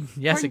 very good.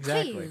 Yes, Corn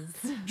exactly.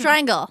 cheese.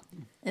 Triangle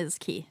is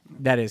key.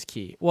 That is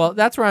key. Well,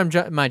 that's where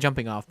my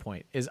jumping off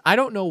point is. I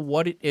don't know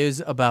what it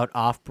is about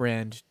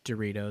off-brand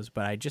Doritos,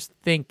 but I just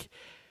think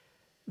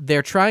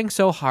they're trying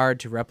so hard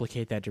to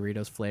replicate that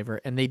Doritos flavor,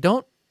 and they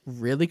don't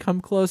really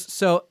come close.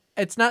 So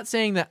it's not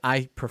saying that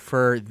I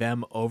prefer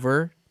them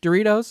over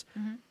Doritos.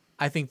 Mm-hmm.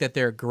 I think that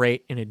they're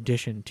great in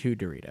addition to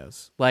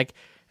Doritos. Like,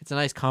 it's a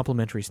nice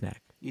complimentary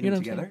snack. Eat You know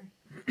them what I'm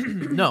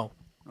together? saying? No,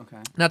 Okay.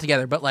 not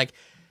together, but like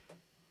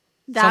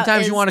That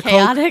sometimes you is want a Coke.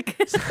 chaotic.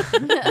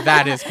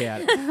 That is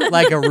chaotic.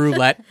 Like a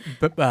roulette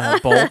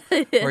bowl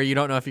where you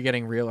don't know if you're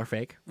getting real or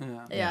fake.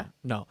 Yeah. Yeah.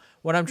 No.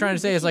 What I'm trying to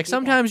say is like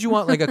sometimes you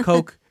want like a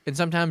Coke and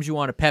sometimes you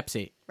want a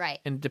Pepsi. Right.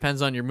 And it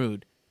depends on your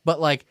mood. But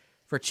like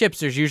for chips,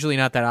 there's usually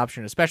not that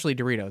option, especially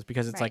Doritos,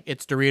 because it's Right. like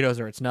it's Doritos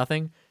or it's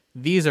nothing.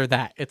 These are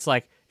that. It's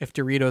like if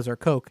Doritos are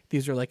Coke,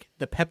 these are like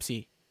the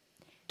Pepsi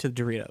to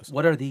the Doritos.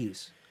 What are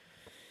these?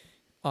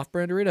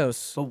 Off-brand Doritos.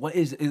 So what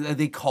are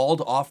they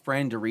called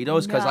off-brand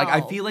Doritos? Because like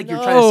I No. feel like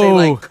you're trying to say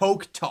No. like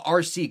Coke to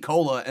RC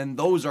Cola, and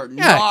those are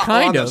Yeah, not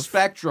kind on the of.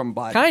 spectrum,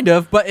 bud. Kind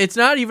of, but it's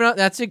not even.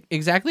 That's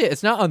exactly it.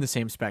 It's not on the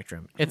same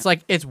spectrum. It's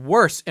like it's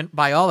worse, and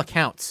by all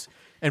accounts.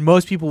 And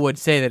most people would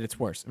say that it's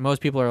worse. And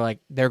most people are like,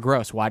 they're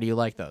gross. Why do you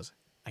like those?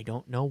 I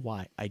don't know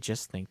why. I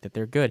just think that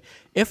they're good,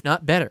 if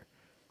not better.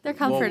 They're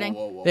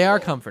comforting. They are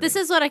comforting. This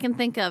is what I can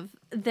think of.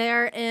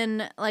 They're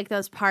in like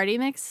those party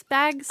mix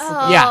bags.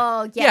 Oh,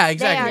 Yeah. yes, yeah, exactly.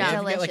 They are If you get,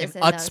 delicious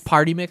like an in Utz those.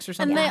 party mix or And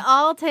something. they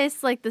all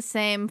taste like the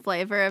same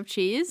flavor of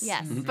cheese.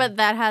 Yes. But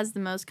that has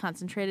the most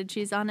concentrated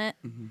cheese on it.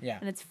 Yeah.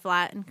 And it's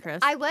flat and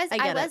crisp. I was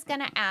get it.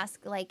 gonna ask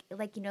like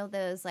you know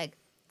those like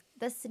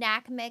the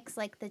snack mix,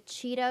 like the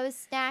Cheetos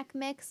snack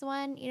mix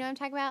one. You know what I'm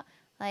talking about?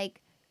 Like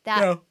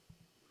that. No.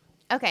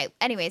 Okay.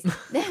 Anyways.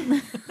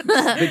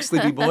 Big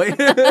sleepy boy.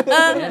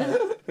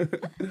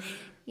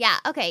 Yeah.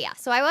 Okay. Yeah.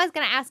 So I was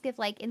gonna ask if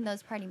like in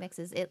those party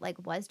mixes it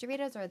like was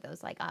Doritos or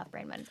those like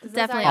off-brand ones. 'Cause those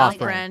Definitely are really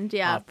good. off-brand.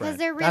 Yeah. Because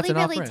they're That's really an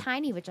really off-brand.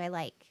 tiny, which I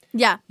like.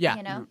 Yeah. Yeah.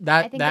 You know,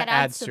 That I think that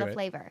adds to to the it.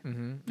 flavor.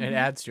 It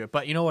adds to it.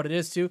 But you know what it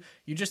is too?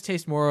 You just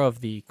taste more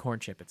of the corn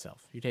chip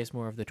itself. You taste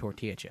more of the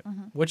tortilla chip,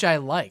 which I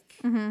like.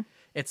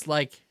 It's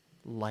like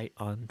light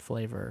on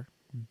flavor,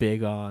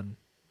 big on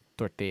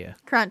tortilla,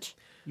 Crunch.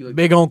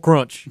 big on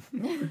crunch.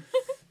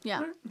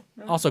 Yeah.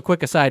 Also,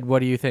 quick aside, what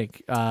do you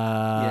think?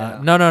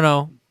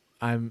 No.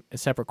 I'm a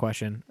separate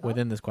question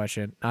within this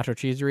question. Nacho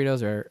cheese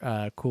Doritos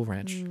or Cool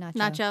Ranch?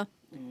 Nacho.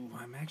 Ooh,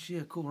 I'm actually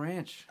a Cool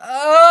Ranch.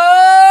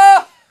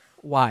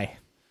 Why?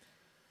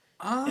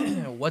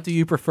 What do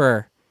you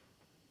prefer?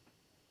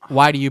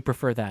 Why do you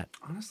prefer that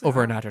Honestly,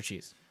 over a I- nacho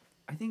cheese?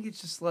 I think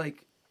it's just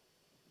like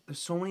there's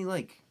so many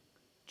like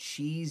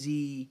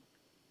cheesy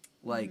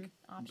like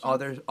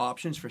other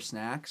options for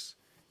snacks.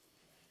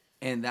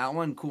 And that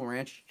one, Cool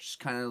Ranch,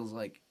 just kind of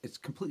like it's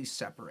completely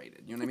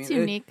separated. You know what It's I mean?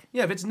 unique.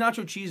 Yeah, if it's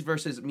nacho cheese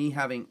versus me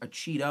having a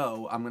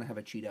Cheeto, I'm gonna have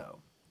a Cheeto.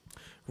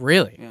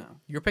 Really? Yeah.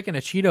 You're picking a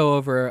Cheeto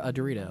over a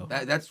Dorito.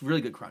 That's really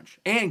good crunch.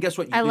 And guess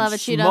what? You I can love a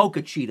Cheeto. smoke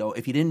a Cheeto.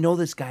 If you didn't know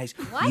this, guys,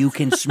 you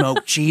can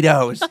smoke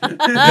Cheetos.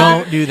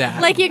 Don't do that.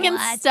 Like you can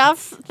What? stuff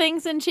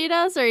things in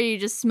Cheetos, or you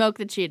just smoke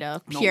the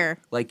Cheeto No, pure.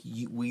 like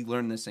we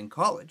learned this in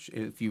college.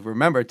 If you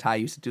remember, Ty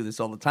used to do this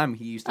all the time.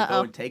 He used to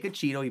go and take a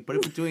Cheeto, he put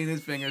it between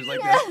his fingers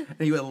like this,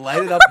 and he would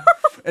light it up,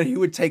 and he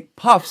would take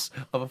puffs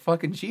of a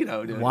fucking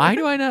Cheeto, dude. Why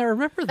do I not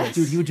remember this?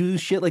 Dude, he would do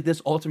shit like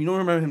this all the time. You don't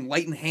remember him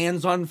lighting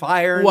hands on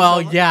fire? And Well,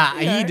 stuff? yeah,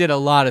 he did a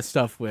lot of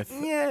stuff with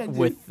Yeah,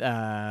 dude.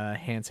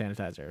 hand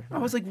sanitizer. I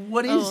was like,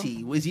 what is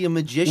he? Was he a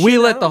magician? We I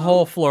lit don't the know.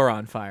 whole floor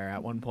on fire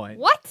at one point.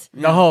 What?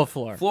 The whole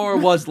floor. Floor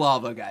was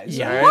lava, guys.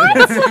 Yeah. all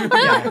right?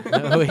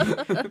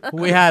 Yeah.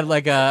 We had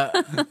like a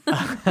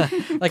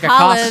like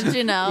College,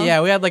 you know.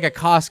 Yeah, we had like a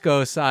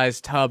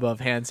Costco-sized tub of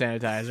hand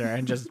sanitizer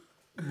and just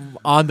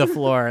on the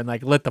floor and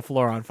like lit the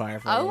floor on fire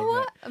for a little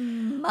Oh bit.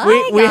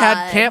 my We had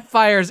God.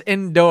 campfires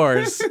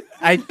indoors.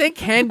 I think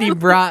Handy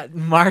brought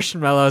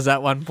marshmallows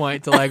at one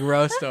point to like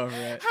roast over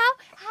it.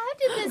 How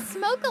did the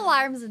smoke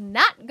alarms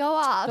not go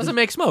off? Doesn't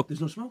make smoke.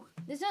 There's no smoke.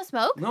 There's no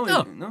smoke. No,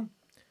 No. no.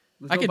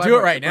 There's I no could do it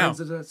byproduct. right now.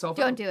 burns itself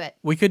Don't out. do it.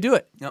 We could do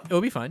it. Yep. It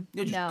would be fine.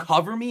 Yeah, just No.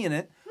 cover me in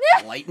it,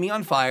 light me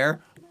on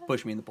fire,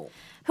 push me in the pool.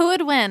 Who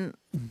would win?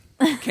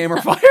 Camera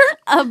fire?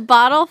 A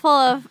bottle full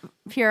of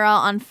Purell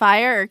on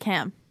fire or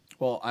Cam?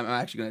 Well, I'm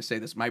actually going to say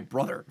this. My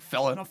brother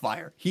fell in a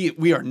fire.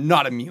 We are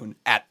not immune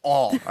at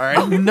all. All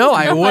right. No,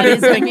 I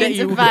wouldn't Nobody's think that immune you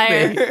to would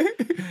fire. be.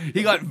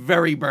 He got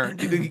very burned.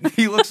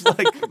 He looks like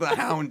the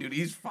Hound, dude.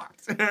 He's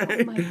fucked.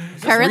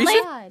 Currently?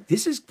 God.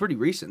 This is pretty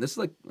recent. This is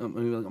like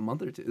maybe like a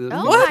month or two.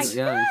 Oh What? my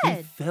Yeah, he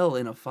God. fell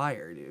in a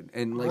fire, dude.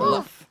 And like,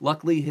 Oof.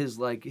 luckily, his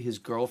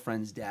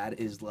girlfriend's dad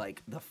is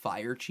like the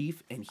fire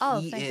chief, and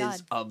Oh, he thank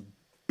is God.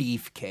 a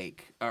beefcake.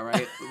 All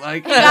right,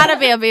 like You gotta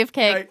be a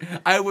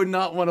beefcake. I would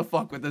not want to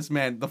fuck with this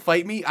man. The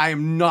fight me, I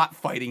am not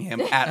fighting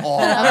him at all.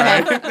 All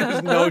right?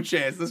 There's no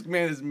chance. This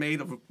man is made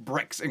of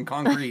bricks and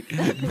concrete. So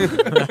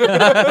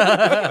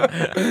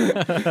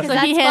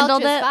he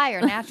handled Welch's it.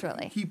 fire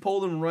naturally. He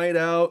pulled him right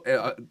out.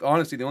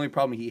 Honestly, the only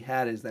problem he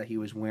had is that he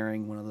was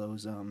wearing one of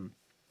those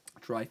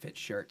dry fit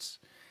shirts,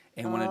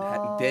 And when it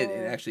did,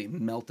 it actually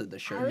melted the I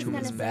shirt was to gonna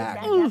his say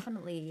back. that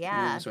definitely,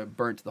 yeah. So it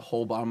burnt the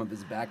whole bottom of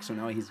his back. So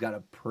now he's got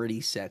a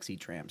pretty sexy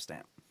tramp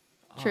stamp.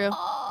 True.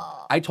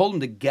 I told him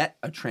to get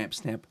a tramp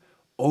stamp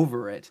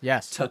over it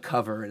to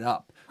cover it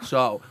up.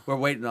 So we're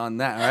waiting on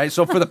that, all right?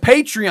 So for the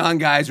Patreon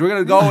guys, we're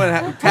going to go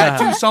and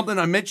tattoo something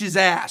on Mitch's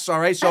ass, all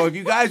right? So if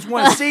you guys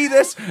want to see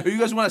this, or you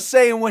guys want to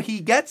say what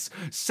he gets,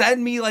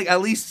 send me like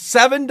at least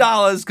 $7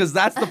 because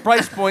that's the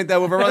price point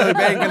that we're really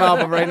banking off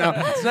of right now.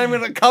 It's not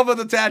even going to cover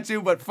the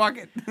tattoo, but fuck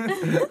it.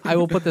 I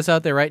will put this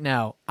out there right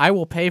now. I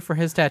will pay for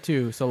his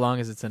tattoo so long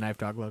as it's a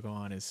KnifeDog logo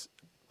on his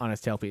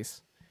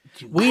tailpiece.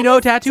 We know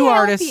tattoo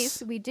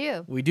artists. We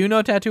do. We do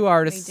know tattoo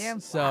artists. We do.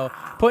 So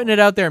putting it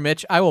out there,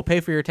 Mitch, I will pay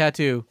for your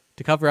tattoo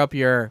to cover up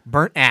your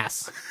burnt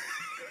ass.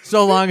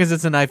 So long as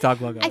it's a KnifeDog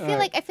logo. I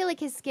feel like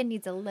his skin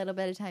needs a little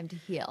bit of time to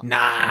heal.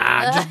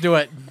 Nah, just do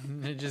it.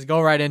 Just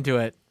go right into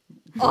it.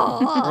 We're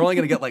only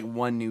gonna get like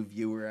one new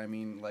viewer. I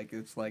mean, like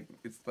it's like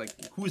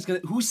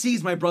who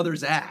sees my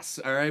brother's ass?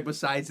 All right,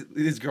 besides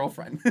his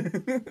girlfriend.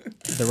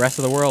 The rest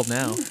of the world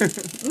now.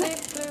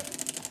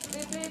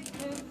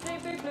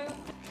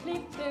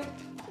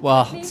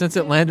 Well, since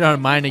it landed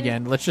on mine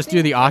again, let's just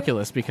do the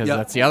Oculus because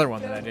that's the other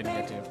one that I didn't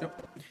get to.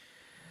 Yep.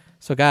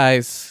 So,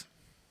 guys,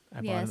 I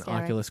bought Yes, an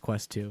Eric. Oculus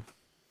Quest 2.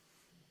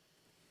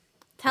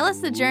 Tell us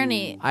the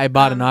journey. I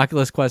bought an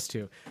Oculus Quest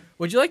 2.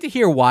 Would you like to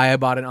hear why I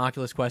bought an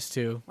Oculus Quest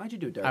 2? Why'd you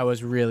do it, Derek? I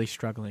was really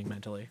struggling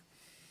mentally.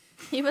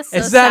 He was so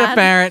Is that sad.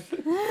 apparent?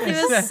 He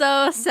was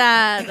so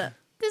sad.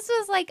 This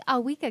was like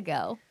a week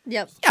ago.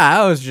 Yep.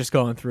 Yeah, I was just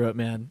going through it,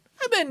 man.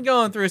 I've been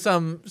going through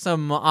some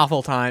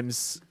awful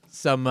times,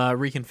 some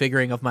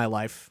reconfiguring of my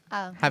life,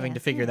 having to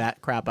figure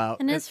that crap out.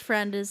 And his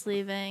friend is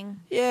leaving.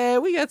 Yeah,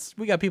 we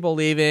got people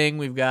leaving.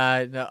 We've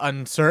got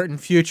uncertain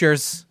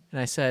futures, and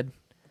I said,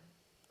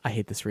 I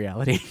hate this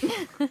reality.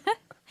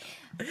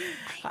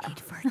 I need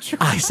virtual.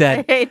 I I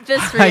said, hate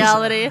this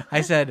reality.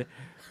 I said,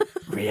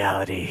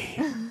 reality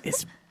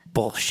is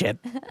bullshit.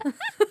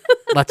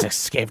 Let's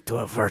escape to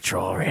a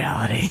virtual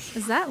reality.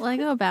 Is that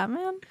Lego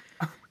Batman?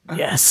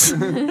 Yes.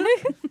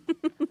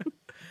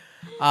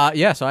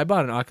 Yeah, so I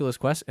bought an Oculus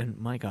Quest, and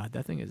my God,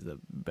 that thing is the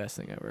best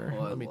thing ever.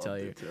 Oh, I Let me loved tell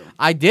you. it, too.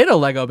 I did a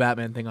Lego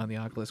Batman thing on the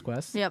Oculus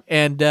Quest. Yep.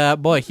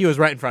 And boy, he was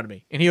right in front of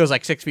me, and he was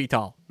like 6 feet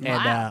tall. And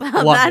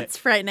Oh, loved that's it.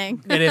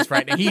 frightening. It is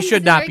frightening. He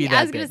should not be that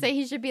I was gonna big. say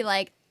he should be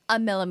like a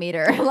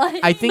millimeter.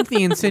 Like I think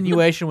the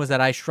insinuation was that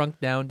I shrunk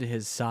down to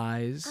his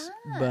size,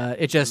 but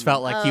it just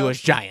felt like he was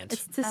giant.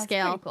 It's to That's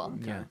scale. pretty cool.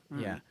 Yeah,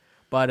 yeah.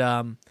 But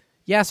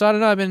yeah. So I don't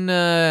know. I've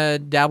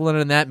been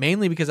dabbling in that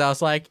mainly because I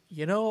was like,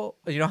 you know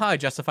how I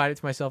justified it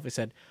to myself. I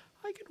said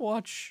I could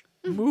watch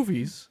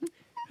movies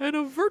in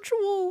a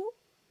virtual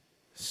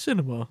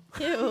cinema.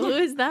 Ew, who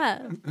is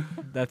that?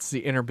 That's the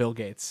inner Bill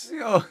Gates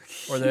Oh,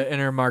 or the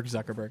inner Mark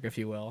Zuckerberg, if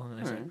you will. And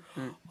I said,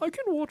 I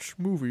can watch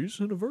movies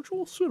in a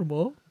virtual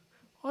cinema.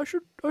 I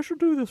should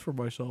do this for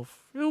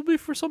myself. It'll be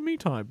for some me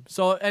time.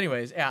 So,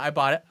 anyways, yeah, I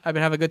bought it. I've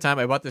been having a good time.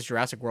 I bought this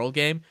Jurassic World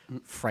game.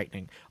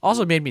 Frightening.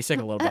 Also made me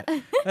sick a little bit.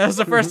 That was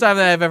the first time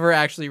that I've ever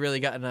actually really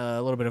gotten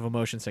a little bit of a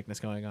motion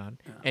sickness going on.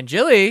 And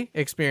Jilly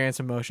experienced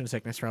some motion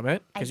sickness from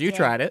it I because you did.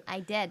 tried it.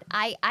 I did.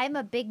 I'm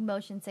a big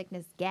motion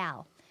sickness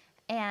gal,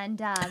 and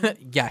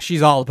Yeah,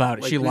 she's all about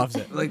it. like She the- loves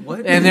it. Like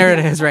what? And there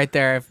it is right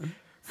there.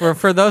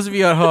 For those of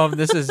you at home,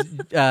 this is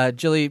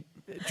Jilly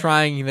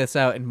trying this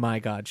out, and my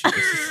God,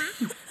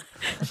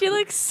 She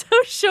looks so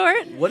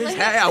short. What is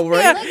happening?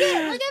 Right?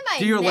 look at my.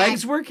 Do your neck.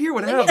 legs work here?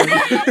 What happened?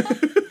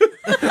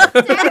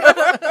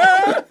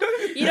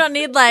 You don't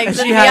need legs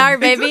in She had- VR,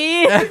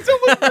 baby.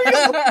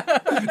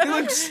 He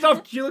looks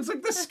stuffed. She looks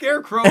like the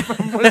scarecrow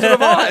from Wizard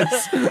of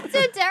Oz. So Derek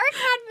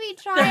had me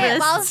try it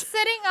while wrists.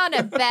 sitting on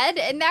a bed,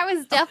 and that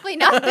was definitely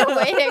not the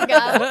way to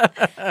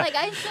go. Like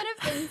I should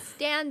have been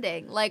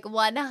standing, like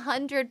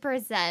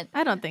 100%.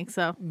 I don't think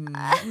so.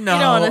 No,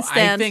 wanna I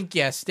stand. think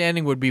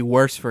standing would be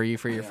worse for you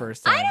for your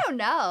first time. I don't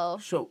know.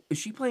 So, is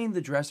she playing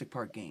the Jurassic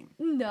Park game?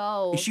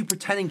 No. Is she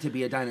pretending to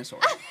be a dinosaur?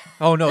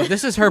 Oh no,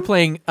 this is her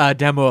playing a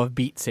demo of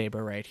Beat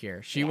Saber right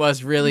here. She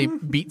was really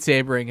Beat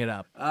Sabering it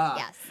up.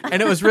 Yes.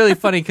 And it was really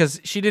funny because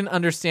she didn't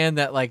understand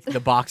that like the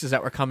boxes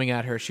that were coming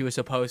at her, she was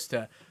supposed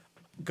to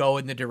go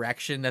in the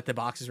direction that the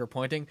boxes were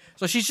pointing.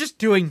 So she's just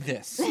doing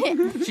this.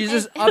 She's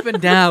just up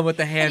and down with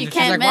the hands. You And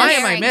she's like, can't why miss.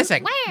 am I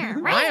missing? Where?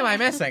 Why am I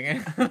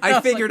missing?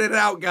 I figured it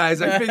out, guys.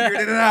 I figured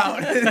it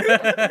out.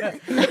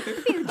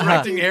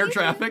 Directing air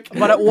traffic.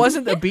 But it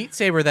wasn't the Beat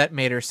Saber that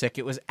made her sick.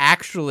 It was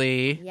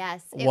actually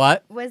Yes. It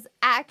What? was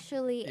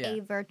actually Yeah.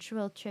 a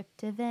virtual trip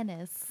to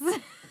Venice.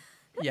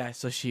 yeah.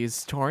 So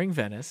she's touring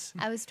Venice.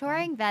 I was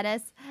touring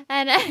Venice,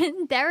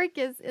 and Derek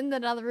is in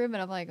another room,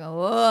 and I'm like,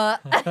 oh.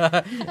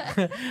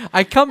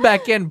 I come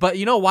back in, but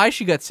you know why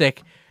she got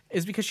sick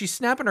is because she's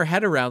snapping her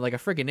head around like a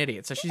friggin'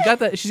 idiot. So she's got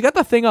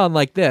the thing on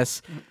like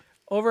this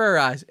over her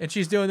eyes, and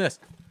she's doing this.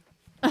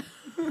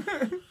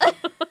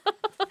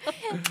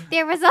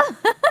 There was a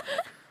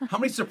How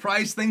many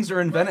surprise things are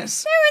in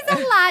Venice? there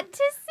was a lot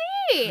to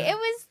see. It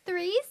was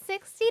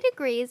 360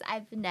 degrees.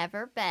 I've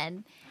never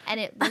been, and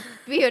it looked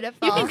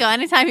beautiful. You can go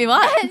anytime you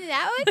want.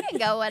 Now I can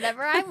go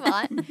whenever I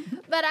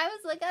want. But I was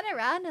looking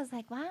around, I was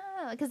like, wow,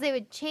 because they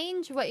would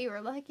change what you were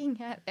looking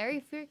at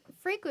very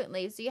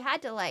frequently, so you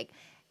had to like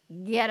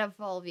get a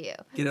full view.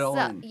 Get it all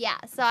in. Yeah,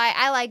 so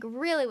I like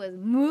really was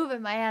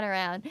moving my head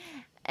around.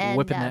 And,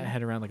 Whipping that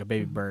head around like a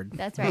baby bird.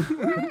 That's right.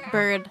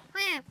 Bird.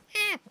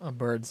 Oh,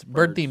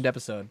 bird-themed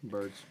episode.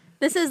 Birds.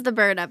 This is the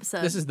bird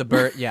episode. This is the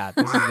bird. Yeah,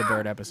 this is the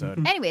bird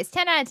episode. Anyways,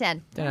 10 out of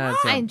 10. 10 out of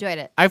 10. I enjoyed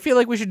it. I feel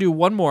like we should do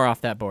one more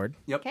off that board,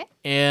 Yep. Okay.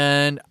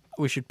 and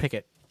we should pick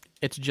it.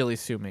 It's Jilly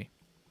Sue Me.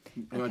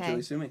 You want Okay.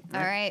 to sue me?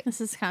 All right.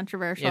 This is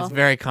controversial. It's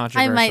very I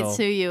controversial. might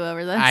sue you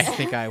over this. I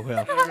think I will.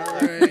 All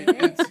right.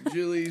 It's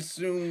Julie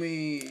Sue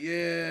Me.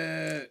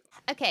 Yeah.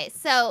 Okay,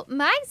 so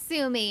my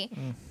sue me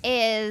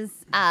is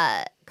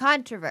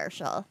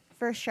controversial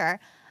for sure.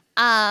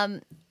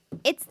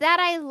 It's that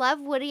I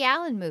love Woody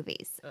Allen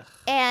movies.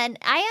 And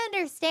I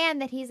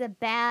understand that he's a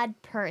bad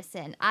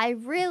person. I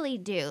really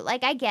do.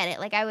 Like, I get it.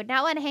 Like, I would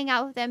not want to hang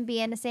out with him,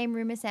 be in the same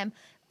room as him.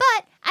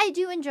 But I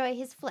do enjoy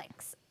his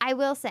flicks. I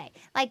will say.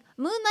 Like,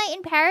 Moonlight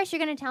in Paris, you're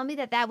going to tell me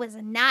that was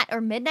not, or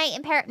Midnight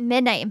in Paris?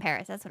 Midnight in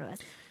Paris, that's what it was.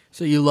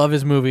 So you love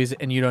his movies,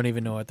 and you don't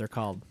even know what they're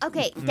called.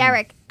 Okay,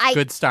 Derek,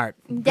 Good start.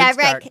 Good Derek,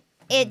 start.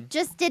 it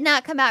just did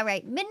not come out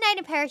right. Midnight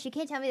in Paris, you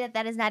can't tell me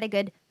that is not a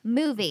good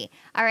movie.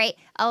 All right,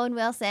 Owen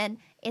Wilson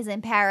is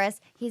in Paris.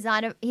 He's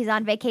on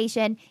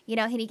vacation, you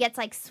know, and he gets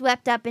like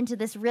swept up into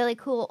this really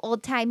cool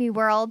old-timey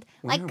world.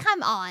 Like,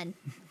 come on.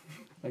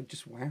 Like,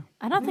 just wow.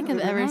 I don't think I've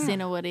ever seen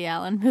a Woody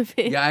Allen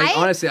movie. Yeah,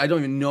 honestly, I don't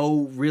even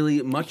know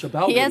really much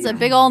about He has Woody a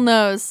big old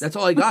nose. That's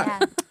all I got.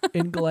 Yeah.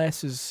 In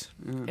glasses.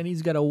 And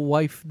he's got a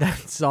wife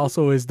that's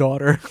also his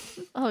daughter.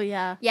 Oh,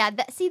 yeah. Yeah,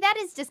 see, that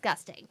is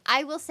disgusting.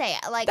 I will say,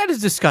 like, That is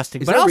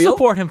disgusting, Is but that I'll real?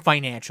 support him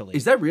financially.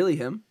 Is that really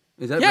him?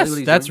 Is that Yes, really what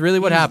he's that's doing? really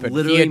what He's happened. He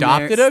literally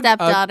adopted married-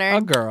 Stepdaughter.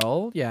 a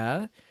girl,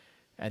 yeah,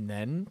 and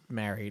then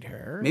married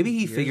her. Maybe he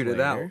years figured it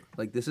out. later.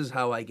 Like, this is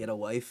how I get a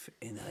wife,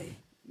 and I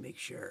make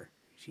sure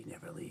she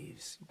never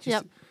leaves. Just,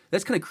 Yep.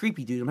 That's kind of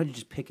creepy, dude. Imagine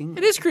just picking.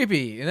 It is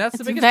creepy, and that's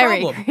the It's biggest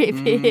very problem.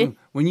 creepy.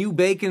 When you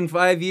bake in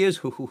 5 years,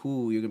 you're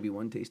going to be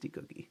one tasty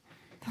cookie.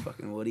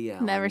 Fucking Woody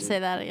Allen. Never dude. say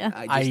that again.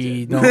 I just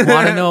did. don't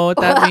want to know what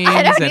that means,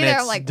 I don't and either. I'm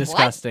it's like, what?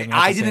 disgusting. at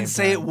I the didn't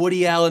same say time. it.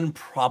 Woody Allen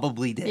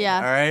probably did. Yeah,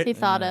 All right. he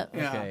thought it.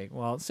 Yeah. Okay,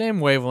 well, same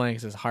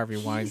wavelengths as Harvey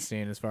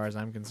Weinstein, as far as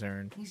I'm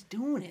concerned. He's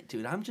doing it,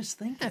 dude. I'm just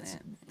thinking it.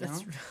 you know?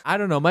 I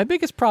don't know. My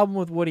biggest problem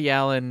with Woody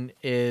Allen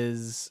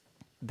is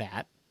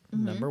that,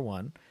 number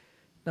one.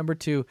 Number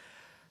two,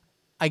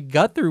 I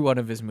got through one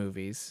of his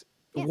movies,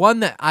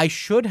 one that I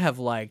should have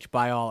liked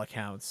by all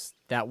accounts,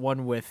 that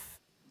one with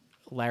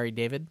Larry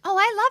David. oh,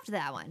 I loved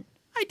that one.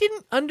 I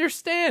didn't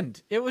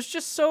understand. It was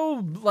just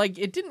so, like,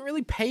 it didn't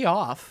really pay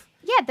off.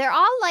 Yeah, they're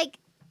all like,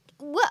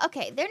 well,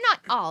 okay, they're not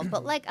all,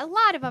 but like a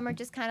lot of them are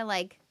just kind of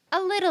like a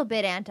little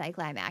bit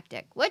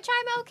anticlimactic, which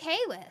I'm okay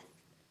with.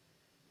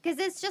 Because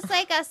it's just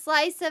like a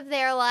slice of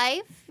their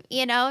life,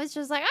 you know? It's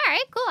just like, all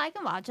right, cool, I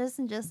can watch this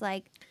and just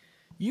like,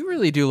 You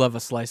really do love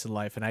a slice of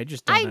life, and I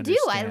just don't I do.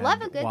 I understand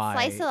love a good why.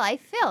 slice of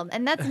life film,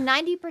 and that's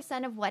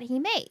 90% of what he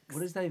makes.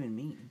 What does that even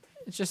mean?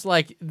 It's just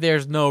like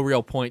there's no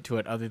real point to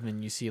it other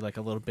than you see like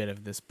a little bit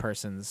of this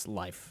person's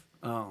life.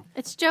 Oh,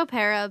 It's Joe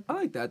Pera, I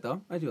like that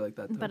though. I do like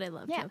that. Though. but I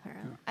love Yeah. Joe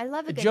Pera. I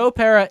love a good. Joe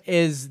Pera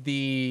is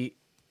the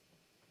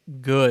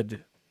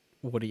good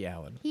Woody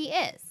Allen, He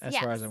is. as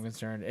yes. far as I'm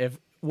concerned. If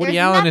Woody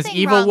There's Allen is nothing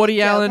evil wrong Woody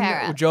with Joe Allen,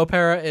 Pera. Joe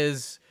Pera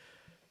is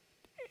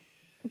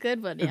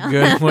Good Woody a Allen.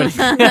 good Woody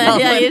Allen.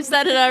 Yeah, you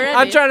said it already.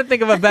 I'm trying to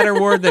think of a better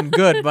word than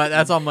good, but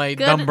that's all my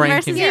Good dumb brain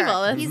versus can Pure.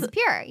 evil. That's- He's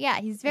pure. Yeah,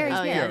 he's very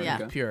Oh, pure. yeah, Pure, yeah.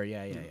 Okay. pure,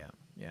 yeah.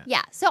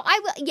 Yeah, so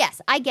I will.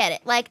 Yes, I get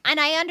it. Like, and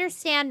I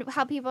understand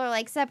how people are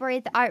like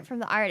separate the art from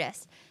the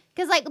artist.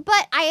 Because like,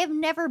 but I have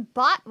never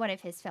bought one of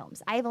his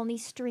films. I have only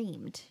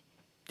streamed.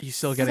 He's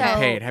still getting So-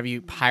 paid. Have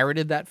you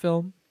pirated that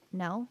film?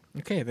 No.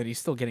 Okay, then he's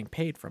still getting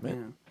paid from it.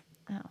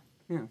 Yeah. Oh.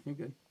 Yeah, you're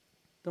good.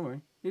 Don't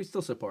worry. You're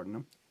still supporting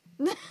him.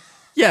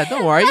 Yeah,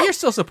 don't worry. You're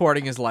still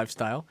supporting his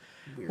lifestyle.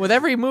 With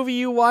every movie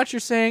you watch, you're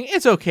saying,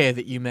 it's okay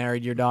that you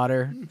married your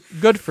daughter.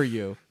 Good for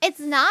you. It's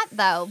not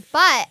though,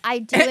 but I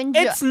do enjoy.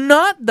 It's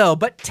not, though,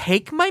 but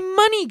take my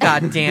money,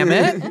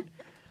 goddammit.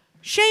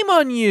 Shame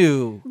on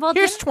you. Well,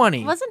 Here's didn't-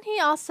 20. Wasn't he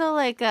also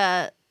like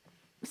a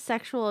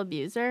sexual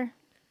abuser?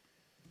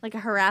 Like a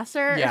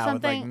harasser or Yeah, with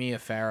something? like Mia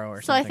Farrow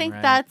or so something, I think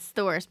right? that's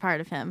the worst part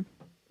of him.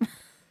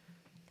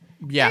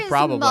 Yeah, There's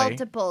probably.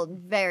 multiple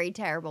very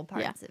terrible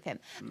parts Yeah. of him.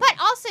 But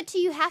also, too,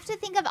 you have to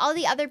think of all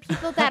the other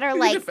people that are Are you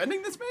like.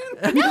 defending this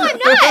man? No, I'm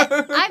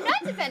not. I'm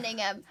not defending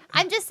him.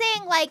 I'm just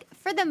saying, like,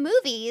 for the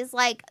movies,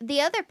 like,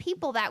 the other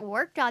people that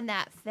worked on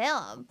that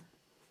film,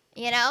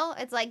 you know,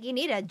 it's like you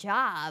need a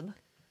job.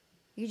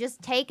 You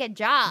just take a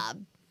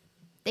job.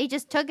 They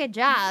just took a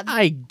job.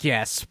 I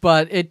guess,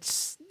 but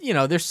it's, you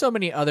know, there's so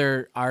many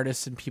other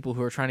artists and people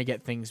who are trying to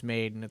get things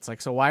made, and it's like,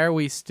 so why are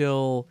we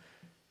still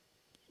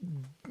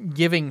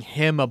giving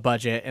him a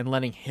budget and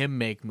letting him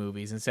make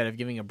movies instead of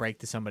giving a break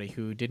to somebody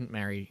who didn't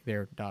marry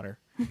their daughter?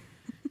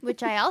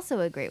 Which I also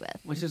agree with.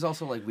 Which is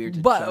also like weird to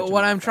judge But him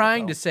what off I'm that,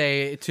 trying though. to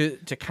say to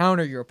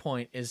counter your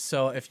point is,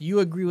 so if you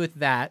agree with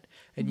that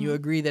and you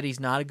agree that he's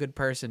not a good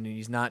person and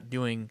he's not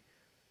doing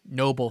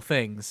noble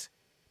things,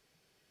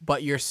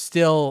 but you're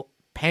still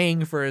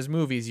paying for his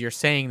movies. You're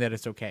saying that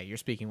it's okay. You're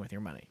speaking with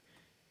your money.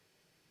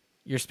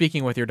 You're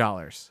speaking with your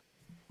dollars.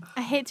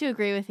 I hate to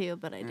agree with you,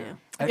 but I do.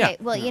 Okay,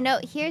 well,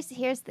 here's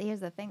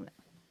the thing, though.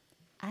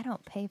 I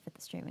don't pay for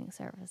the streaming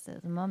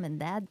services. Mom and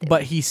Dad do.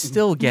 But he's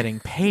still getting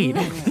paid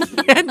at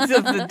the end of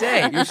the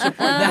day. That's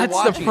the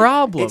Watching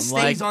problem. It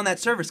stays on that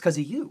service because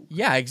of you.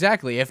 Yeah,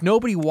 exactly. If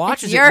nobody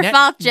watches It's your it,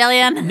 fault,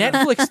 Jillian.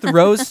 Netflix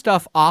throws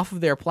stuff off of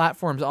their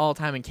platforms all the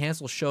time and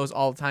cancels shows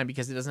all the time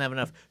because it doesn't have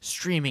enough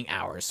streaming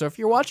hours. So if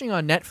you're watching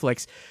on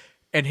Netflix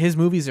and his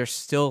movies are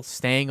still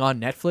staying on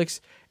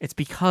Netflix, it's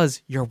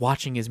because you're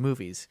watching his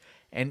movies.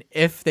 And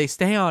if they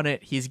stay on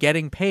it, he's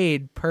getting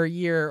paid per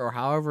year or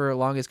however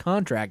long his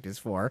contract is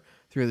for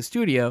through the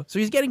studio. So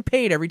he's getting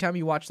paid every time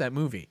you watch that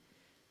movie.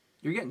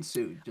 You're getting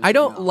sued. I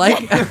don't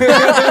like... Yeah,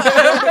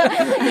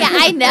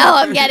 I know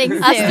I'm getting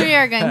sued. Us three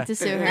are going to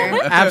sue her.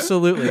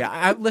 Absolutely.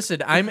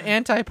 Listen, I'm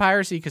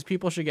anti-piracy because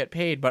people should get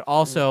paid, but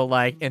also,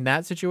 like, in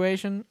that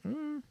situation,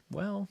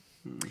 well...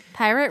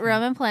 Pirate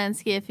Roman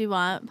Polanski if you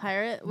want.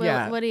 Pirate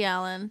Yeah. Woody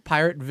Allen.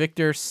 Pirate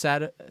Victor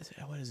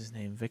what is his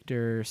name?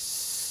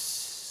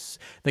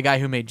 The guy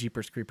who made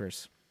Jeepers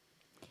Creepers.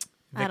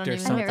 I don't even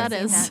know something. what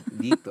that is.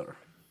 Victor.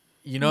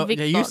 You know,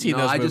 Victor. you've seen No,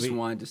 those I movies. just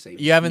wanted to say.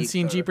 You haven't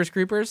seen Victor. Jeepers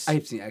Creepers?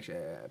 I've seen actually.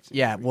 I've seen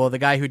Yeah, it. well, the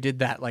guy who did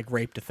that like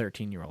raped a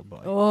 13-year-old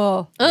boy.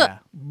 Oh. Yeah,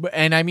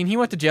 and I mean he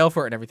went to jail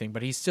for it and everything,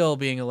 but he's still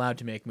being allowed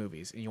to make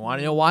movies. And you want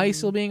to know why he's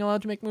still being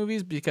allowed to make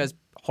movies? Because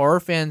horror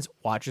fans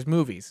watch his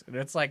movies, and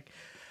it's like,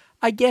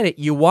 I get it,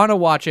 you want to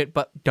watch it,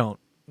 but don't.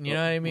 You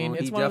know what I mean? Well,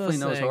 It's he one of definitely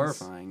those knows things.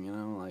 horrifying. You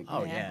know, like.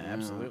 Oh yeah,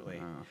 absolutely.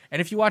 yeah. And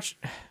if you watch,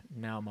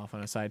 now I'm off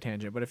on a side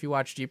tangent, but if you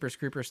watch Jeepers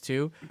Creepers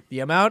 2,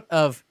 the amount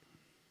of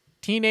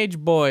teenage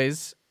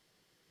boys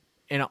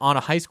on a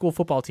high school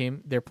football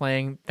team, they're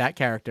playing that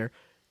character,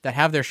 that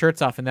have their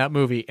shirts off in that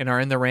movie and are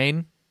in the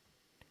rain,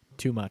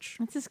 too much.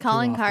 It's his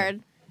calling often.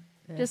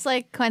 card. Just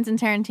like Quentin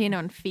Tarantino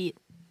and feet.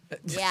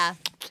 Yeah.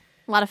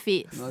 A lot of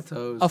feet. No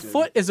toes, A dude.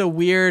 foot is a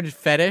weird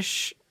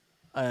fetish.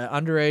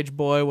 Underage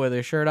boy with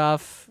their shirt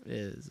off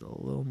is a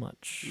little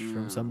much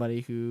from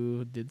somebody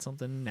who did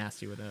something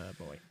nasty with a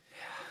boy.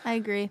 I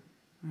agree.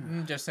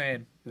 Just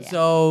saying. Yeah.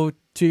 So,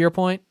 to your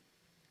point,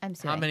 I'm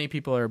sorry. how many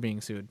people are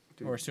being sued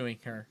or suing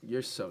her?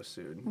 You're so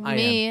sued. I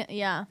Me, am.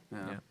 yeah.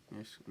 Yeah.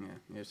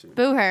 You're sued.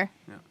 Boo her.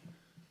 Yeah.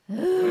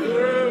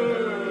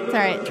 It's all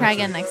right. Try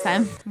again next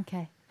time.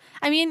 Okay.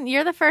 I mean,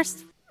 you're the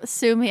first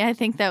sue me, I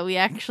think, that we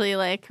actually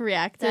like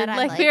reacted That I'm,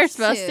 like we were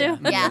supposed to. sued.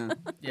 Yeah.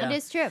 Yeah, It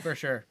is true. for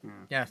sure.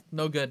 Yeah,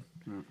 no good.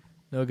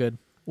 No good.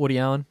 Woody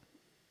Allen?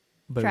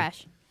 Boo.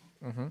 Trash.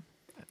 Mm-hmm.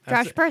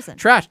 Trash person.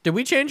 Trash. Did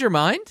we change your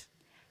mind?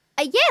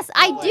 Yes,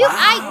 I do.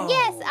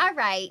 Yes, all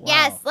right. Wow.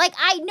 Yes, like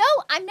I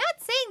know. I'm not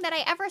saying that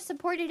I ever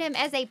supported him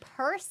as a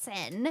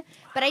person,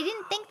 but I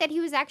didn't think that he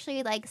was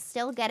actually like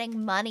still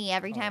getting money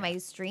every time I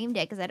streamed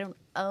it because I don't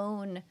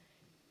own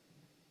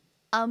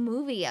a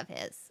movie of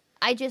his.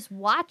 I just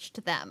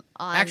watched them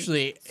on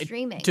Actually,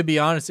 streaming. to be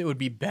honest, it would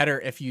be better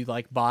if you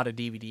like bought a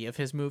DVD of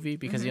his movie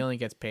because he only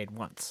gets paid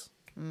once.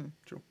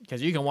 True.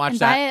 Because you can watch And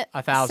buy that it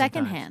 1,000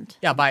 secondhand. times.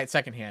 Yeah, buy it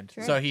secondhand.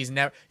 True. So he's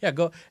never. Yeah,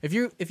 go if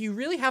you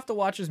really have to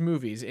watch his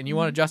movies and you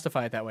want to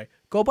justify it that way,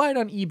 go buy it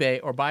on eBay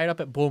or buy it up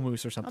at Bull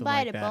Moose or I'll something buy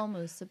like it at that. Bull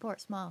Moose.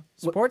 Support small.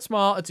 Support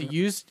small. It's a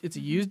used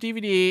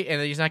DVD,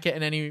 and he's not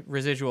getting any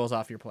residuals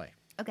off your play.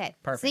 Okay.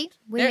 Perfect. See,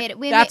 we There- made it.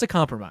 That's a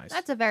compromise.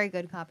 That's a very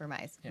good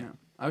compromise. Yeah.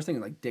 I was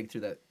thinking like dig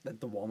through the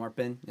Walmart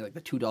bin, like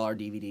the $2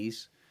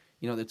 DVDs.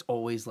 You know, that's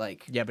always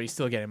like Yeah, but he's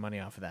still getting money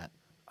off of that.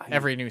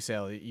 Every new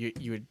sale, you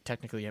would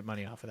technically get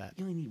money off of that.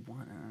 you only need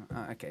one.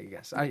 Okay, I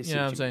guess. I see know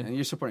what I'm what saying? And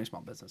you're supporting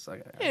small business.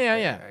 Okay,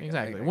 Yeah,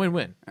 exactly.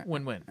 Win-win.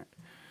 Win-win.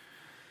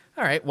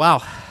 All right.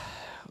 Wow.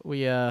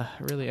 We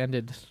really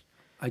ended.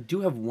 I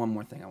do have one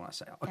more thing I want to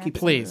say. I'll keep it.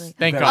 Please.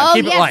 Thank Very- God. Oh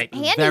Keep yes, it light.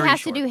 Handy Very has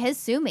short. to do his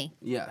sue me.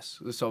 Yes.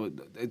 So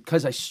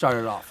because I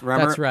started off.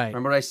 Remember? That's right.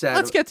 Remember what I said?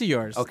 Let's get to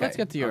yours. Okay. Let's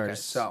get to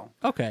yours. Okay.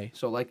 Okay.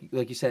 So like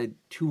you said,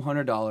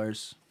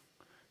 $200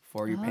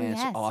 for your Oh,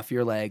 pants yes. off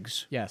your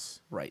legs Yes.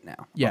 right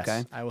now. Yes,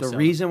 Okay. I will The sell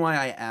reason why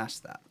I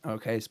asked that,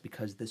 okay, is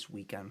because this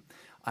weekend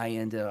I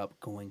ended up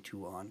going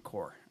to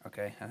Encore.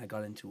 Okay, and I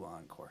got into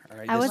Encore. All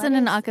right. I This- was in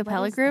an a what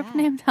cappella is group that?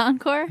 named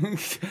Encore.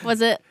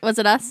 Was it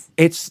us?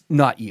 It's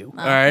not you.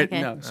 Oh, all right.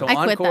 okay. No. So I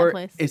quit that Encore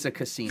place. is a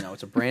casino.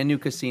 It's a brand new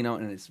casino,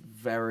 and it's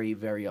very,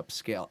 very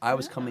upscale. I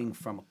was coming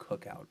from a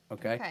cookout.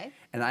 Okay.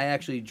 And I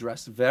actually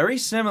dressed very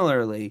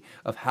similarly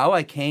of how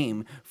I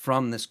came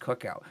from this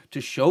cookout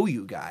to show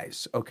you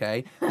guys,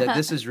 okay, that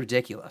this is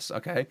ridiculous.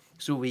 Okay.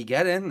 So we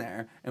get in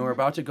there, and we're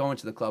about to go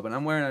into the club, and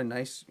I'm wearing a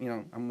nice,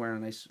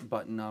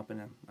 button up,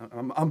 and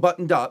I'm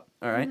buttoned up.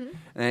 All right?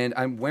 And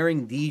I'm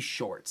wearing these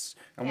shorts.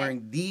 I'm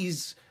wearing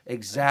these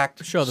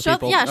exact. Show the Show-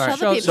 people. yeah, All right,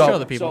 show the show people.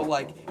 the people. So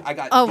like I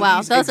got. Oh, wow,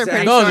 these those are exact-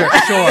 pretty Those are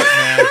short,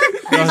 man.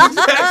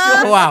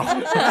 Wow.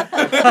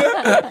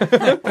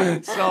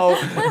 So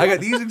I got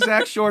these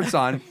exact shorts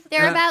on.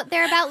 They're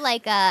about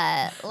like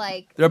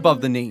They're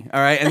above the knee. All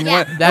right, and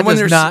Yeah. That when does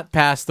they're not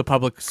pass the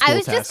public school I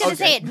was test. just gonna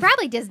say it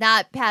probably does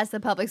not pass the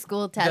public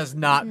school test. Does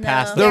not No.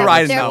 pass the They're public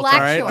riding They're out, black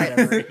all right?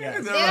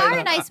 shorts. They are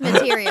a nice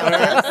material.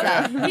 Though,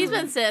 so. He's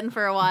been sitting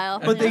for a while.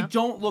 But you they know.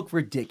 don't look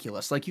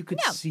ridiculous. Like you could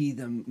No. see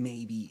them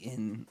maybe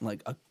in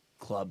like a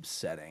club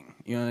setting.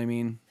 You know what I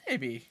mean?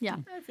 Maybe. Yeah.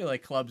 I feel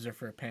like clubs are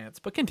for pants,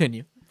 but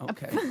continue.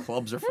 Okay,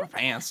 clubs are for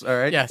pants. All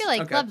right. Yes. I feel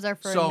like Okay. clubs are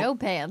for So- no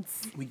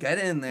pants. We get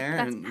in there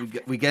and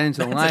we get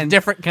into the It's a line.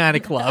 different kind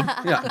of club.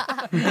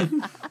 Yeah.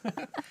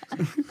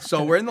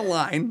 So we're in the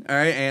line, all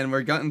right, and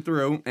we're getting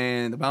through,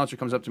 and the bouncer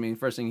comes up to me, and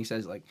first thing he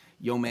says, like,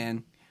 "Yo,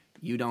 man,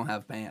 you don't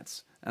have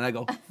pants." And I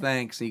go,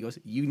 "Thanks." And he goes,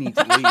 "You need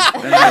to leave."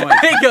 And I went,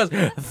 He goes,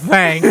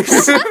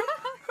 thanks.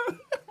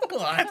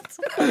 "What?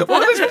 What am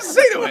I supposed to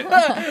say to it?"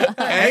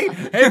 Okay.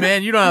 Hey,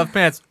 man, you don't have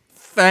pants.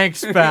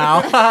 Thanks,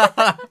 pal.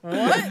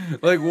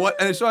 Like,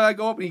 what? And so I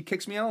go up, and he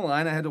kicks me out of the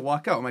line. I had to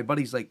walk out. My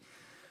buddy's like,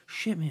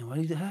 "Shit, man, what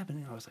is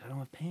happening?" I was like, "I don't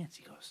have pants."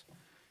 He goes,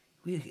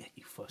 "We gotta get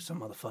you for some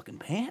motherfucking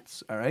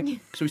pants, all right?"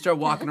 So we start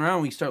walking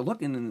around. We start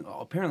looking, and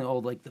apparently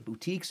all like the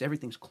boutiques,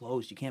 everything's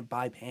closed. You can't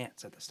buy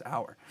pants at this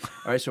hour.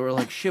 All right, so we're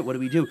like, "Shit, what do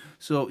we do?"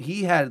 So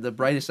he had the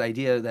brightest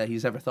idea that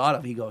he's ever thought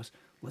of. He goes,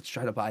 "Let's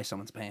try to buy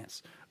someone's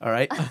pants." All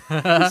right.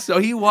 So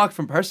he walked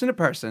from person to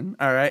person,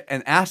 all right,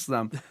 and asked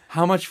them,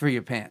 "How much for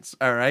your pants?"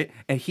 All right,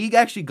 and he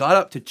actually got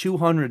up to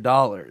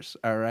 $200.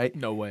 All right,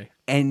 No way.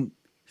 and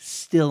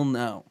still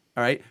no.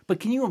 All right, but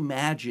can you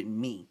imagine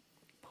me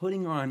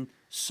putting on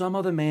some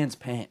other man's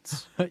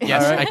pants?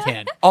 Yes, All right? I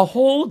can. A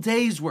whole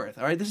day's worth.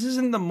 All right, this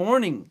isn't the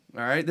morning.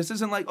 All right, this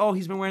isn't like, oh,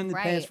 he's been wearing the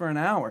pants Right. for an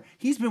hour.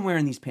 He's been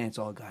wearing these pants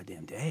all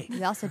goddamn day.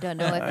 We also don't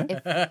know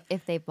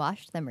if they've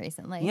washed them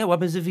recently. Yeah, what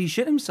happens if he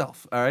shit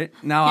himself? All right,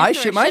 now I or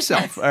shit shit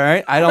myself. All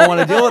right, I don't want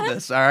to deal with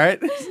this. All right.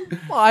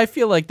 Well, I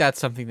feel like that's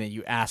something that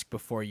you ask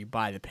before you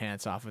buy the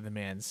pants off of the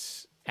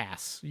man's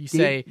ass. You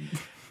say,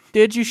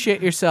 did you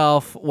shit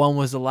yourself? When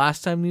was the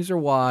last time these are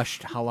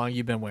washed? How long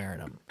you been wearing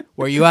them?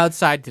 Were you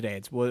outside today?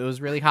 It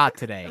was really hot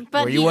today.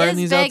 But Were you he wearing is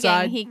these begging.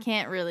 outside? He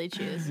can't really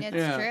choose. It's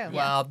Yeah. true.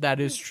 Well, that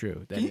is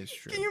true. That is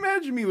true. Can you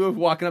imagine me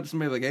walking up to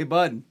somebody like, "Hey,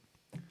 bud,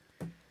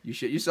 you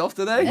shit yourself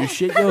today?" You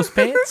shit those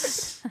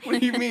pants? What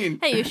do you mean?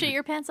 Hey, you shit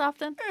your pants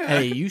often?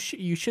 Hey, you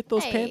shit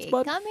those Hey, pants,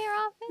 bud? come here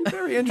often.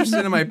 Very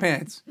interested in my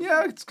pants.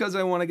 Yeah, it's because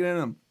I want to get in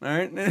them. All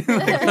right. But not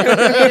in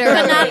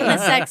Literally. a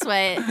sex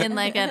way, in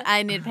like an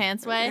I need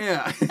pants way.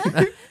 Yeah.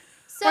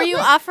 So Were you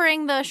what-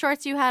 offering the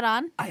shorts you had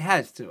on? I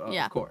had to,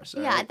 Yeah. of course.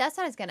 all Yeah, right? that's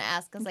what I was gonna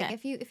ask. Cause like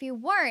Okay. if you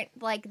weren't,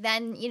 like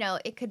then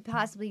it could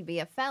possibly be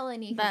a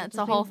felony. 'cause That's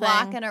you'd a just whole be thing.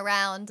 walking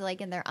around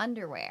like in their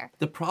underwear.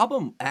 The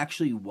problem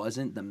actually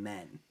wasn't the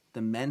men.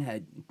 The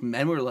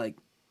men were like,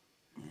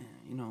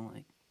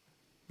 like,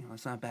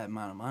 it's not a bad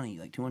amount of money,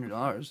 like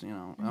 $200.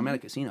 I'm at a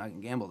casino, I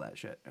can gamble that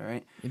shit. All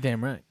right. You're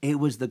damn right. It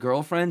was the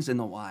girlfriends and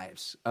the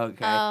wives.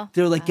 Okay. Oh.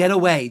 They're like, get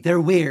away. They're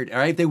weird. All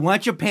right. They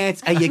want your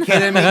pants. Are you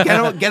kidding me?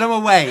 Get them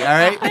away. All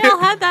right. They all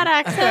had that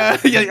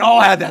accent. Yeah, they all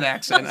had that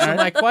accent. all So right?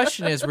 my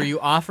question is, were you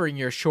offering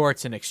your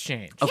shorts in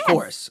exchange? Of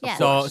course. yes.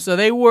 Of course. So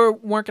they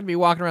weren't going to be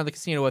walking around the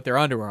casino with their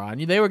underwear on.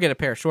 They were getting a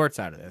pair of shorts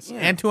out of this Yeah.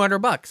 and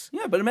 $200.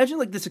 Yeah, but imagine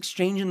like this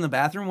exchange in the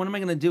bathroom. What am I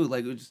gonna do?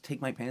 Like, just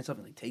take my pants off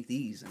and like take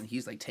these, and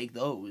he's like, take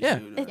those. Yeah.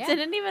 dude. It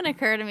didn't even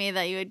occur to me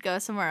that you would go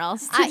somewhere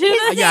else to I, do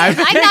this. Yeah, I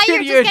thought you were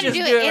figured just gonna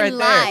you would do just it do in it right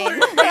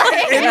line.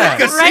 Yeah.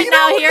 Right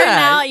now, here Yeah,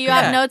 now, you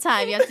yeah. have no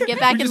time. You have to get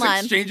back We in just line.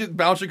 exchange it.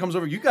 Bouncer comes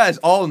over. You guys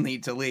all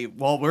need to leave.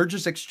 Well, we're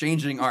just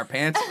exchanging our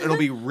pants. It'll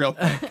be real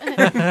quick.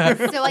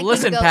 So, like,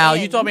 Listen, you go pal,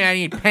 in. you told me I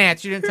need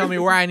pants. You didn't tell me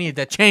where I need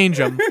to change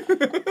them.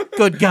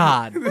 Good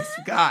God. This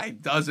guy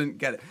doesn't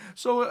get it.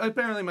 So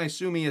apparently, my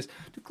sumi is: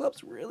 do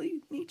clubs really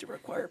need to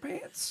require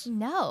pants?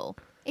 No,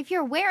 if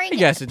you're wearing I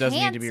guess it doesn't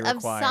need to be pants of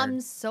required.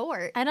 some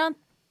sort. I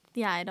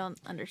don't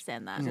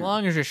understand that. As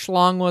long as your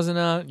schlong wasn't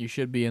out, you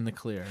should be in the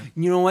clear.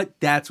 You know what?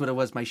 That's what it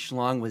was. My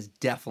schlong was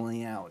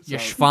definitely out. Your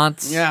so-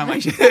 schwanz. Yeah,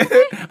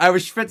 I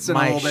was schwitzing a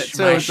little bit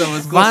too, so it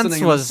was glistening in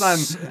the was sun.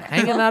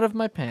 hanging out of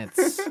my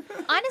pants.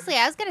 Honestly,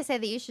 I was gonna say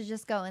that you should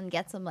just go and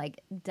get some like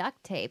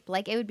duct tape.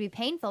 Like it would be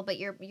painful, but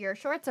your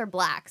shorts are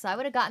black, so I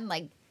would have gotten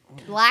like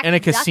black. In a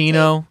duct tape.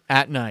 casino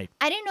at night.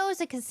 I didn't know it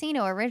was a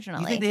casino You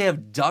originally. think they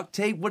have duct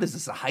tape? What is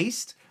this, a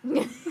heist?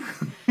 What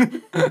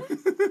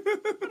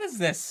is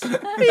this?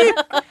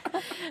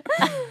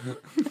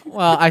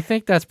 Well, I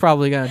think that's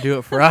probably going to do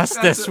it for us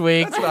this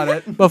week. That's about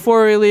it.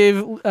 Before we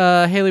leave,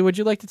 Haley, would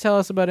you like to tell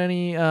us about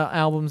any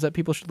albums that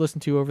people should listen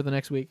to over the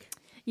next week?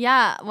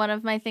 Yeah, one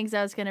of my things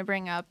I was going to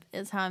bring up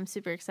is how I'm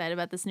super excited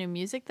about this new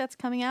music that's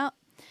coming out.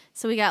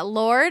 So we got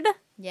Lorde,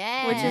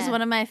 yeah, which is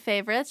one of my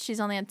favorites. She's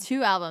only had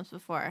 2 albums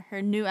before.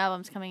 Her new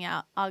album's coming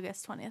out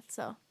August 20th.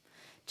 So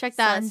check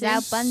that Suns out.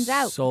 out, buns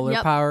out. Solar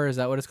Yep. Power, is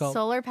that what it's called?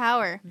 Solar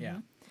Power. Yeah.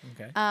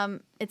 Okay.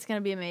 It's going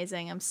to be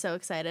amazing. I'm so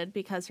excited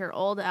because her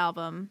old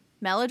album,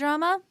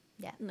 Melodrama,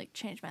 Yeah. like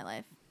changed my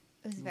life.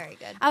 It was very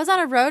good. I was on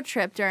a road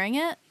trip during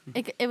it,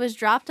 it was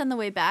dropped on the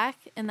way back,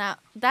 and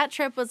that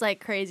trip was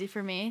like crazy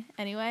for me.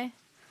 Anyway,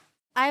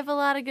 I have a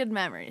lot of good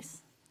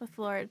memories with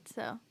Lord,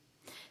 so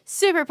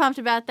super pumped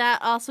about that.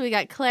 Also, we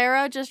got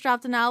Claro just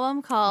dropped an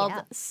album called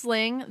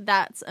Sling.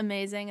 That's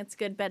amazing. It's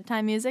good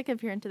bedtime music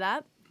if you're into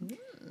that.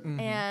 Mm-hmm.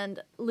 And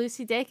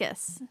Lucy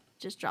Dacus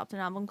just dropped an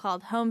album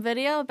called Home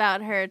Video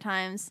about her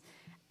times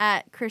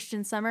at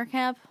Christian summer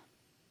camp.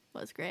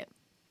 Was great.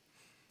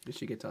 Did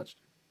she get touched?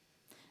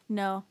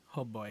 No.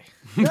 Oh boy.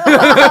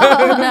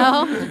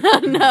 No.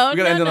 We're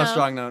gonna end on a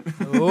strong note.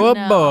 Oh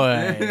No.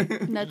 boy.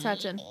 No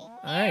touching.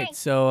 All right,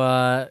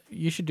 so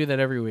you should do that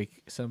every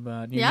week. Some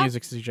new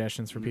music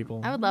suggestions for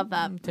people. I would love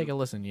that. Take a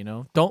listen.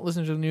 Don't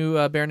listen to the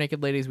new Bare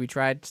Naked Ladies we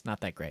tried. It's not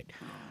that great.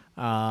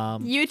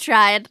 You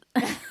tried.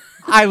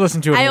 I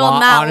listened to it I a will lot.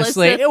 not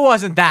Honestly, listen. it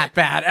wasn't that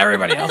bad.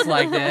 Everybody else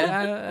liked it.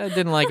 I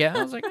didn't like it.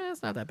 I was like,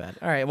 it's not that bad.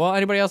 All right. Well,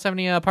 anybody else have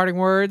any parting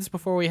words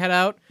before we head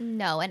out?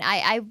 No, and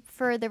I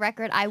for the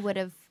record, I would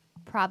have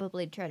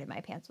probably traded my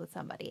pants with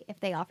somebody if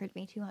they offered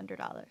me $200.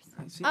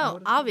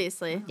 Oh,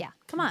 obviously. Yeah.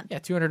 Come on. Yeah,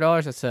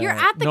 $200. That's a You're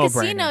at the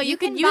casino. no-brainer. You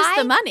could use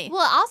the money.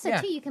 Well, also Yeah.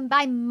 too, you can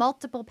buy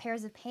multiple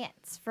pairs of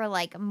pants for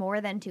like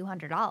more than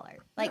 $200.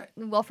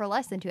 For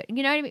less than $200.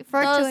 You know what I mean?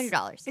 For Those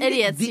 $200.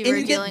 idiots you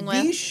were dealing get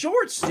these with.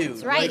 shorts, dude.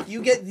 That's right. Like,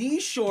 you get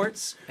these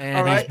shorts. And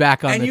all right? he's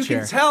back on and the you chair.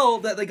 can tell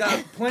that they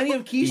got plenty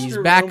of keister He's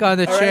back on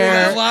the all right?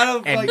 chair, A lot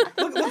of and-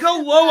 look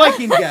how low I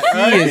can get.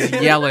 all He right? is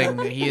yelling.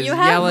 He is You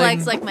have yelling.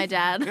 legs like my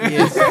dad. He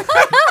is-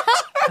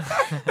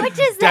 What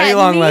does Daddy that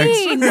long legs.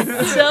 mean?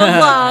 So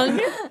long.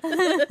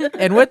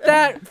 And with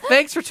that,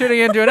 thanks for tuning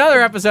in to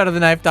another episode of the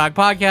KnifeDog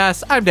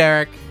Podcast. I'm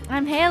Derek,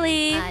 I'm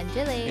Haley. I'm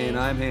Jilly. And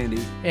I'm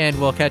handy. and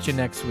we'll catch you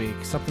next week.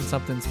 Something,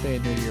 spay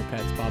and neuter your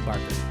pets. Bob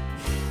Barker.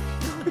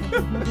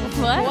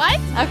 What?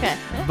 Okay.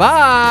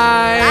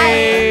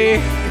 Bye.